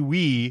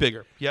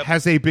WWE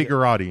has a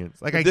bigger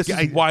audience. Like this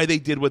is why they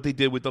did what they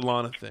did with the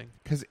Lana thing.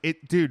 Because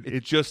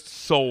it just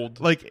sold.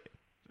 Like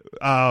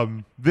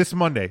this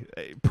Monday,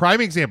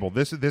 prime example.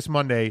 This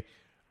Monday,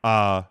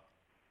 as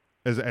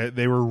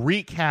they were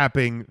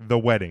recapping the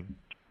wedding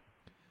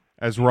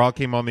as Raw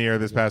came on the air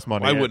this past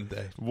Monday. Why wouldn't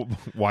they?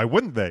 Why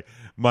wouldn't they?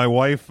 My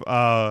wife.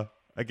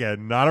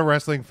 Again, not a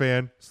wrestling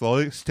fan.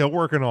 Still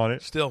working on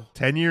it. Still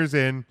 10 years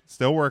in,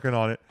 still working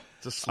on it.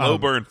 It's a slow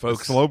burn,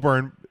 folks. Slow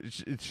burn.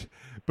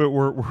 But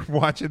we're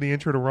watching the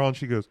intro to Raw, and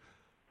she goes,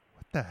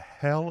 "What the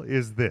hell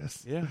is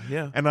this?"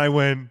 Yeah. And I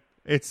went,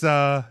 "It's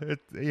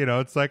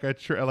it's like a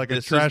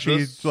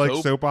trashy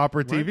soap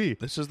opera TV. Right.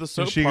 This is the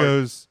soap." And she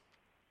goes,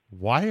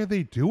 "Why are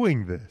they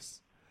doing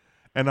this?"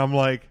 And I'm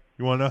like,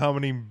 "You want to know how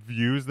many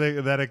views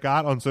that it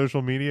got on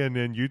social media and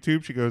then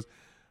YouTube?" She goes,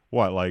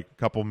 "What, like a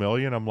couple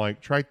million?" I'm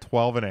like, "Try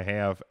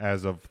 12.5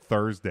 as of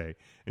Thursday."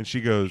 And she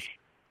goes,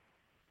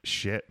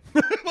 "Shit."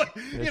 Like,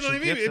 you know what I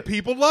mean?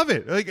 People love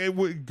it. Like,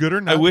 good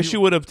or not. I wish you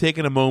would have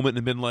taken a moment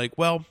and been like,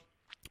 well,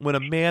 when a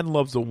man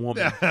loves a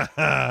woman.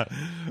 But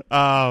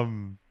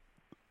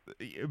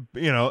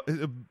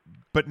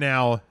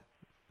now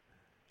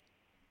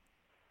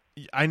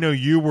I know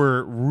you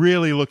were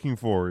really looking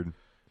forward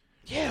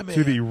man.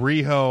 to the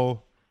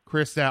Riho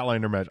Chris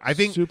Statlander match. I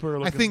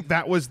think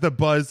that was the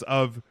buzz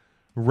of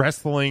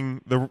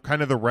wrestling, the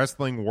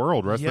wrestling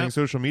world,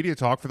 social media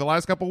talk for the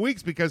last couple of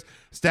weeks, because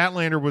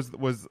Statlander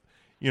was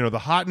the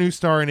hot new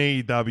star in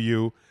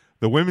AEW.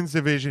 The women's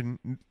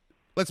division,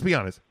 let's be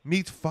honest,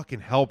 needs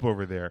fucking help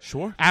over there.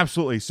 Sure,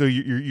 absolutely. So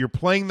you're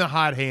playing the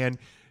hot hand.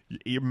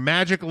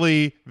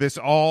 Magically, this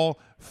all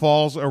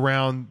falls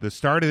around the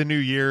start of the new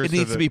year. It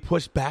needs to be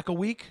pushed back a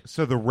week.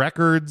 So the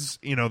records,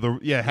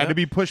 had to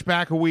be pushed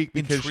back a week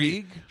because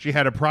she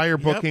had a prior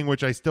booking,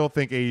 which I still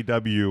think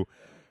AEW.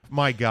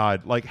 My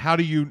God, like how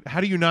do you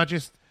not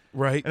just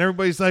right? And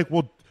everybody's like,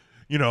 well,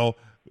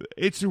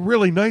 it's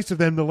really nice of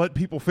them to let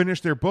people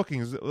finish their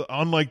bookings,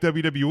 unlike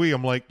WWE.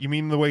 I'm like, you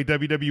mean the way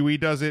WWE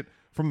does it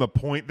from the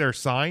point they're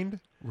signed?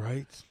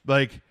 Right.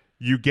 Like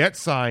you get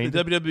signed,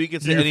 the WWE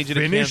gets you to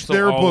finish cancel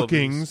their all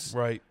bookings,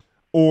 right?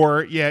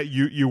 Or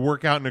you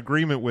work out an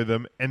agreement with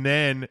them, and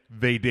then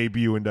they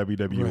debut in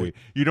WWE. Right.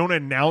 You don't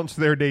announce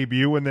their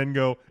debut and then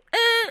go,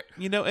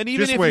 and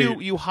even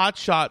if you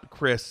hotshot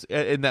Chris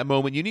in that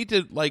moment, you need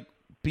to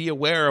be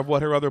aware of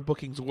what her other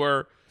bookings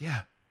were.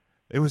 Yeah,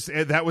 that was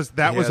a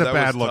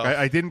bad look.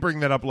 I didn't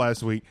bring that up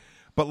last week,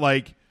 but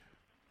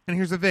and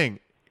here's the thing: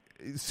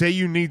 say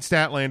you need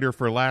Statlander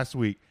for last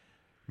week,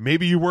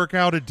 maybe you work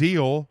out a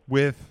deal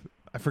with.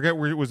 I forget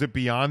where was it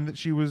Beyond that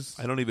she was.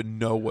 I don't even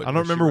know what. I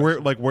don't remember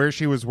where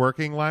she was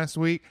working last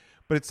week,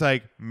 but it's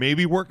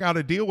maybe work out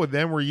a deal with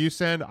them where you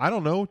send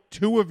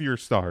 2 of your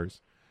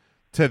stars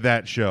to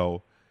that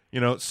show.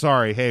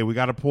 Sorry, hey, we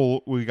got to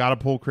pull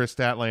Chris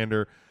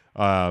Statlander.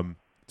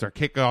 It's our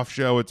kickoff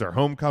show. It's our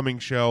homecoming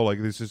show.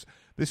 This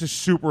is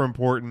super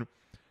important.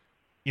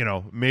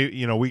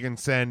 Maybe we can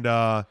send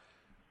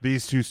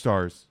these 2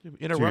 stars.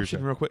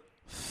 Interruption, real quick.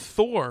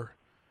 Thor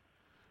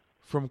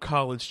from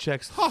College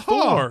Checks.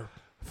 Thor.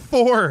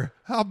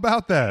 How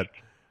about that?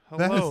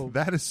 Hello.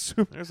 That is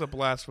super. There's a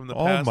blast from the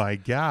past. Oh my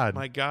God,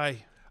 my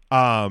guy.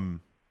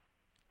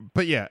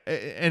 But yeah.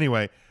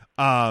 Anyway,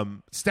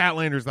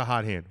 Statlander's the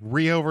hot hand.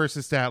 Riho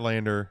versus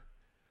Statlander,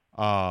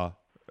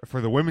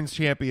 for the women's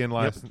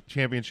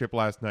championship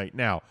last night.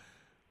 Now,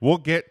 we'll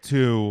get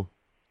to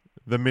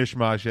the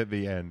mishmash at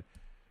the end.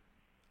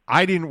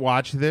 I didn't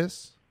watch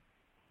this,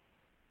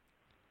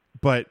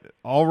 but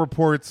all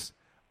reports,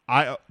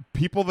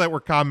 people that were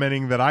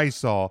commenting that I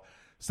saw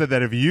said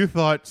that if you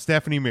thought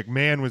Stephanie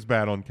McMahon was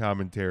bad on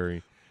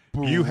commentary,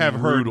 you have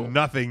heard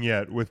nothing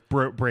yet with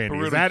Brandy.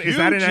 Is that an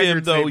accurate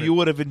Jim, though, statement? you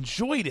would have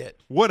enjoyed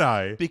it. Would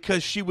I?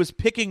 Because she was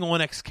picking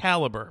on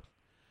Excalibur.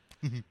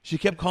 She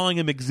kept calling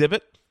him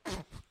Exhibit.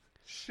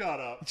 Shut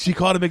up. She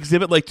called him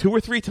Exhibit like 2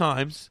 or 3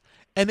 times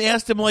and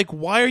asked him, like,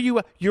 why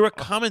are you're a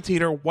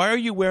commentator, why are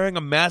you wearing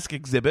a mask,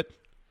 Exhibit?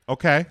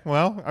 Okay,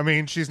 well, I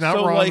mean, she's not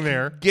wrong like,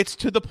 there. Gets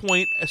to the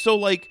point. So,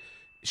 like,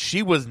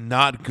 she was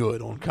not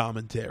good on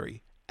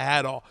commentary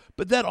at all.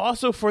 But that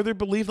also further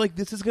believed, like,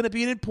 this is going to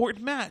be an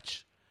important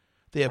match.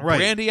 They have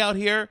Brandy out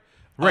here.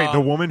 Right,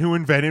 the woman who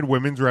invented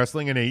women's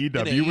wrestling in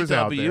AEW was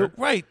out there.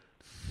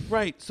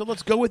 Right. So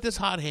let's go with this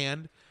hot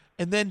hand.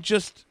 And then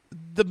just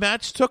the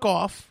match took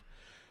off.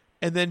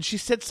 And then she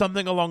said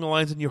something along the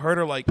lines, and you heard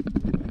her like...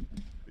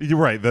 You're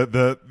right.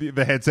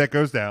 The headset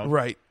goes down.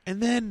 Right.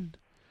 And then...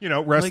 You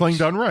know, wrestling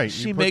done right.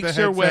 She you makes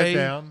her way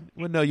down.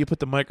 Well, no, you put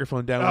the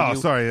microphone down.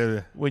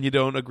 Sorry. When you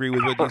don't agree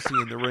with what you see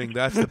in the ring,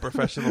 that's the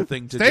professional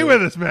thing to do. Stay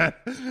with us, man.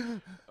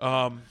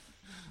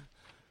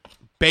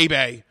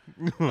 Baby.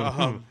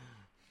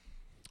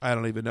 I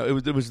don't even know.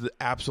 It was the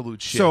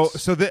absolute shit.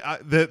 So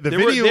the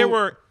video there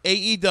were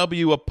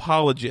AEW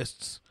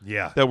apologists.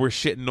 Yeah. That were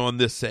shitting on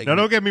this segment. Now,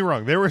 don't get me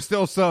wrong. There were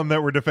still some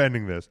that were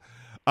defending this.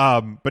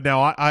 But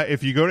now,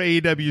 if you go to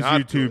AEW's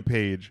YouTube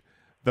page,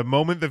 the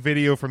moment the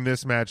video from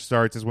this match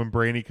starts is when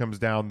Brandy comes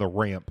down the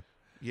ramp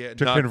to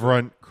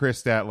confront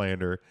Chris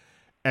Statlander,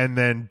 and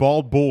then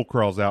Bald Bull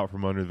crawls out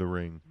from under the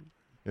ring.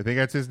 I think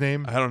that's his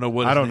name. I don't know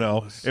what. I don't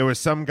know. It was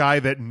some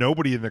guy that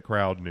nobody in the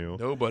crowd knew.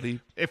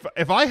 Nobody.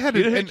 If I had,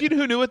 you know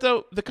who knew it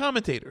though? The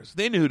commentators.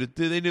 They knew.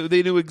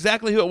 They knew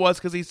exactly who it was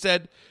because he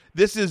said,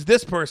 "This is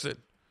this person."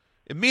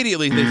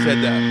 Immediately they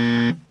said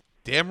that.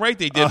 Damn right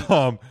they did.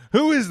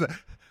 Who is that?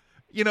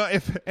 You know,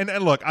 and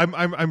look,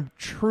 I'm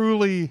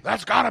truly.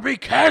 That's gotta be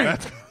Kane.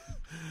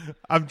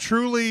 I'm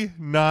truly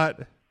not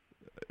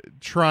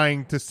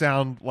trying to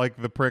sound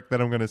like the prick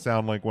that I'm going to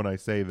sound like when I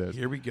say this.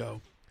 Here we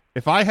go.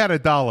 If I had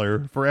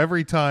 $1 for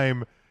every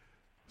time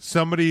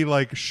somebody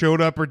like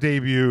showed up or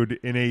debuted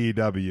in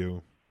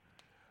AEW,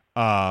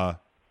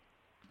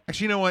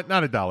 actually, you know what?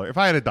 Not $1. If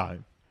I had a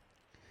dime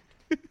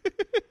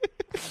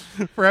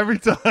for every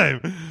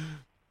time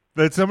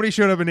that somebody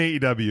showed up in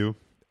AEW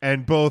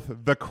and both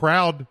the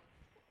crowd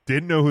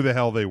didn't know who the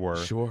hell they were,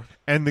 sure,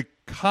 and the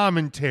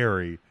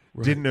commentary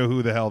didn't know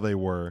who the hell they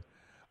were,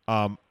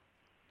 I'd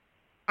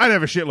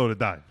have a shitload of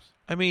dimes.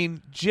 I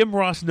mean, Jim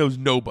Ross knows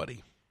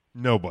nobody.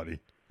 Nobody.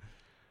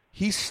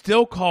 He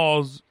still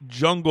calls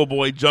Jungle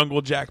Boy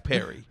Jungle Jack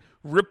Perry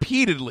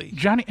repeatedly.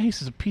 Johnny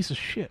Ace is a piece of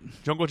shit.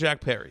 Jungle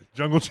Jack Perry.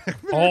 Jungle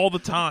Jack Perry. All the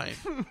time.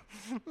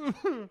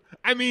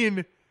 I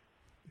mean,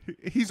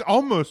 he's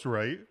almost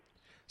right.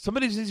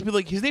 Somebody just needs to be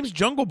like, his name's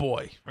Jungle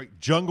Boy. Right,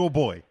 Jungle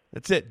Boy.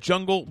 That's it.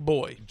 Jungle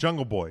Boy.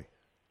 Jungle Boy.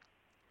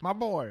 My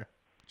boy.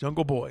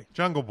 Jungle Boy.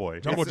 Jungle Boy.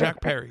 Jungle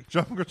Jack Perry.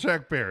 Jungle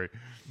Jack Perry.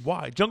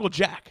 Why? Jungle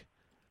Jack.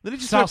 Then he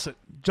just Sauce starts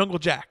Jungle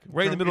Jack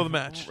right in the middle of the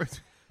match.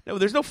 No,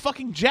 there's no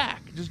fucking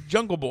Jack. Just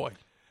Jungle Boy.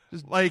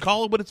 Just like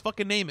call it what its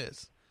fucking name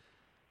is.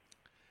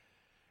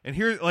 And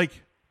here,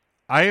 like,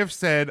 I have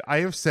said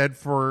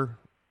for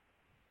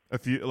a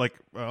few,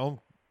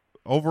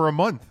 over a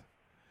month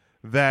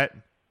that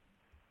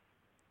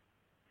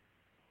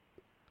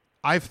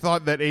I've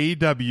thought that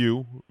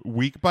AEW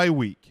week by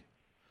week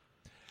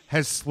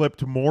has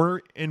slipped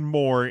more and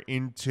more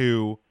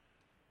into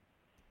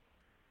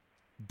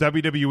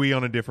WWE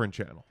on a different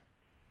channel.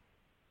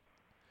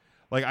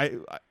 Like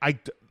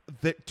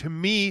to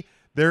me,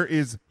 there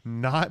is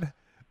not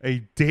a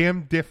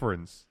damn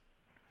difference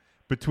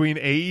between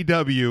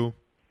AEW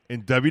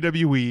and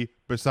WWE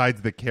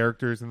besides the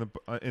characters in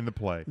the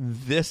play.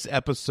 This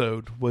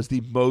episode was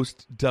the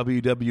most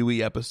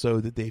WWE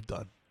episode that they've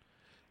done.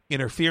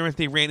 Interference.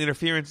 They ran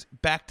interference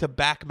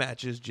back-to-back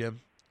matches,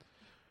 Jim.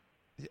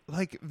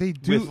 Like they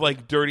do with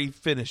like dirty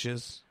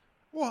finishes.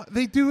 Well,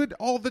 they do it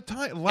all the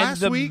time.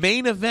 Last week, the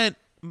main event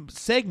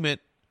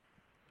segment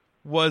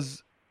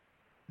was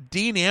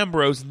Dean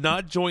Ambrose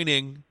not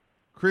joining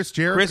Chris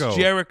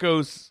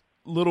Jericho's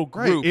little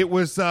group. Right. It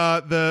was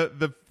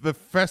the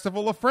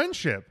Festival of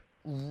Friendship.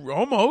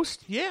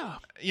 Almost, yeah.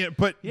 Yeah,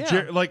 but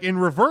like in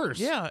reverse.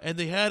 Yeah, and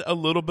they had a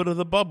little bit of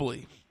the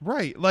bubbly.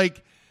 Right.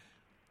 Like,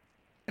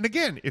 and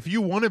again, if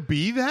you want to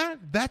be that,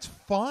 that's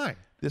fine.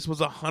 This was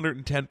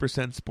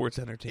 110% sports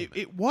entertainment.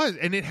 It was,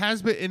 and it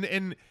has been.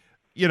 And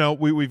you know,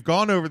 we've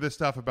gone over this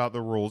stuff about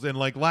the rules. And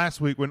like last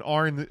week when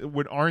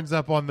Arn's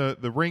up on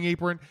the ring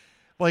apron,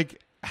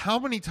 like how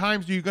many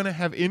times are you going to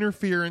have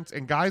interference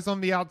and guys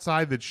on the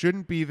outside that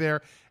shouldn't be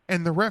there,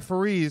 and the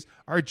referees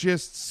are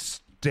just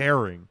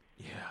staring.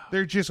 Yeah,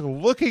 they're just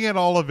looking at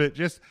all of it.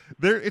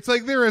 It's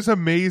like they're as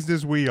amazed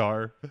as we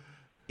are.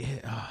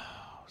 Yeah,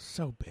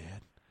 so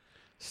bad,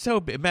 so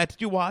bad. Matt, did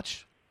you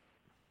watch?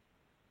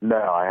 No,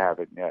 I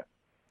haven't yet.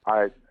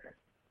 I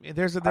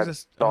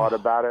thought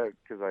about it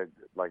because I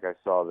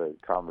saw the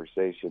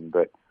conversation,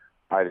 but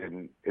I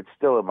didn't. It's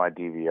still in my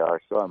DVR,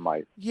 so I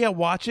might. Yeah,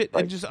 watch it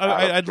and just.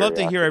 I'd love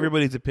to hear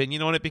everybody's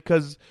opinion on it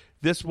because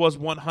this was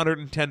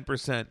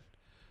 110%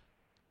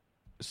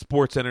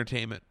 sports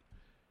entertainment.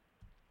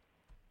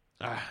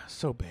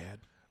 So bad.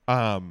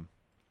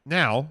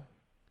 Now,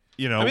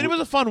 you know, I mean, it was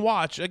a fun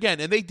watch again,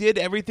 and they did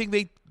everything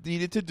they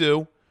needed to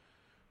do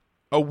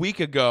a week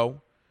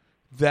ago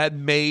that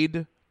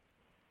made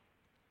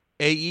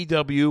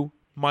AEW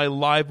my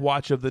live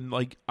watch of the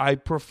like. I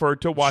prefer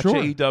to watch Sure.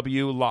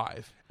 AEW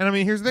live. And I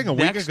mean, here's the thing: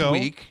 Next week ago,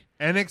 week-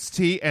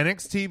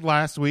 NXT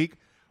last week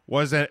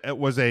was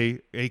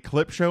a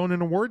clip show and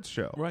an awards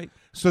show, Right.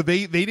 So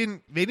they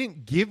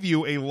didn't give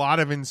you a lot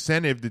of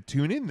incentive to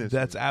tune in this.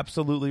 That's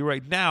absolutely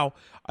right. Now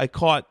I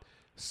caught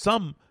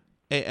some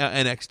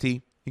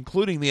NXT,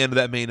 including the end of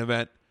that main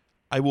event.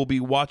 I will be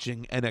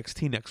watching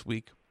NXT next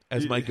week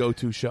as my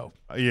go-to show.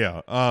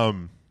 Yeah.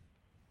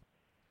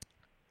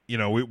 You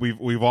know,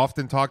 we've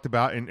often talked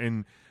about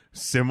and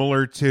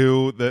similar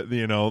to the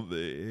you know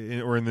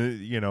or in the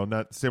you know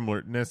not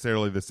similar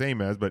necessarily the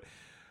same as, but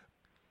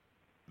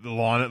the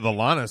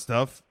Lana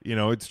stuff. You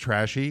know, it's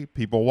trashy.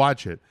 People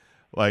watch it.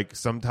 Like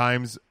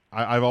sometimes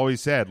I've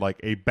always said like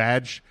a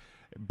bad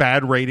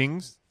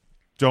ratings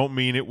don't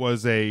mean it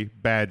was a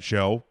bad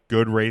show.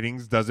 Good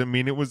ratings doesn't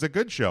mean it was a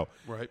good show.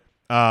 Right.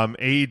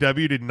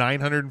 AEW did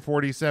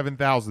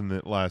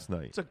 947,000 last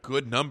night. It's a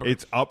good number.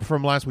 It's up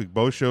from last week.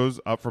 Both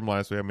shows up from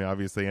last week. I mean,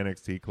 obviously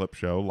NXT clip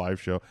show,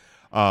 live show.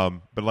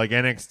 But like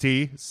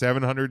NXT,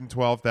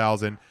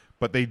 712,000,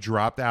 but they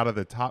dropped out of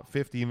the top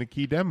 50 in the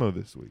key demo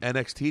this week.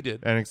 NXT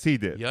did.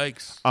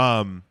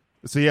 Yikes.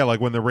 So yeah, like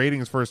when the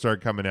ratings first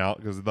started coming out,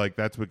 because like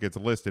that's what gets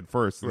listed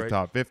first, the Right.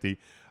 top 50.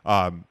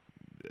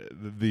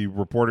 The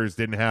reporters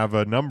didn't have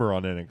a number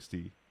on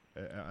NXT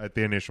at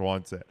the initial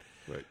onset.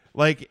 Right.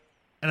 Like,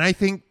 and I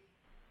think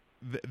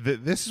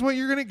this is what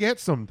you're going to get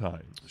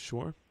sometimes.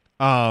 Sure.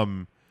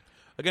 Again,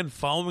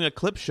 following a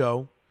clip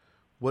show,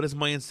 what is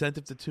my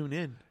incentive to tune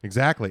in?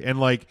 Exactly. And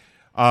like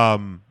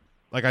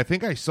I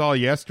think I saw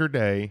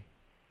yesterday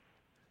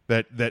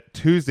that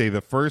Tuesday, the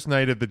first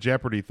night of the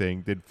Jeopardy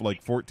thing, did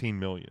like 14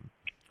 million.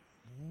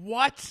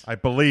 What? I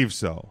believe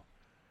so.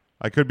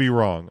 I could be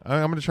wrong.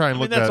 I'm going to try and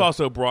look. That's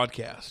also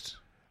broadcast.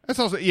 That's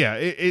also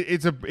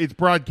it's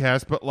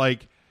broadcast, but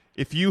like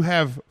if you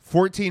have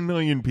 14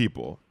 million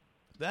people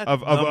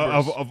of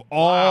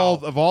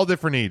all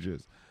different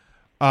ages,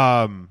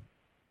 that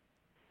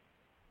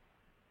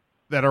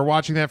are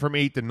watching that from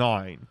 8 to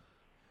 9,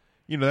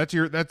 you know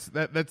that's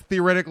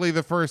theoretically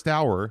the first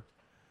hour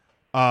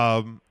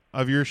of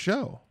your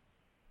show.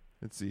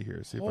 Let's see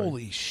here.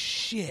 Holy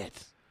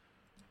shit.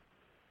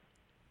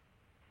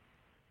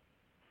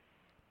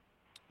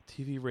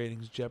 TV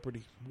ratings,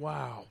 Jeopardy.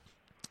 Wow.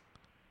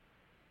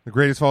 The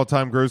greatest of all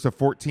time grows to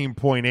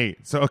 14.8.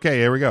 So, okay,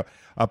 here we go.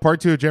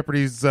 Part 2 of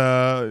Jeopardy's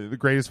the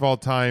greatest of all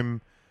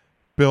time,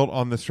 built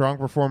on the strong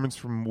performance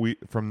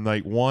from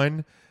night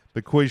 1.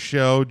 The quiz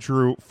show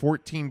drew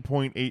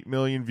 14.8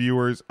 million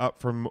viewers,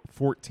 up from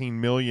 14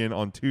 million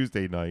on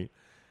Tuesday night.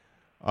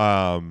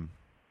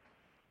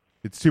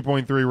 Its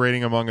 2.3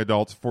 rating among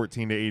adults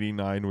 14 to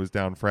 89 was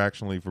down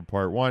fractionally from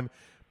part 1,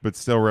 but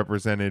still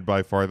represented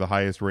by far the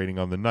highest rating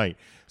on the night.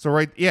 So,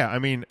 I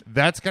mean,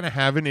 that's going to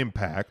have an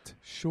impact.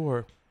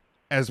 Sure.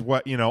 As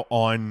what,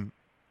 on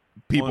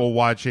people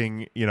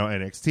watching,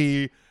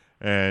 NXT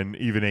and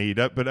even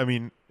AEW. But, I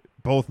mean,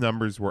 both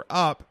numbers were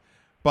up.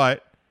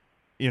 But,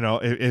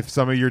 if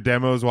some of your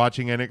demos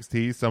watching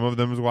NXT, some of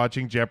them is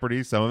watching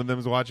Jeopardy, some of them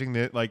is watching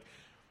that, like,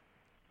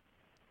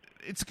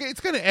 it's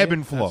going to ebb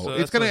and flow.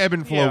 It's going to ebb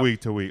and flow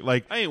week to week.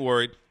 Like, I ain't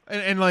worried.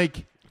 And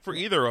like, for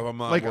either of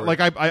them, I'm not worried.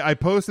 I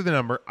posted the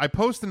number. I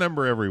post the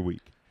number every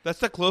week. That's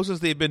the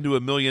closest they've been to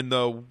 1 million,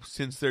 though,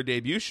 since their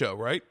debut show,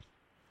 right?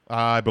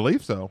 I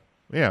believe so.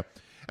 Yeah.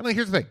 And like,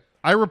 here's the thing.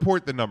 I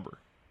report the number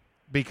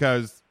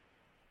because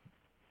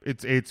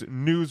it's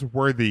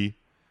newsworthy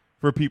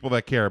for people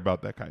that care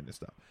about that kind of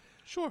stuff.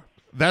 Sure.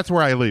 That's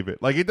where I leave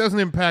it. Like, it doesn't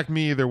impact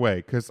me either way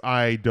because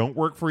I don't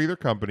work for either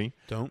company.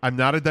 I'm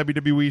not a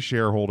WWE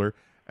shareholder,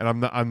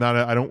 and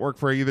I don't work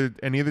for any of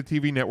the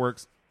TV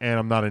networks, and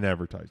I'm not an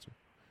advertiser.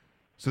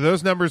 So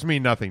those numbers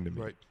mean nothing to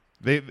me.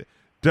 Right.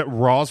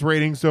 Raw's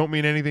ratings don't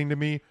mean anything to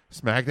me.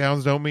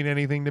 SmackDown's don't mean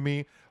anything to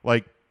me.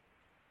 Like,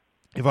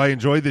 if I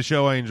enjoyed the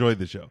show, I enjoyed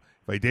the show.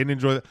 If I didn't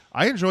enjoy it,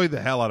 I enjoyed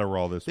the hell out of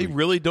Raw this week. They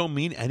really don't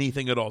mean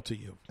anything at all to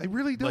you. They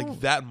really don't. Like,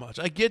 that much.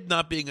 I get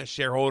not being a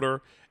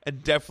shareholder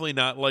and definitely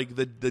not, like,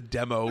 the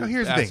demo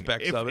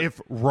aspects of it.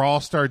 If Raw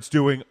starts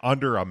doing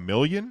under 1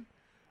 million,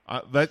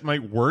 that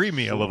might worry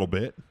me a little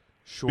bit.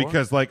 Sure.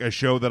 Because, like, a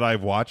show that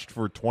I've watched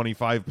for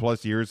 25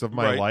 plus years of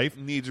my life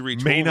needs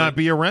retooling. may not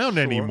be around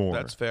anymore.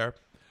 That's fair.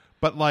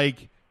 But,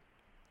 like,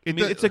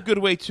 it's a good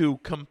way to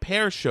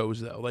compare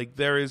shows, though. Like,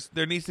 there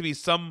needs to be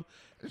some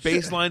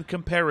baseline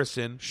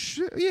comparison.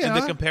 Yeah.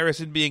 And the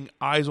comparison being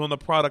eyes on the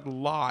product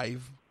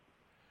live.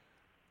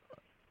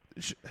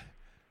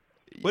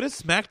 What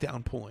is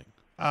SmackDown pulling?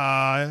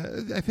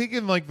 I think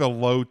in, like, the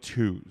low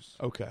 2s.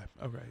 Okay.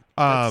 All right.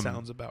 That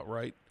sounds about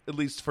right, at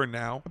least for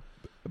now.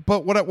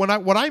 But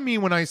what I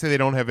mean when I say they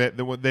don't have it,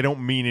 they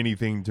don't mean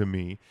anything to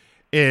me,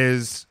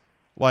 is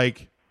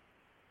like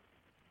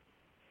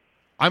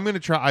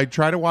I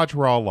try to watch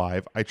Raw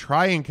live. I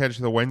try and catch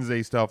the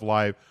Wednesday stuff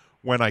live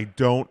when I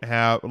don't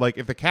have like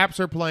if the Caps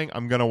are playing,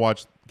 I'm gonna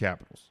watch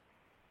Capitals.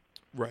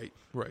 Right.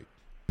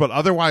 But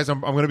otherwise,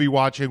 I'm going to be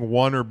watching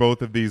one or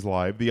both of these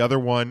live. The other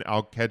one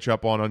I'll catch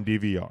up on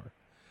DVR.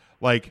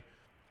 Like,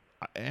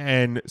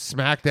 and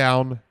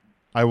SmackDown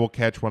I will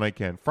catch when I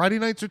can. Friday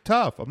nights are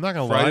tough. I'm not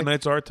going to lie. Friday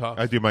nights are tough.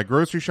 I do my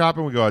grocery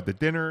shopping. We go out to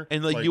dinner.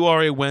 And like you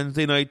are a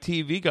Wednesday night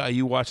TV guy.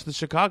 You watch the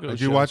Chicago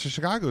shows. I do watch the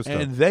Chicago stuff.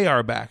 And they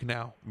are back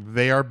now.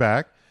 They are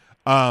back.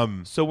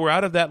 So we're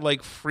out of that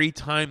like free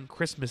time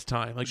Christmas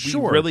time. Like we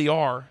really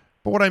are.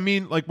 But what I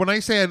mean, like when I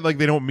say like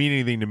they don't mean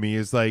anything to me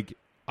is like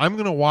I'm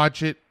going to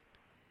watch it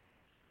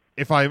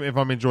if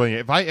I'm enjoying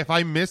it. If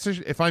I miss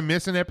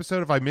an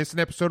episode, if I miss an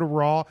episode of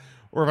Raw,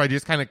 or if I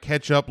just kind of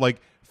catch up,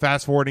 like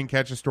fast forwarding,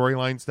 catch a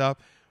storyline stuff,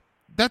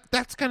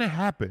 that's gonna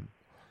happen.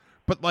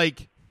 But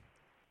like,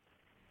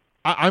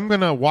 I'm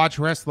gonna watch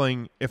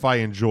wrestling if I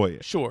enjoy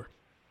it. Sure.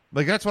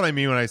 Like that's what I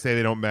mean when I say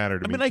they don't matter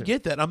to me. I mean, I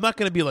get that. I'm not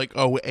going to be like,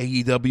 oh,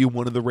 AEW,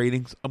 one of the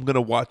ratings. I'm going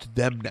to watch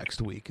them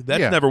next week.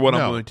 That's never what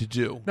I'm going to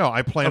do. No,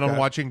 I plan on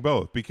watching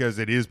both because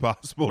it is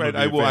possible. Right,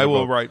 I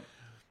will. Right.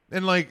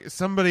 And like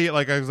somebody,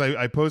 like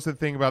I posted a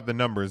thing about the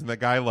numbers, and the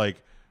guy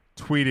like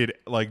tweeted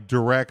like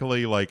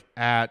directly like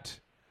at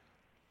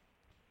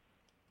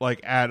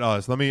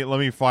us. Let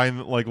me find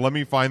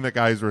the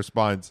guy's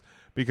response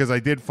because I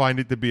did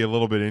find it to be a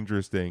little bit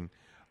interesting.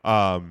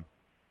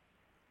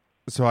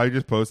 So I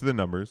just posted the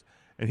numbers,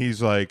 and he's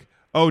like,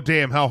 "Oh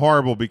damn, how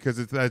horrible!"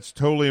 Because that's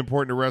totally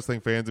important to wrestling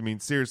fans. I mean,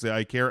 seriously,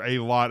 I care a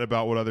lot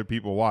about what other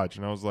people watch,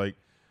 and I was like,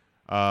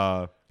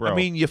 bro. I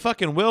mean, you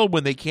fucking will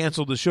when they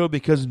cancel the show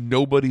because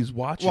nobody's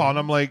watching. Well, and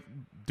I'm like,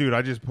 dude,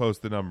 I just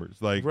post the numbers.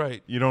 Like,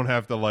 right. You don't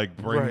have to like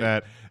bring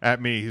that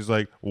at me. He's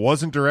like,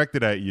 wasn't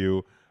directed at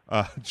you.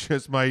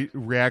 Just my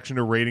reaction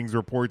to ratings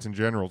reports in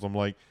general. So I'm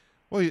like,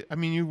 well, I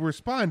mean, you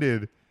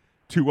responded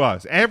to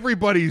us.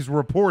 Everybody's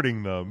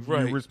reporting them.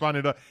 Right. You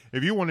responded.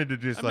 If you wanted to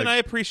just I mean, I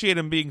appreciate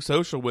him being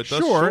social with us.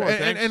 Sure. Sure.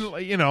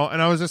 And you know,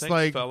 and I was just thanks,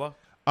 like, fella.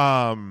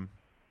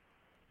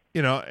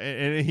 You know,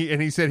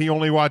 and he said he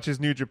only watches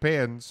New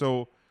Japan,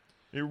 so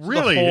it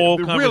really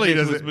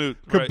doesn't moot.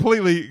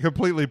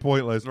 completely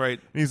pointless. Right.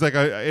 And he's like,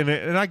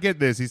 and I get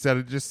this. He said,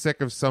 I'm just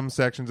sick of some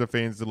sections of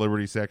fans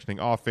deliberately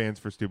sectioning off fans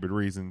for stupid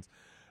reasons.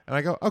 And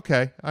I go,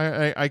 okay,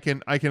 I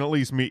can at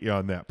least meet you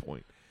on that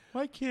point.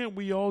 Why can't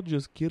we all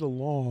just get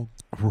along?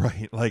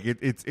 Right. Like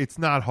it's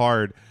not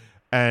hard.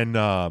 And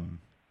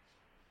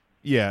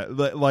yeah,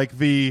 like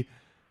the,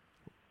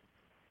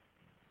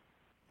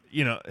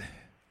 you know,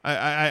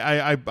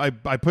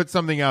 I put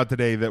something out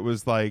today that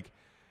was like,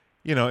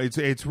 you know,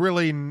 it's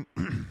really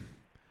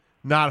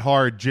not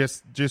hard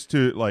just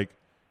to like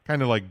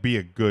kind of like be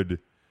a good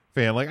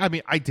fan. Like, I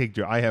mean,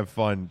 I have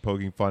fun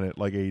poking fun at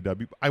like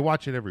AEW. I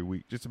watch it every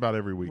week, just about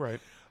every week. Right.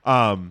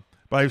 But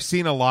I've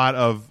seen a lot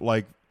of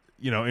like,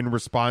 you know, in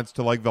response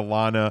to like the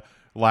Lana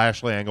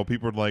Lashley angle,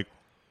 people are like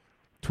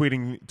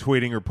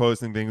tweeting or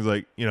posting things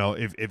like, you know,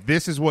 if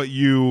this is what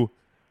you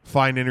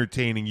find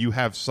entertaining, you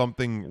have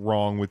something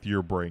wrong with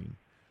your brain.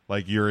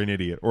 Like you're an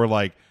idiot. Or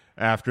like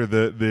after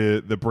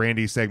the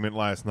Brandy segment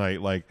last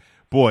night, like,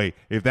 boy,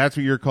 if that's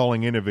what you're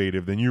calling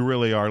innovative, then you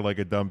really are like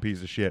a dumb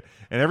piece of shit.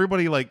 And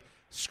everybody like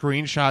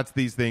screenshots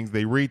these things,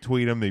 they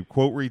retweet them, they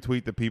quote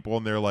retweet the people,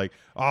 and they're like,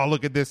 oh,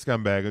 look at this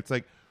scumbag. It's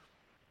like,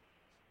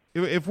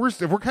 if we're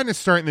kind of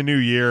starting the new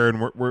year and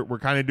we're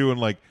kind of doing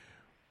like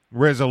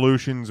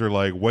resolutions or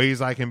like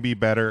ways I can be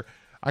better,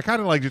 I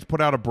kind of like just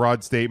put out a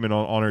broad statement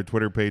on our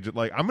Twitter page that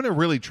like I'm going to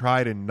really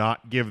try to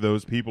not give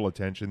those people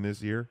attention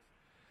this year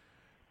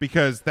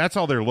because that's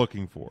all they're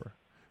looking for.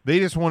 They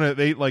just want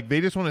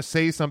to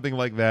say something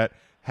like that,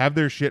 have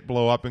their shit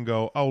blow up, and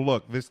go, oh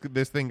look,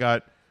 this thing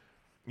got,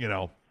 you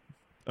know,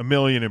 1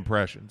 million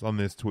impressions on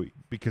this tweet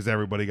because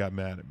everybody got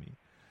mad at me.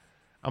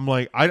 I'm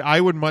like,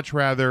 I would much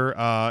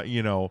rather,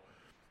 you know,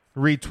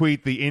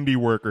 retweet the indie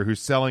worker who's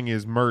selling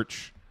his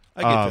merch.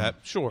 I get that,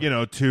 sure. You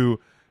know, to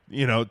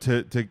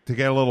get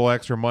a little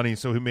extra money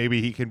so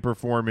maybe he can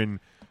perform in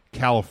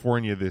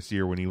California this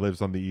year when he lives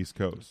on the East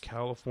Coast.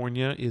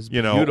 California is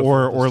beautiful.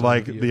 Or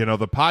like, you know,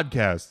 the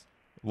podcast,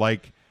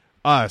 like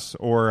us,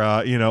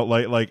 or, you know,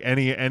 like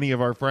any of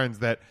our friends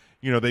that,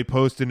 you know, they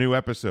post a new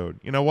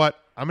episode. You know what?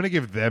 I'm going to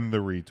give them the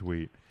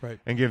retweet. Right.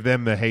 And give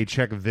them the, hey,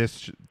 check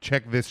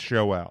this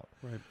show out.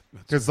 Right.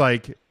 Because,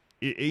 like,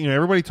 you know,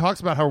 everybody talks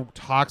about how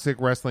toxic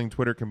wrestling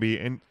Twitter can be,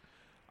 and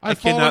I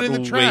cannot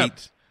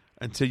wait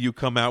until you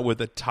come out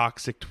with a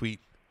toxic tweet,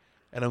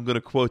 and I'm going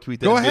to quote tweet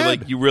that. Go and ahead. Be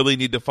like, you really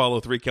need to follow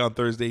 3 Count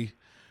Thursday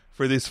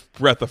for this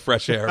breath of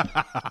fresh air.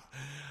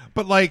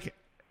 But, like,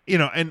 you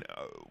know, and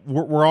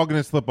we're all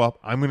going to slip up.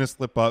 I'm going to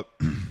slip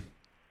up.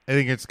 I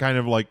think it's kind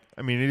of like,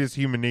 I mean, it is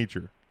human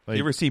nature. Like,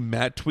 you ever see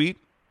Matt tweet?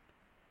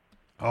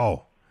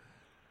 Oh.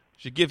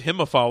 Should give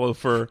him a follow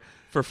for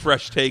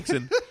fresh takes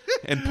and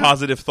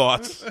positive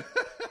thoughts.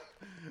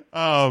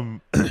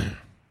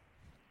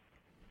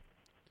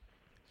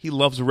 He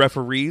loves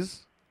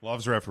referees.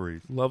 Loves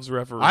referees. Loves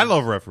referees. I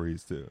love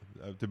referees too,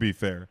 to be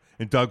fair.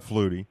 And Doug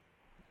Flutie.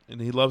 And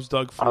he loves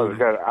Doug I was Flutie.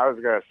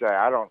 gonna say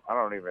I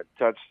don't even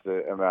touch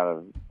the amount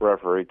of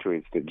referee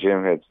tweets that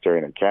Jim hits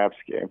during a Caps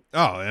game. Oh,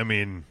 I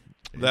mean,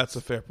 That's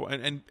a fair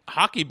point. And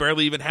hockey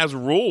barely even has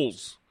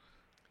rules.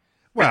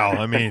 well,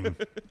 I mean,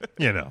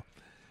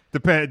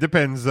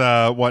 depends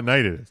what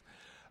night it is.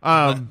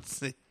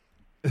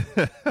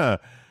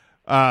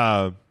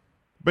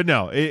 But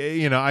no,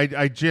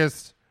 I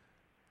just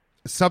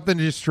something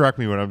just struck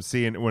me when I'm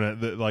seeing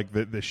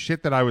the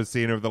shit that I was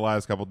seeing over the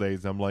last couple of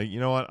days. I'm like, you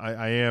know what?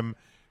 I am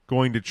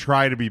going to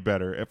try to be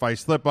better. If I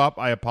slip up,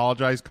 I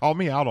apologize. Call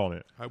me out on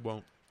it. I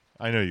won't.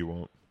 I know you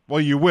won't.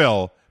 Well, you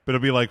will, but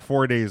it'll be like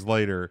 4 days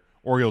later,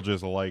 or you'll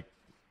just like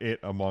it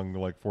among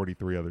like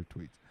 43 other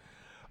tweets.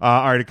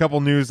 All right, a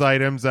couple news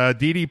items.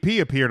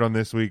 DDP appeared on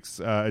this week's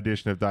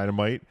edition of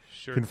Dynamite.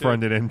 Sure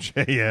confronted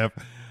MJF.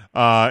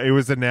 It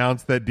was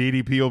announced that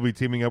DDP will be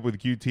teaming up with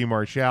QT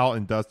Marshall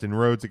and Dustin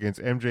Rhodes against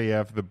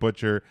MJF, the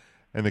Butcher,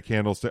 and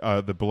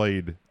the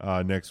Blade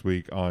next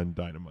week on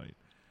Dynamite.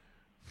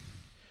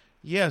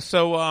 Yeah,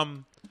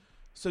 so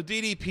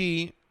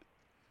DDP,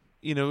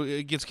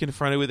 gets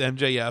confronted with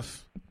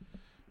MJF,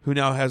 who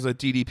now has a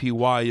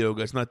DDPY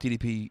yoga. It's not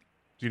DDPY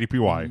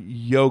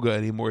yoga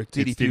anymore. It's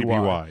DDPY. It's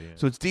DDPY, yeah.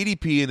 So it's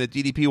DDP in the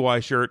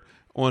DDPY shirt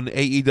on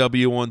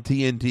AEW on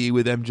TNT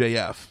with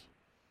MJF.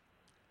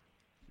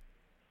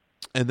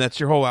 And that's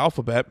your whole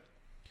alphabet.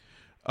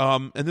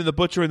 And then the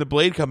Butcher and the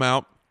Blade come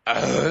out.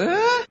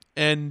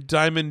 And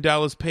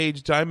Dallas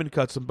Page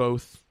cuts them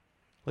both.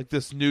 Like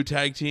this new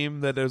tag team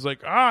that is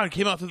like,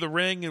 came out through the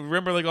ring. And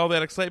remember like all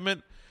that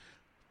excitement?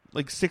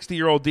 Like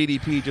 60-year-old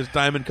DDP just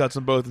Diamond cuts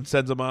them both and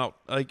sends them out.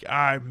 Like,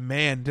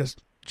 man,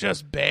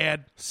 just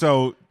bad.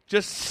 So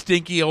just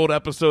stinky old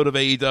episode of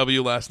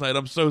AEW last night.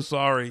 I'm so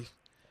sorry.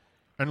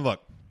 And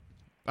look,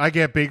 I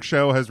get Big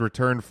Show has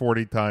returned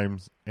 40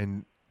 times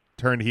and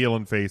turned heel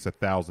and face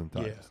 1,000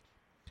 times.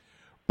 Yeah.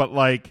 But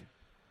like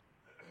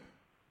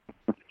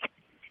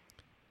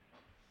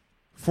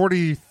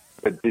 48.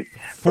 Did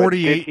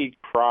he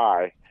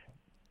cry?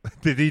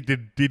 Did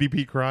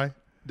DDP cry?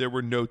 There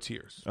were no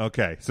tears.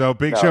 Okay, so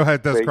Big Show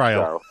does Big cry.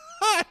 Show.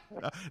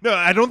 No,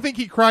 I don't think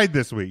he cried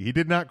this week. He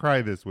did not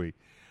cry this week.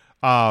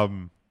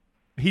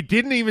 He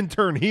didn't even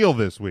turn heel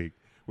this week,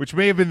 which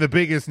may have been the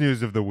biggest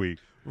news of the week.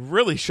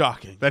 Really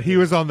shocking. That he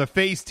was on the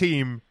face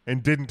team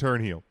and didn't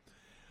turn heel.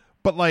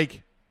 But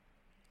like,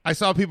 I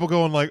saw people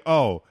going like,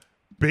 "Oh,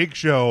 Big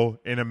Show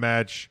in a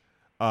match.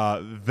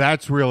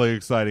 That's really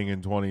exciting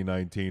in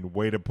 2019.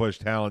 Way to push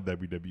talent,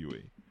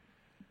 WWE."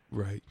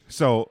 Right.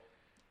 So,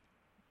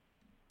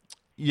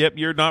 yep,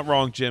 you're not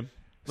wrong, Jim.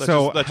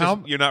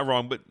 You're not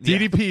wrong, but yeah.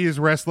 DDP is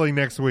wrestling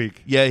next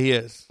week. Yeah, he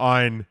is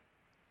on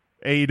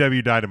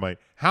AEW Dynamite.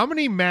 How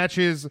many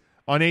matches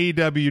on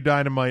AEW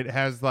Dynamite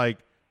has like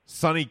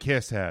Sonny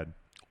Kiss had?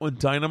 On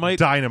Dynamite?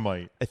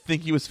 Dynamite. I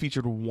think he was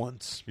featured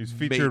once. He was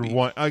featured maybe.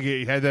 one. Okay,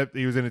 he had that.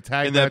 He was in a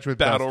tag in match that with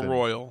Battle Dustin.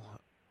 Royal.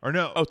 Or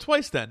no? Oh,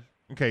 twice then.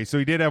 Okay, so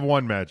he did have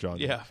one match on.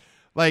 Yeah.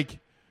 Like,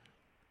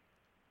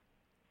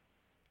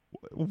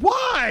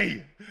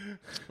 why?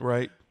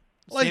 Right.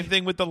 Like, same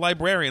thing with the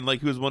Librarian,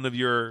 like who's one of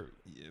your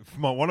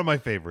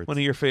favorites. One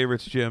of your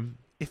favorites, Jim.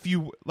 If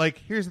you like,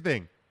 here's the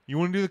thing: you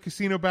want to do the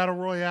Casino Battle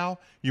Royale?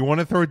 You want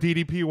to throw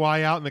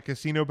DDPY out in the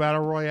Casino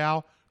Battle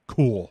Royale?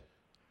 Cool.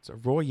 It's a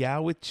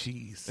Royale with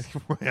cheese.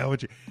 Royale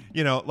with cheese.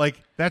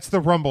 Like that's the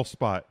Rumble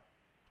spot.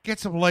 Get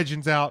some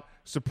legends out.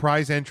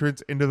 Surprise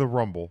entrance into the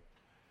Rumble.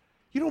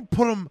 You don't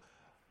put them.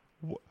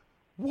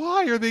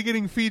 Why are they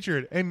getting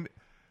featured? And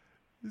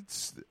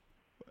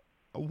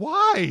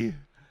why?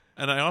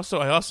 And I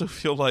also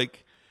feel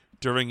like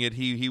during it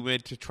he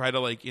went to try to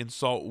like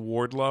insult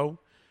Wardlow,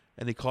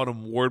 and he called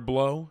him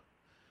Wardblow,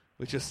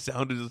 which just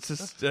sounded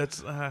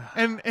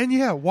and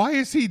yeah, why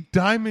is he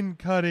diamond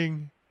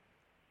cutting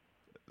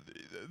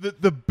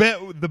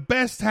the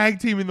best tag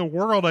team in the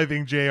world? I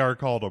think JR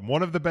called him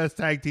one of the best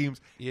tag teams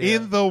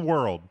in the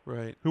world,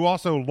 right? Who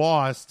also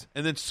lost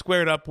and then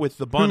squared up with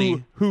the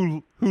Bunny,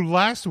 who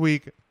last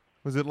week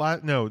was it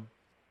last? No,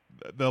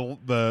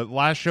 the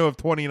last show of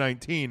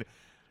 2019.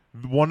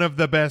 One of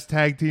the best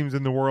tag teams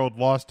in the world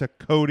lost to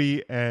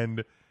Cody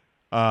and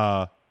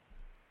the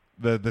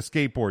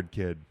skateboard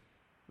kid.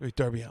 Wait,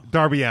 Darby Allin.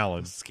 Darby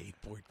Allin. The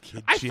skateboard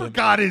kid. I Jim.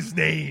 forgot his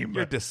name.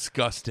 You're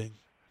disgusting.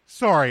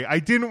 Sorry, I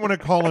didn't want to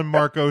call him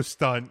Marco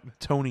Stunt.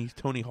 Tony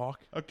Hawk.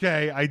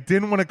 Okay, I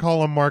didn't want to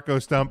call him Marco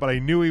Stunt, but I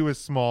knew he was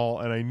small,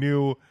 and I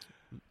knew...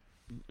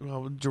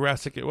 Well,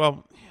 Jurassic...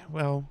 Well...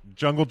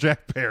 Jungle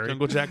Jack Perry.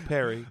 Jungle Jack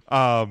Perry.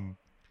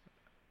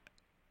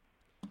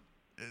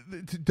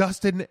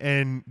 Dustin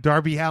and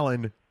Darby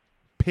Allin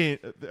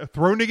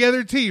thrown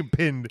together team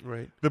pinned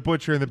the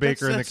Butcher and the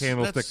Baker and the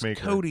Candlestick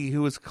Maker. Cody,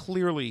 who is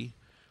clearly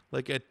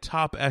like a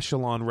top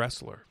echelon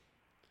wrestler.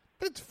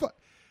 That's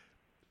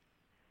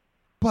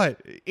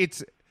but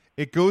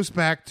it goes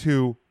back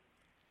to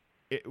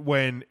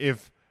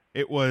if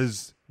it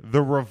was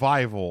the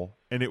Revival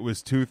and it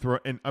was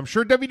and I'm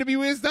sure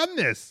WWE has done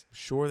this.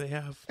 Sure they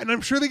have. And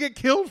I'm sure they get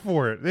killed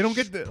for it. They don't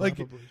get like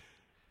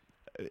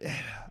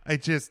I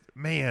just,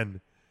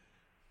 man,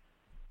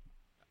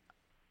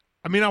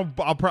 I mean,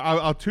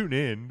 I'll tune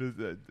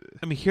in.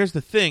 I mean, here's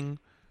the thing: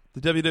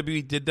 the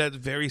WWE did that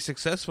very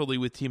successfully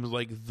with teams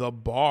like The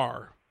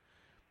Bar,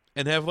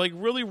 and have like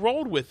really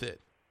rolled with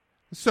it.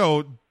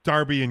 So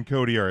Darby and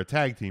Cody are a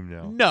tag team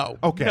now. No,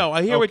 okay, no,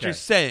 I hear what you're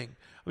saying.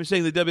 I'm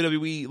saying the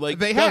WWE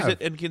does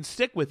it and can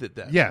stick with it.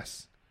 Then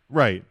yes,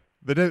 right.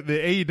 The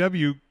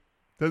AEW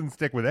doesn't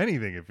stick with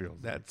anything. It feels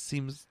that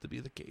seems to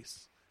be the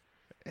case.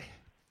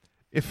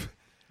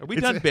 Are we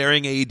done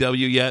burying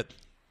AEW yet?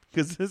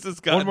 Because this is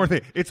one more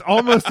thing. It's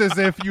almost as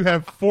if you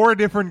have 4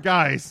 different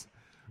guys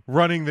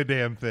running the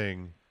damn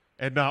thing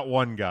and not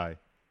one guy.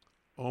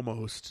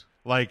 Almost.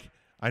 Like,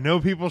 I know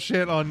people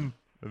shit on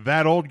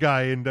that old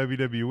guy in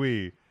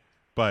WWE,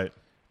 but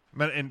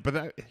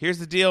here's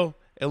the deal.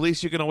 At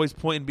least you can always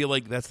point and be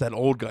like, "That's that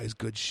old guy's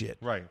good shit."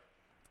 Right.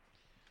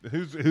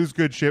 Whose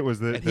good shit was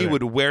this? And he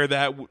would wear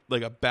that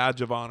like a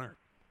badge of honor.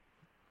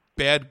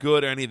 Bad,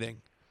 good, or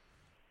anything.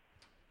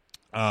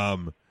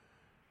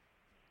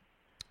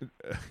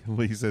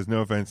 Lee says,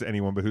 no offense to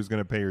anyone, but who's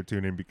going to pay her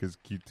tune in because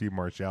QT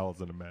Marshall is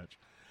in a match?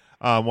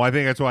 Well, I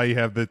think that's why you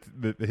have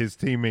his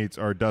teammates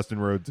are Dustin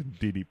Rhodes and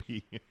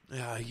DDP.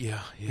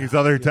 Yeah. His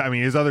other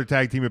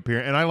tag team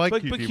appearance, and I like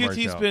QT Marshall. But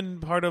QT's been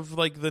part of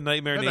like the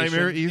Nightmare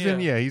Nation. He's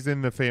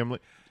in the family.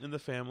 In the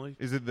family.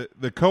 Is it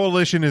the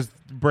coalition is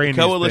Brandy's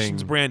thing?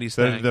 Coalition's thing. Brandy's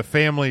thing. The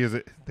family is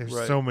there's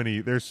right. so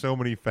many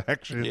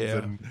factions.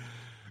 Yeah. And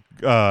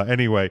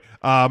anyway,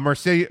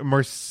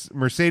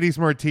 Mercedes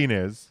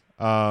Martinez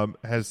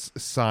has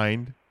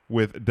signed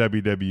with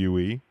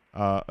WWE,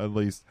 at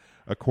least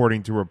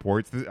according to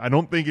reports. I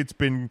don't think it's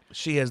been.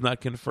 She has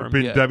not confirmed.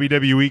 Been yet.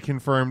 WWE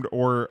confirmed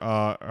or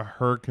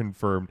her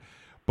confirmed,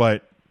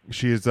 but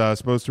she is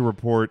supposed to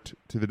report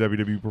to the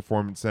WWE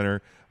Performance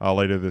Center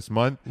later this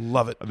month.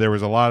 Love it. There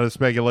was a lot of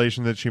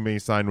speculation that she may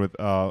sign with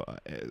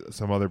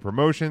some other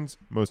promotions,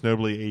 most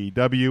notably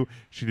AEW.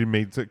 She did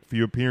make a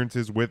few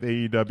appearances with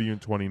AEW in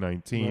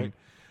 2019.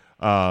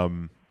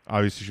 Right.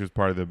 Obviously, she was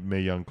part of the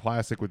Mae Young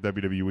Classic with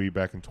WWE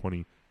back in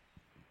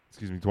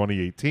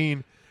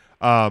 2018.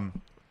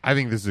 I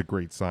think this is a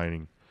great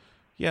signing.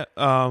 Yeah,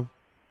 a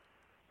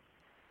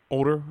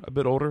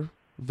bit older,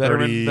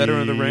 veteran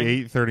of the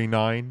ring.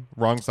 39,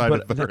 wrong side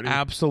of 30. An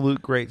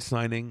absolute great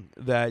signing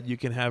that you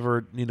can have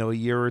her, a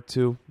year or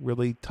two,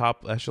 really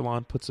top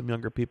echelon, put some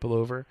younger people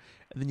over,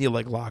 and then you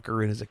lock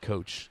her in as a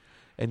coach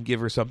and give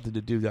her something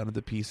to do down at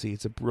the PC.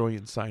 It's a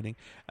brilliant signing,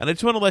 and I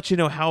just want to let you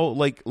know how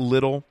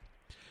little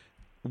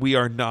we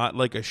are not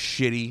like a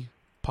shitty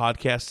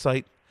podcast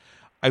site.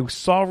 I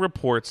saw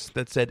reports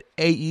that said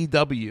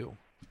AEW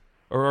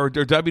or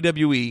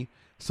WWE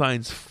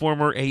signs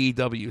former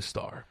AEW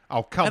star.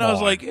 Oh, come on. And I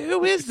was like,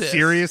 who is this?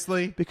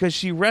 Seriously? Because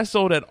she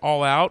wrestled at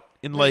All Out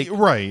in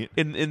right.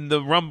 in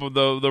the Rumble,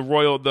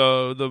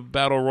 the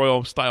Battle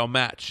Royal style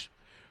match.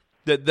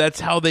 That's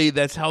how they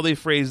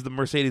phrase the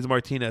Mercedes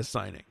Martinez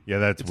signing.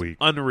 Yeah, it's weak.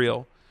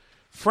 Unreal.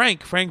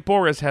 Frank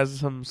Boris has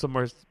some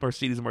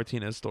Mercedes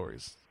Martinez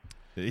stories.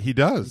 He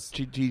does.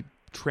 He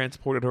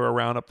transported her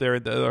around up there.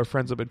 Our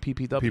friends up in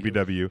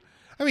PPW.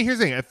 I mean, here's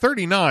the thing: at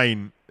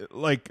 39,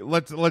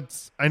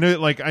 let's. I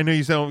know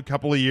you said a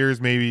couple of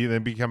years, maybe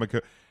then become a.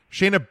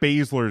 Shayna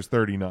Baszler's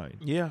 39.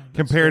 Yeah,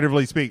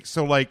 comparatively speak.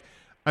 So, I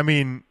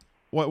mean,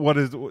 what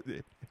is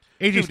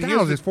AJ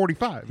Styles is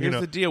 45. Here's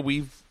the deal: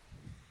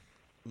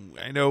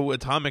 I know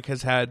Atomic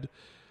has had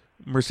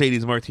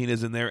Mercedes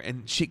Martinez in there,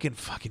 and she can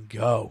fucking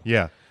go.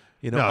 Yeah.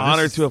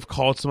 Honored to have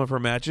called some of her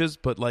matches,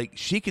 but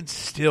she can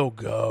still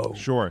go.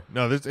 Sure.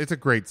 No, it's a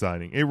great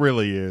signing. It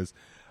really is.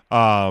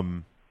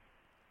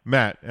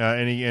 Matt,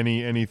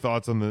 any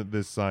thoughts on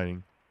this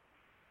signing?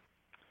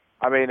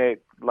 I mean,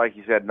 it, like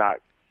you said, not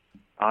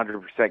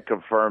 100%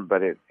 confirmed,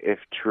 but if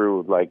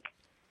true,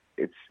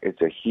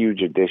 it's a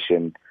huge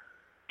addition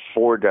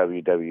for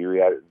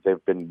WWE.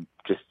 They've been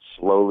just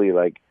slowly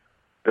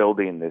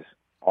building this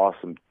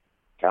awesome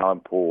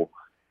talent pool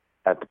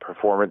at the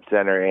Performance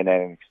Center in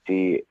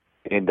NXT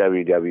in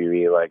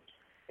WWE.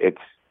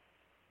 It's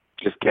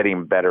just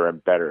getting better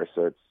and better.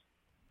 So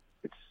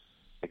it's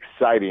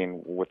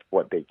exciting with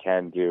what they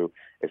can do,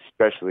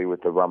 especially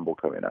with the Rumble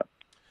coming up.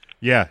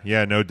 Yeah,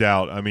 no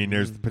doubt. I mean,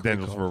 there's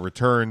potential for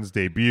returns,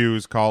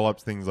 debuts,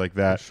 call-ups, things like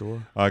that.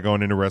 Sure.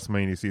 Going into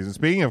WrestleMania season.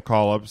 Speaking of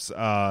call-ups,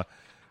 a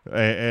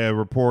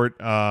report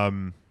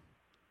from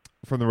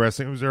the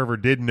Wrestling Observer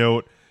did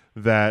note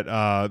that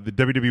the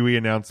WWE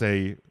announced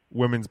a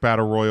women's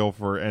battle royal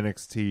for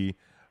NXT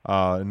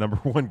number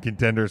 1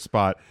 contender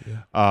spot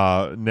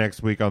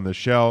next week on the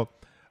show.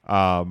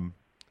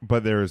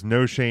 But there is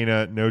no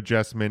Shayna, no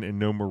Jessamine, and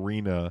no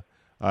Marina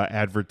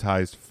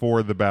advertised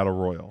for the battle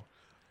royal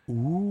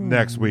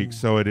next week.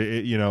 So it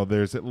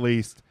there's at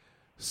least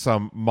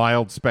some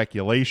mild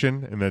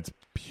speculation, and that's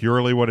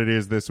purely what it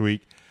is this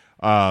week.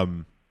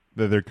 That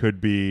there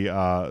could be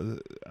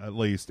at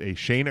least a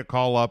Shayna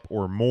call up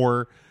or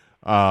more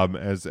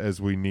as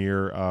we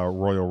near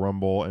Royal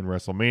Rumble and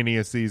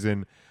WrestleMania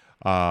season.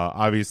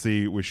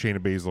 Obviously, with Shayna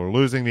Baszler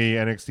losing the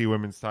NXT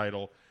Women's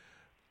title,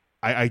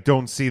 I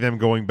don't see them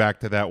going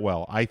back to that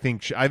well. I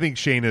think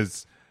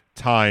Shayna's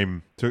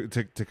time to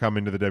come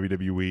into the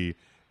WWE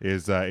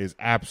is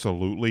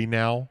absolutely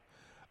now.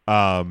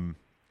 And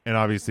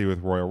obviously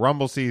with Royal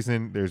Rumble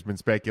season, there's been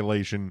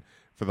speculation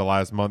for the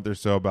last month or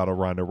so about a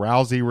Ronda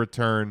Rousey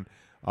return.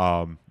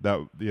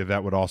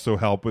 That would also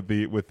help with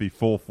the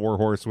full 4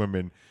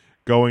 horsewomen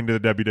going to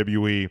the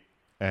WWE,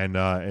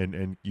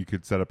 and you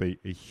could set up a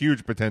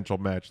huge potential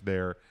match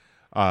there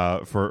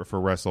for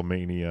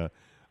WrestleMania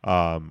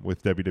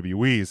with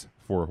WWE's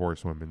 4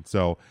 horsewomen.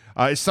 So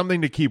it's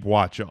something to keep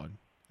watch on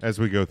as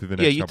we go through the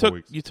next couple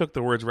weeks. You took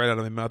the words right out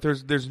of my mouth.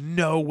 There's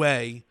no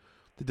way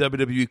the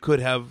WWE could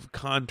have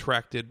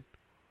contracted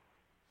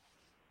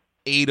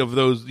 8 of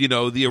those, the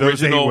those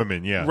original 8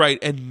 women, yeah, right,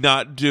 and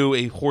not do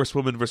a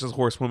horsewoman versus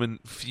horsewoman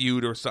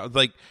feud or something.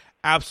 Like,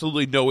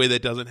 absolutely no way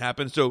that doesn't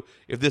happen. So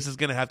if this is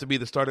going to have to be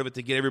the start of it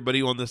to get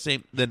everybody on the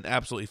same, then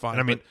absolutely fine.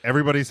 And I mean,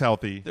 everybody's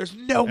healthy. There's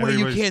no way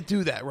you can't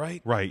do that,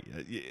 right? Right,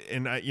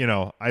 and I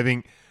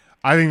think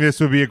this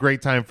would be a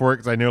great time for it,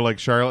 because I know like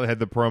Charlotte had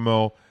the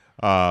promo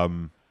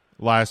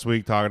last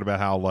week talking about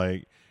how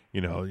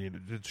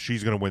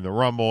she's going to win the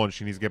Rumble and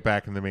she needs to get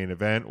back in the main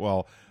event.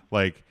 Well,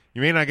 like,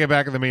 you may not get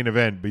back in the main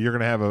event, but you're going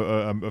to have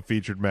a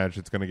featured match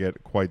that's going to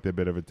get quite a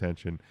bit of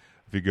attention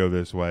if you go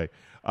this way.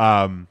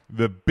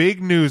 The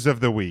big news of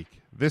the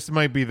week. This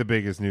might be the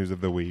biggest news of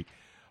the week.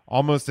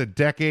 Almost a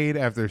decade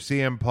after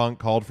CM Punk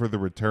called for the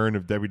return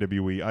of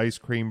WWE ice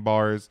cream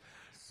bars,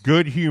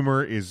 Good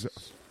Humor is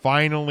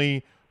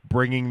finally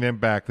bringing them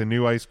back. The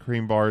new ice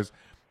cream bars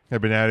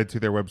have been added to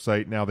their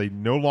website. Now they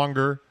no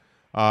longer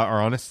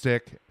are on a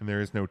stick, and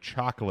there is no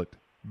chocolate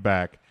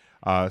back.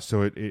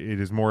 So it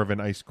is more of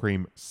an ice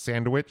cream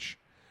sandwich.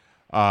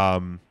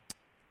 Roman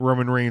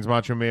Reigns,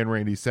 Macho Man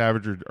Randy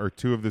Savage are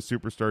 2 of the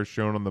superstars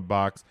shown on the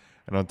box,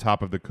 and on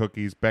top of the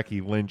cookies, Becky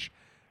Lynch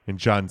and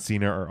John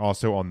Cena are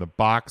also on the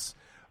box.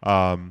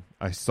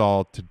 I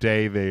saw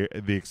today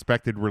the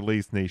expected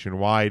release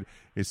nationwide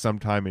is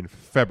sometime in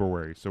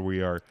February. So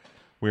we are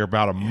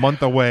about a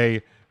month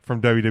away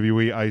from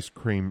WWE ice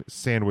cream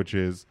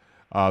sandwiches.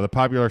 The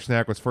popular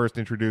snack was first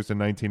introduced in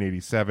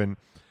 1987.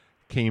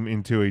 Came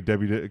with a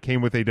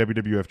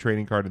WWF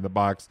trading card in the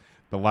box.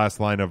 The last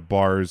line of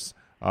bars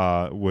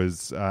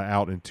was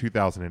out in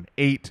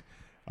 2008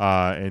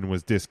 and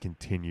was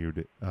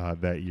discontinued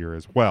that year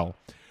as well.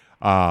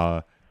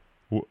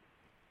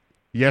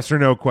 Yes or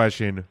no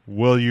question,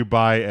 will you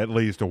buy at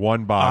least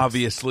 1 box?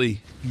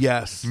 Obviously,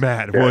 yes.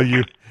 Matt, will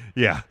you?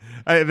 Yeah.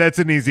 That's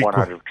an easy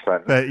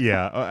 100%.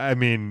 Yeah. I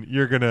mean,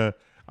 you're going to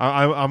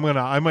I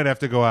might have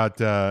to go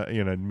out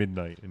at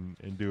midnight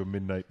and do a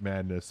Midnight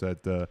Madness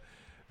at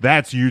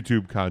that's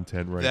YouTube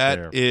content right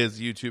there. That is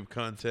YouTube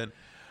content.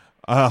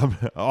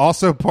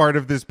 Also part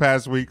of this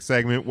past week's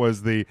segment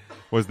was they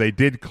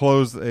did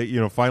close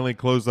finally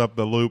close up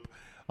the loop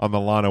on the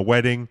Lana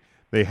wedding.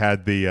 They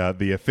had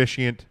the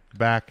officiant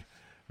back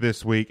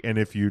this week, and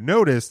if you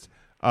noticed,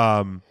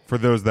 for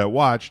those that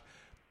watched,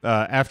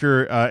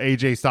 after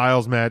AJ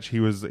Styles' match,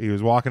 he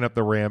was walking up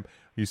the ramp.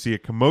 You see a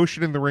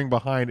commotion in the ring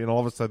behind, and all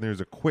of a sudden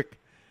there's a quick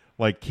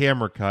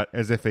camera cut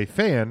as if a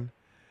fan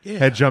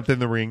had jumped in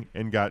the ring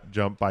and got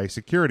jumped by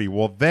security.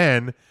 Well,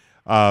 then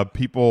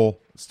people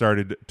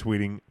started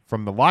tweeting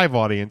from the live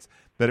audience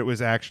that it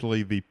was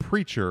actually the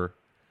preacher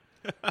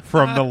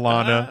from the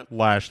Lana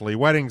Lashley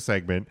wedding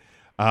segment.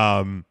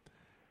 And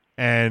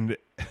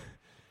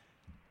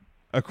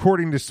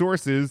according to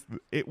sources,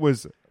 it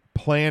was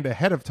planned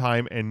ahead of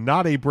time and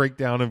not a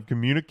breakdown of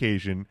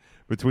communication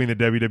between the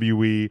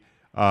WWE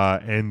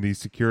and the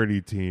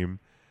security team.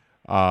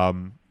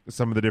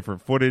 Some of the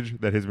different footage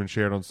that has been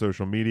shared on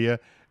social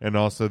media, and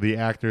also the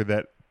actor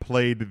that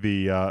played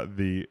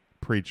the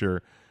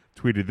preacher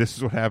tweeted, "This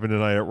is what happened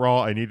tonight at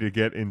Raw. I need to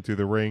get into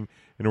the ring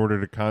in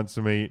order to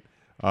consummate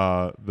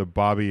the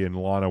Bobby and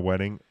Lana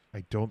wedding."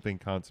 I don't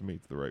think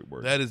 "consummate's" the right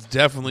word. That is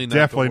definitely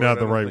not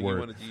the right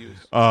word.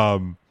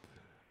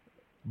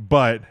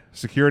 But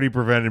security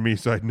prevented me,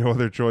 so I had no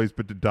other choice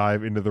but to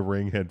dive into the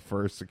ring head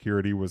first.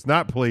 Security was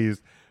not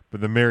pleased,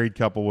 but the married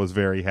couple was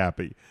very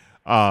happy.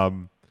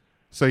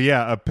 So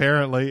yeah,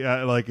 apparently,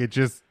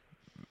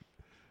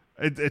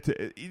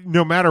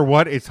 no matter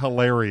what, it's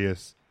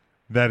hilarious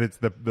that it's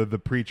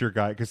the preacher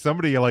guy, because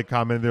somebody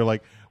commented, they're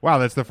like, "Wow,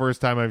 that's the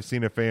first time I've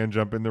seen a fan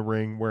jump in the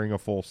ring wearing a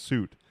full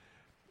suit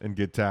and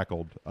get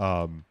tackled."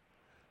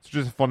 It's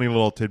just a funny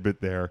little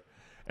tidbit there,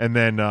 and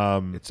then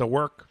it's a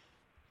work.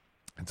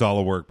 It's all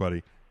a work,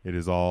 buddy. It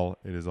is all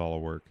a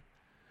work.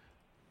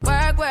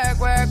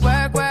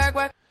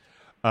 Work.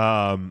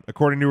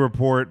 According to a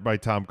report by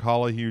Tom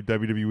Collahue,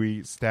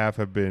 WWE staff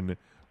have been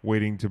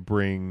waiting to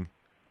bring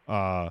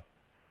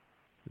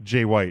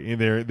Jay White.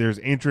 And there's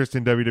interest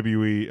in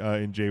WWE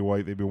in Jay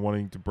White. They've been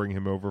wanting to bring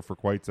him over for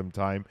quite some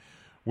time,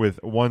 with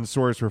one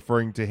source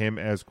referring to him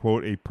as,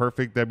 quote, a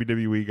perfect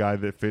WWE guy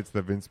that fits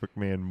the Vince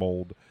McMahon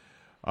mold.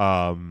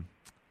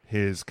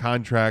 His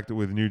contract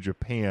with New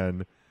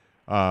Japan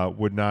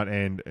would not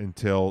end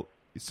until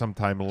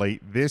sometime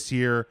late this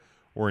year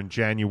or in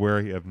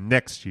January of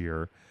next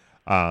year.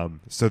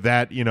 So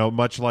that,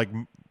 much like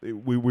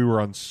we were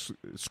on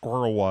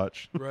Squirrel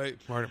Watch, right?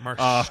 For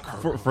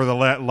the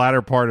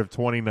latter part of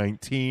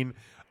 2019,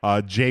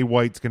 Jay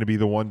White's going to be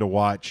the one to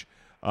watch,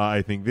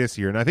 I think, this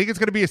year. And I think it's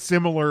going to be a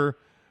similar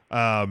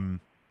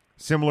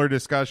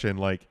discussion.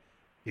 Like,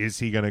 is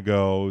he going to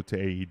go to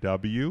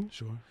AEW?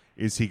 Sure.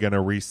 Is he going to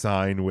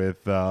re-sign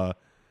with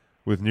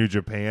New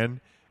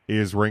Japan?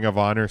 Is Ring of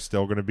Honor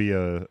still going to be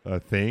a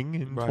thing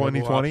in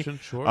 2020? Option,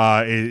 sure.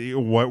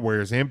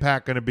 Where's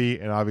Impact going to be?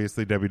 And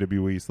obviously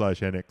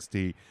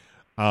WWE/NXT.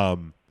 I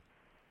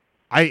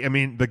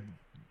mean, the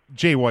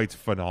Jay White's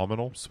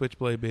phenomenal.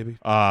 Switchblade, baby.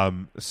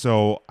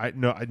 So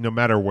no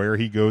matter where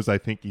he goes, I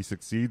think he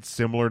succeeds.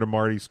 Similar to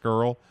Marty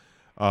Scurll.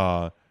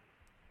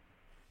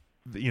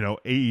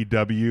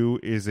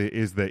 AEW is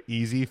the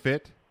easy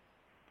fit.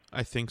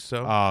 I think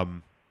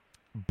so.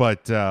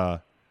 But I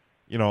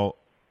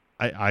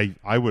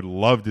would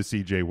love to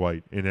see Jay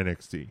White in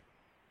NXT.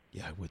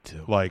 Yeah, I would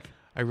too. Like,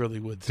 I really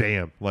would too.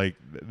 Damn, like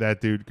that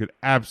dude could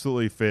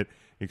absolutely fit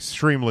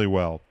extremely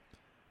well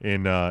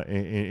in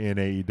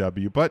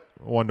AEW. But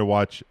one to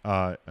watch.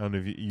 I don't know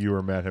if you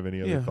or Matt have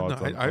any other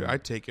thoughts on that.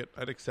 I'd take it.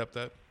 I'd accept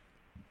that.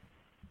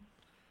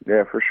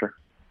 Yeah, for sure.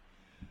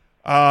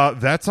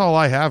 That's all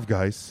I have,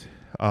 guys.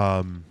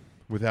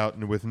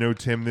 With no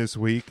Tim this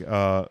week,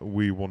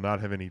 we will not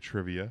have any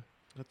trivia.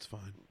 That's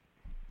fine.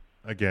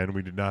 Again,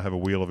 we did not have a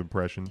wheel of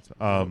impressions.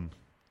 I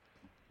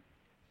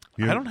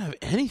don't have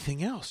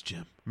anything else,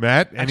 Jim.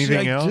 Matt,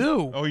 anything else? I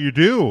do. Oh, you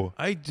do?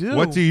 I do.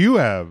 What do you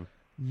have?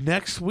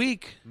 Next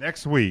week.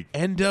 NWA.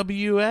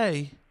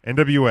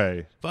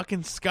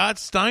 Fucking Scott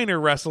Steiner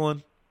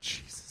wrestling.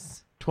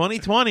 Jesus.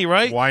 2020,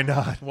 right? Why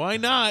not? Why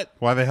not?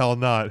 Why the hell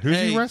not? Who's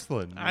he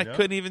wrestling? I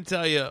couldn't even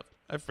tell you.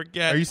 I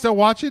forget. Are you still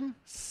watching?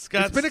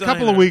 Scott It's been Steiner. a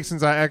couple of weeks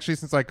since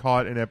I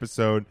caught an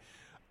episode.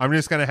 I'm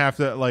just gonna have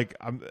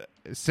to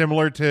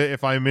similar to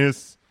if I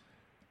miss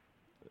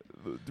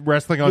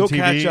wrestling on You'll TV.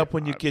 catch up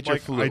when you get your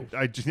flu.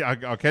 I'll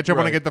catch up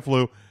when I get the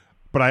flu.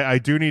 But I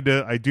do need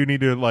to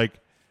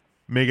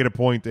make it a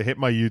point to hit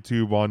my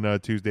YouTube on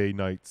Tuesday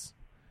nights.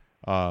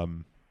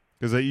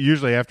 Because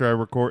usually after I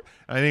record,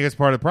 I think it's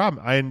part of the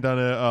problem. I hadn't done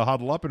a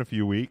huddle up in a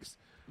few weeks.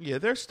 Yeah,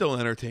 they're still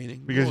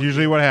entertaining. Because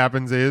usually what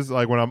happens is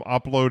when I'm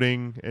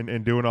uploading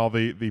and doing all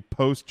the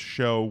post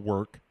show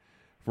work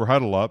for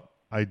Huddle Up,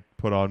 I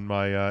put on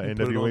my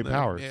NWA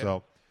Power. Yeah.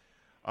 So,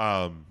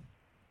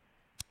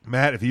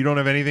 Matt, if you don't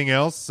have anything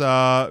else,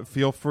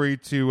 feel free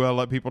to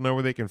let people know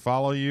where they can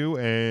follow you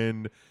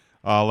and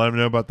let them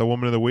know about the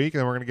Woman of the Week, and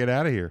then we're going to get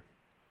out of here.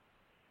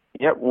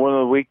 Yep, Woman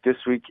of the Week this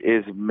week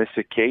is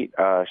Missa Kate,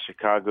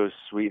 Chicago's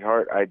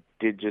sweetheart. I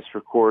did just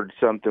record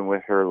something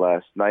with her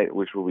last night,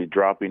 which will be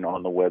dropping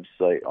on the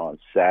website on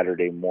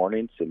Saturday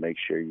morning, so make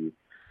sure you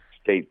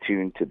stay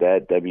tuned to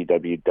that,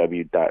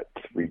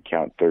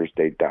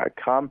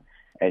 www.3countthursday.com,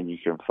 and you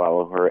can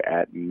follow her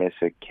at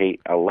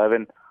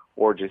MissaKate11,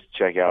 or just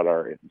check out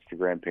our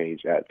Instagram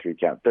page at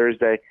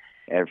 3CountThursday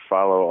and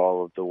follow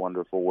all of the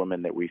wonderful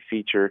women that we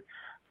feature.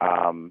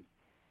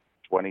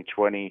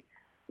 2020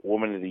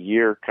 Woman of the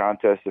Year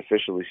contest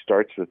officially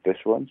starts with this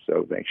one,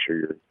 so make sure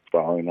you're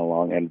following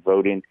along and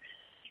voting.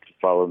 You can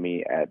follow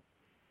me at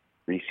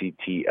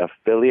 3CT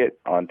Affiliate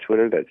on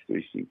Twitter. That's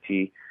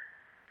 3CT.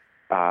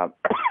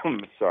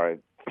 Sorry.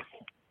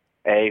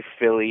 A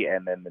Philly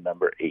and then the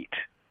number 8.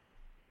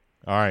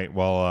 All right.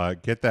 Well,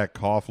 get that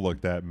cough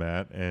looked at,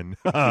 Matt, and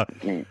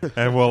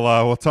and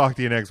we'll talk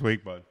to you next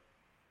week, bud.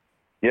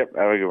 Yep.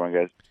 Have a good one,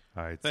 guys.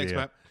 All right. Thanks, see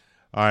ya. Matt.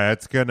 All right.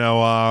 That's going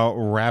to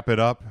wrap it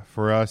up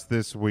for us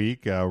this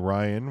week.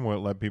 Ryan,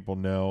 we'll let people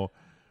know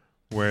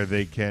where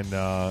they can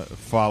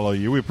follow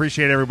you. We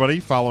appreciate everybody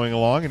following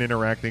along and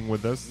interacting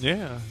with us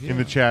in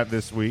the chat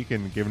this week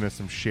and giving us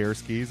some share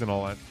skis and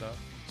all that stuff.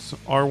 So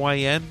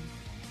RYN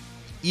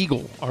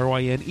Eagle,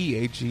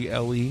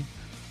 RYNEAGLE,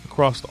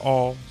 across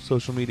all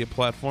social media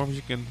platforms.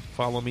 You can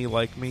follow me,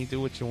 like me, do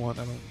what you want.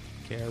 I don't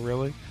care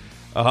really.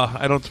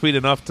 I don't tweet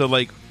enough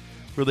to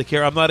really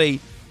care. I'm not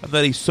a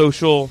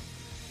social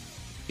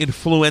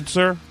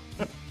influencer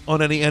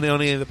on any of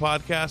the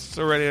podcasts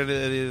or any of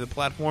the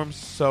platforms.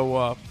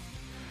 So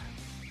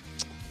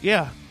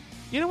yeah,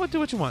 you know what? Do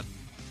what you want.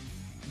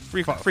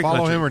 Free follow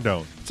country. him or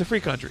don't. It's a free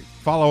country.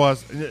 Follow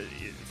us.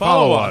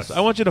 Follow us.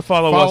 I want you to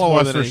follow us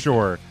more than for anything.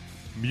 sure.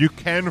 You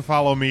can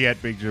follow me at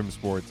Big Jim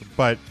Sports,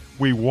 but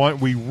we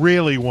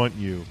really want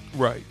you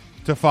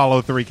to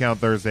follow 3 Count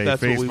Thursday,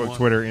 That's what we Facebook, want.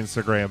 Twitter,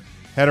 Instagram.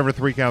 Head over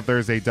to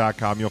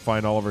 3countthursday.com. You'll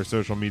find all of our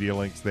social media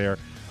links there.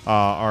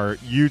 Our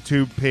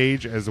YouTube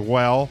page as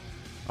well.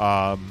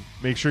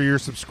 Make sure you're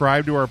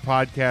subscribed to our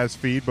podcast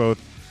feed,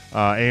 both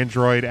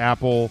Android,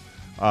 Apple,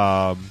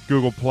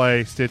 Google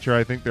Play, Stitcher.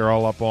 I think they're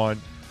all up on.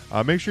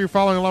 Make sure you're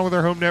following along with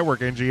our home network,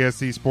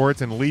 NGSC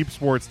Sports, and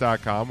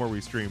LeapSports.com, where we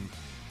stream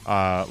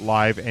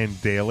live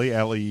and daily,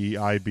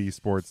 LEEIB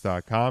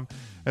Sports.com.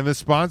 And the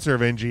sponsor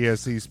of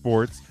NGSC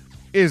Sports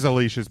is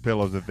Alicia's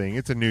Pillows and Thing.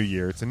 It's a new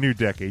year. It's a new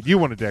decade. You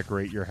want to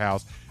decorate your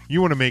house.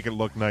 You want to make it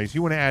look nice.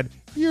 You want to add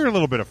your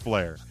little bit of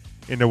flair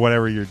into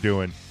whatever you're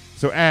doing.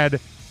 So add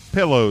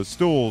pillows,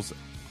 stools,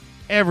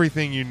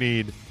 everything you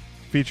need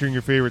featuring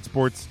your favorite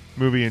sports,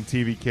 movie, and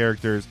TV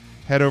characters.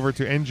 Head over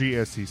to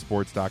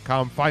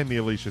ngscsports.com. Find the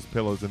Alicia's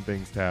Pillows and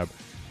Things tab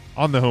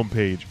on the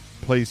homepage.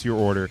 place your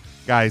order.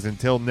 Guys,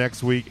 until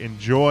next week,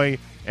 enjoy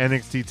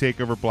NXT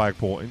TakeOver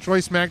Blackpool. Enjoy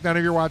SmackDown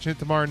if you're watching it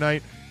tomorrow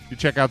night. You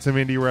check out some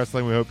indie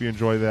wrestling. We hope you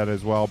enjoy that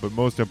as well. But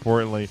most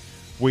importantly,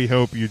 we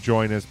hope you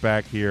join us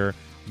back here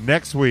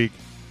next week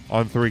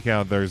on 3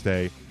 Count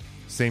Thursday.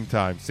 Same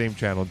time, same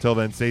channel. Until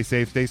then, stay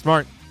safe, stay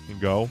smart, and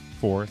go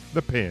for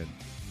the pin.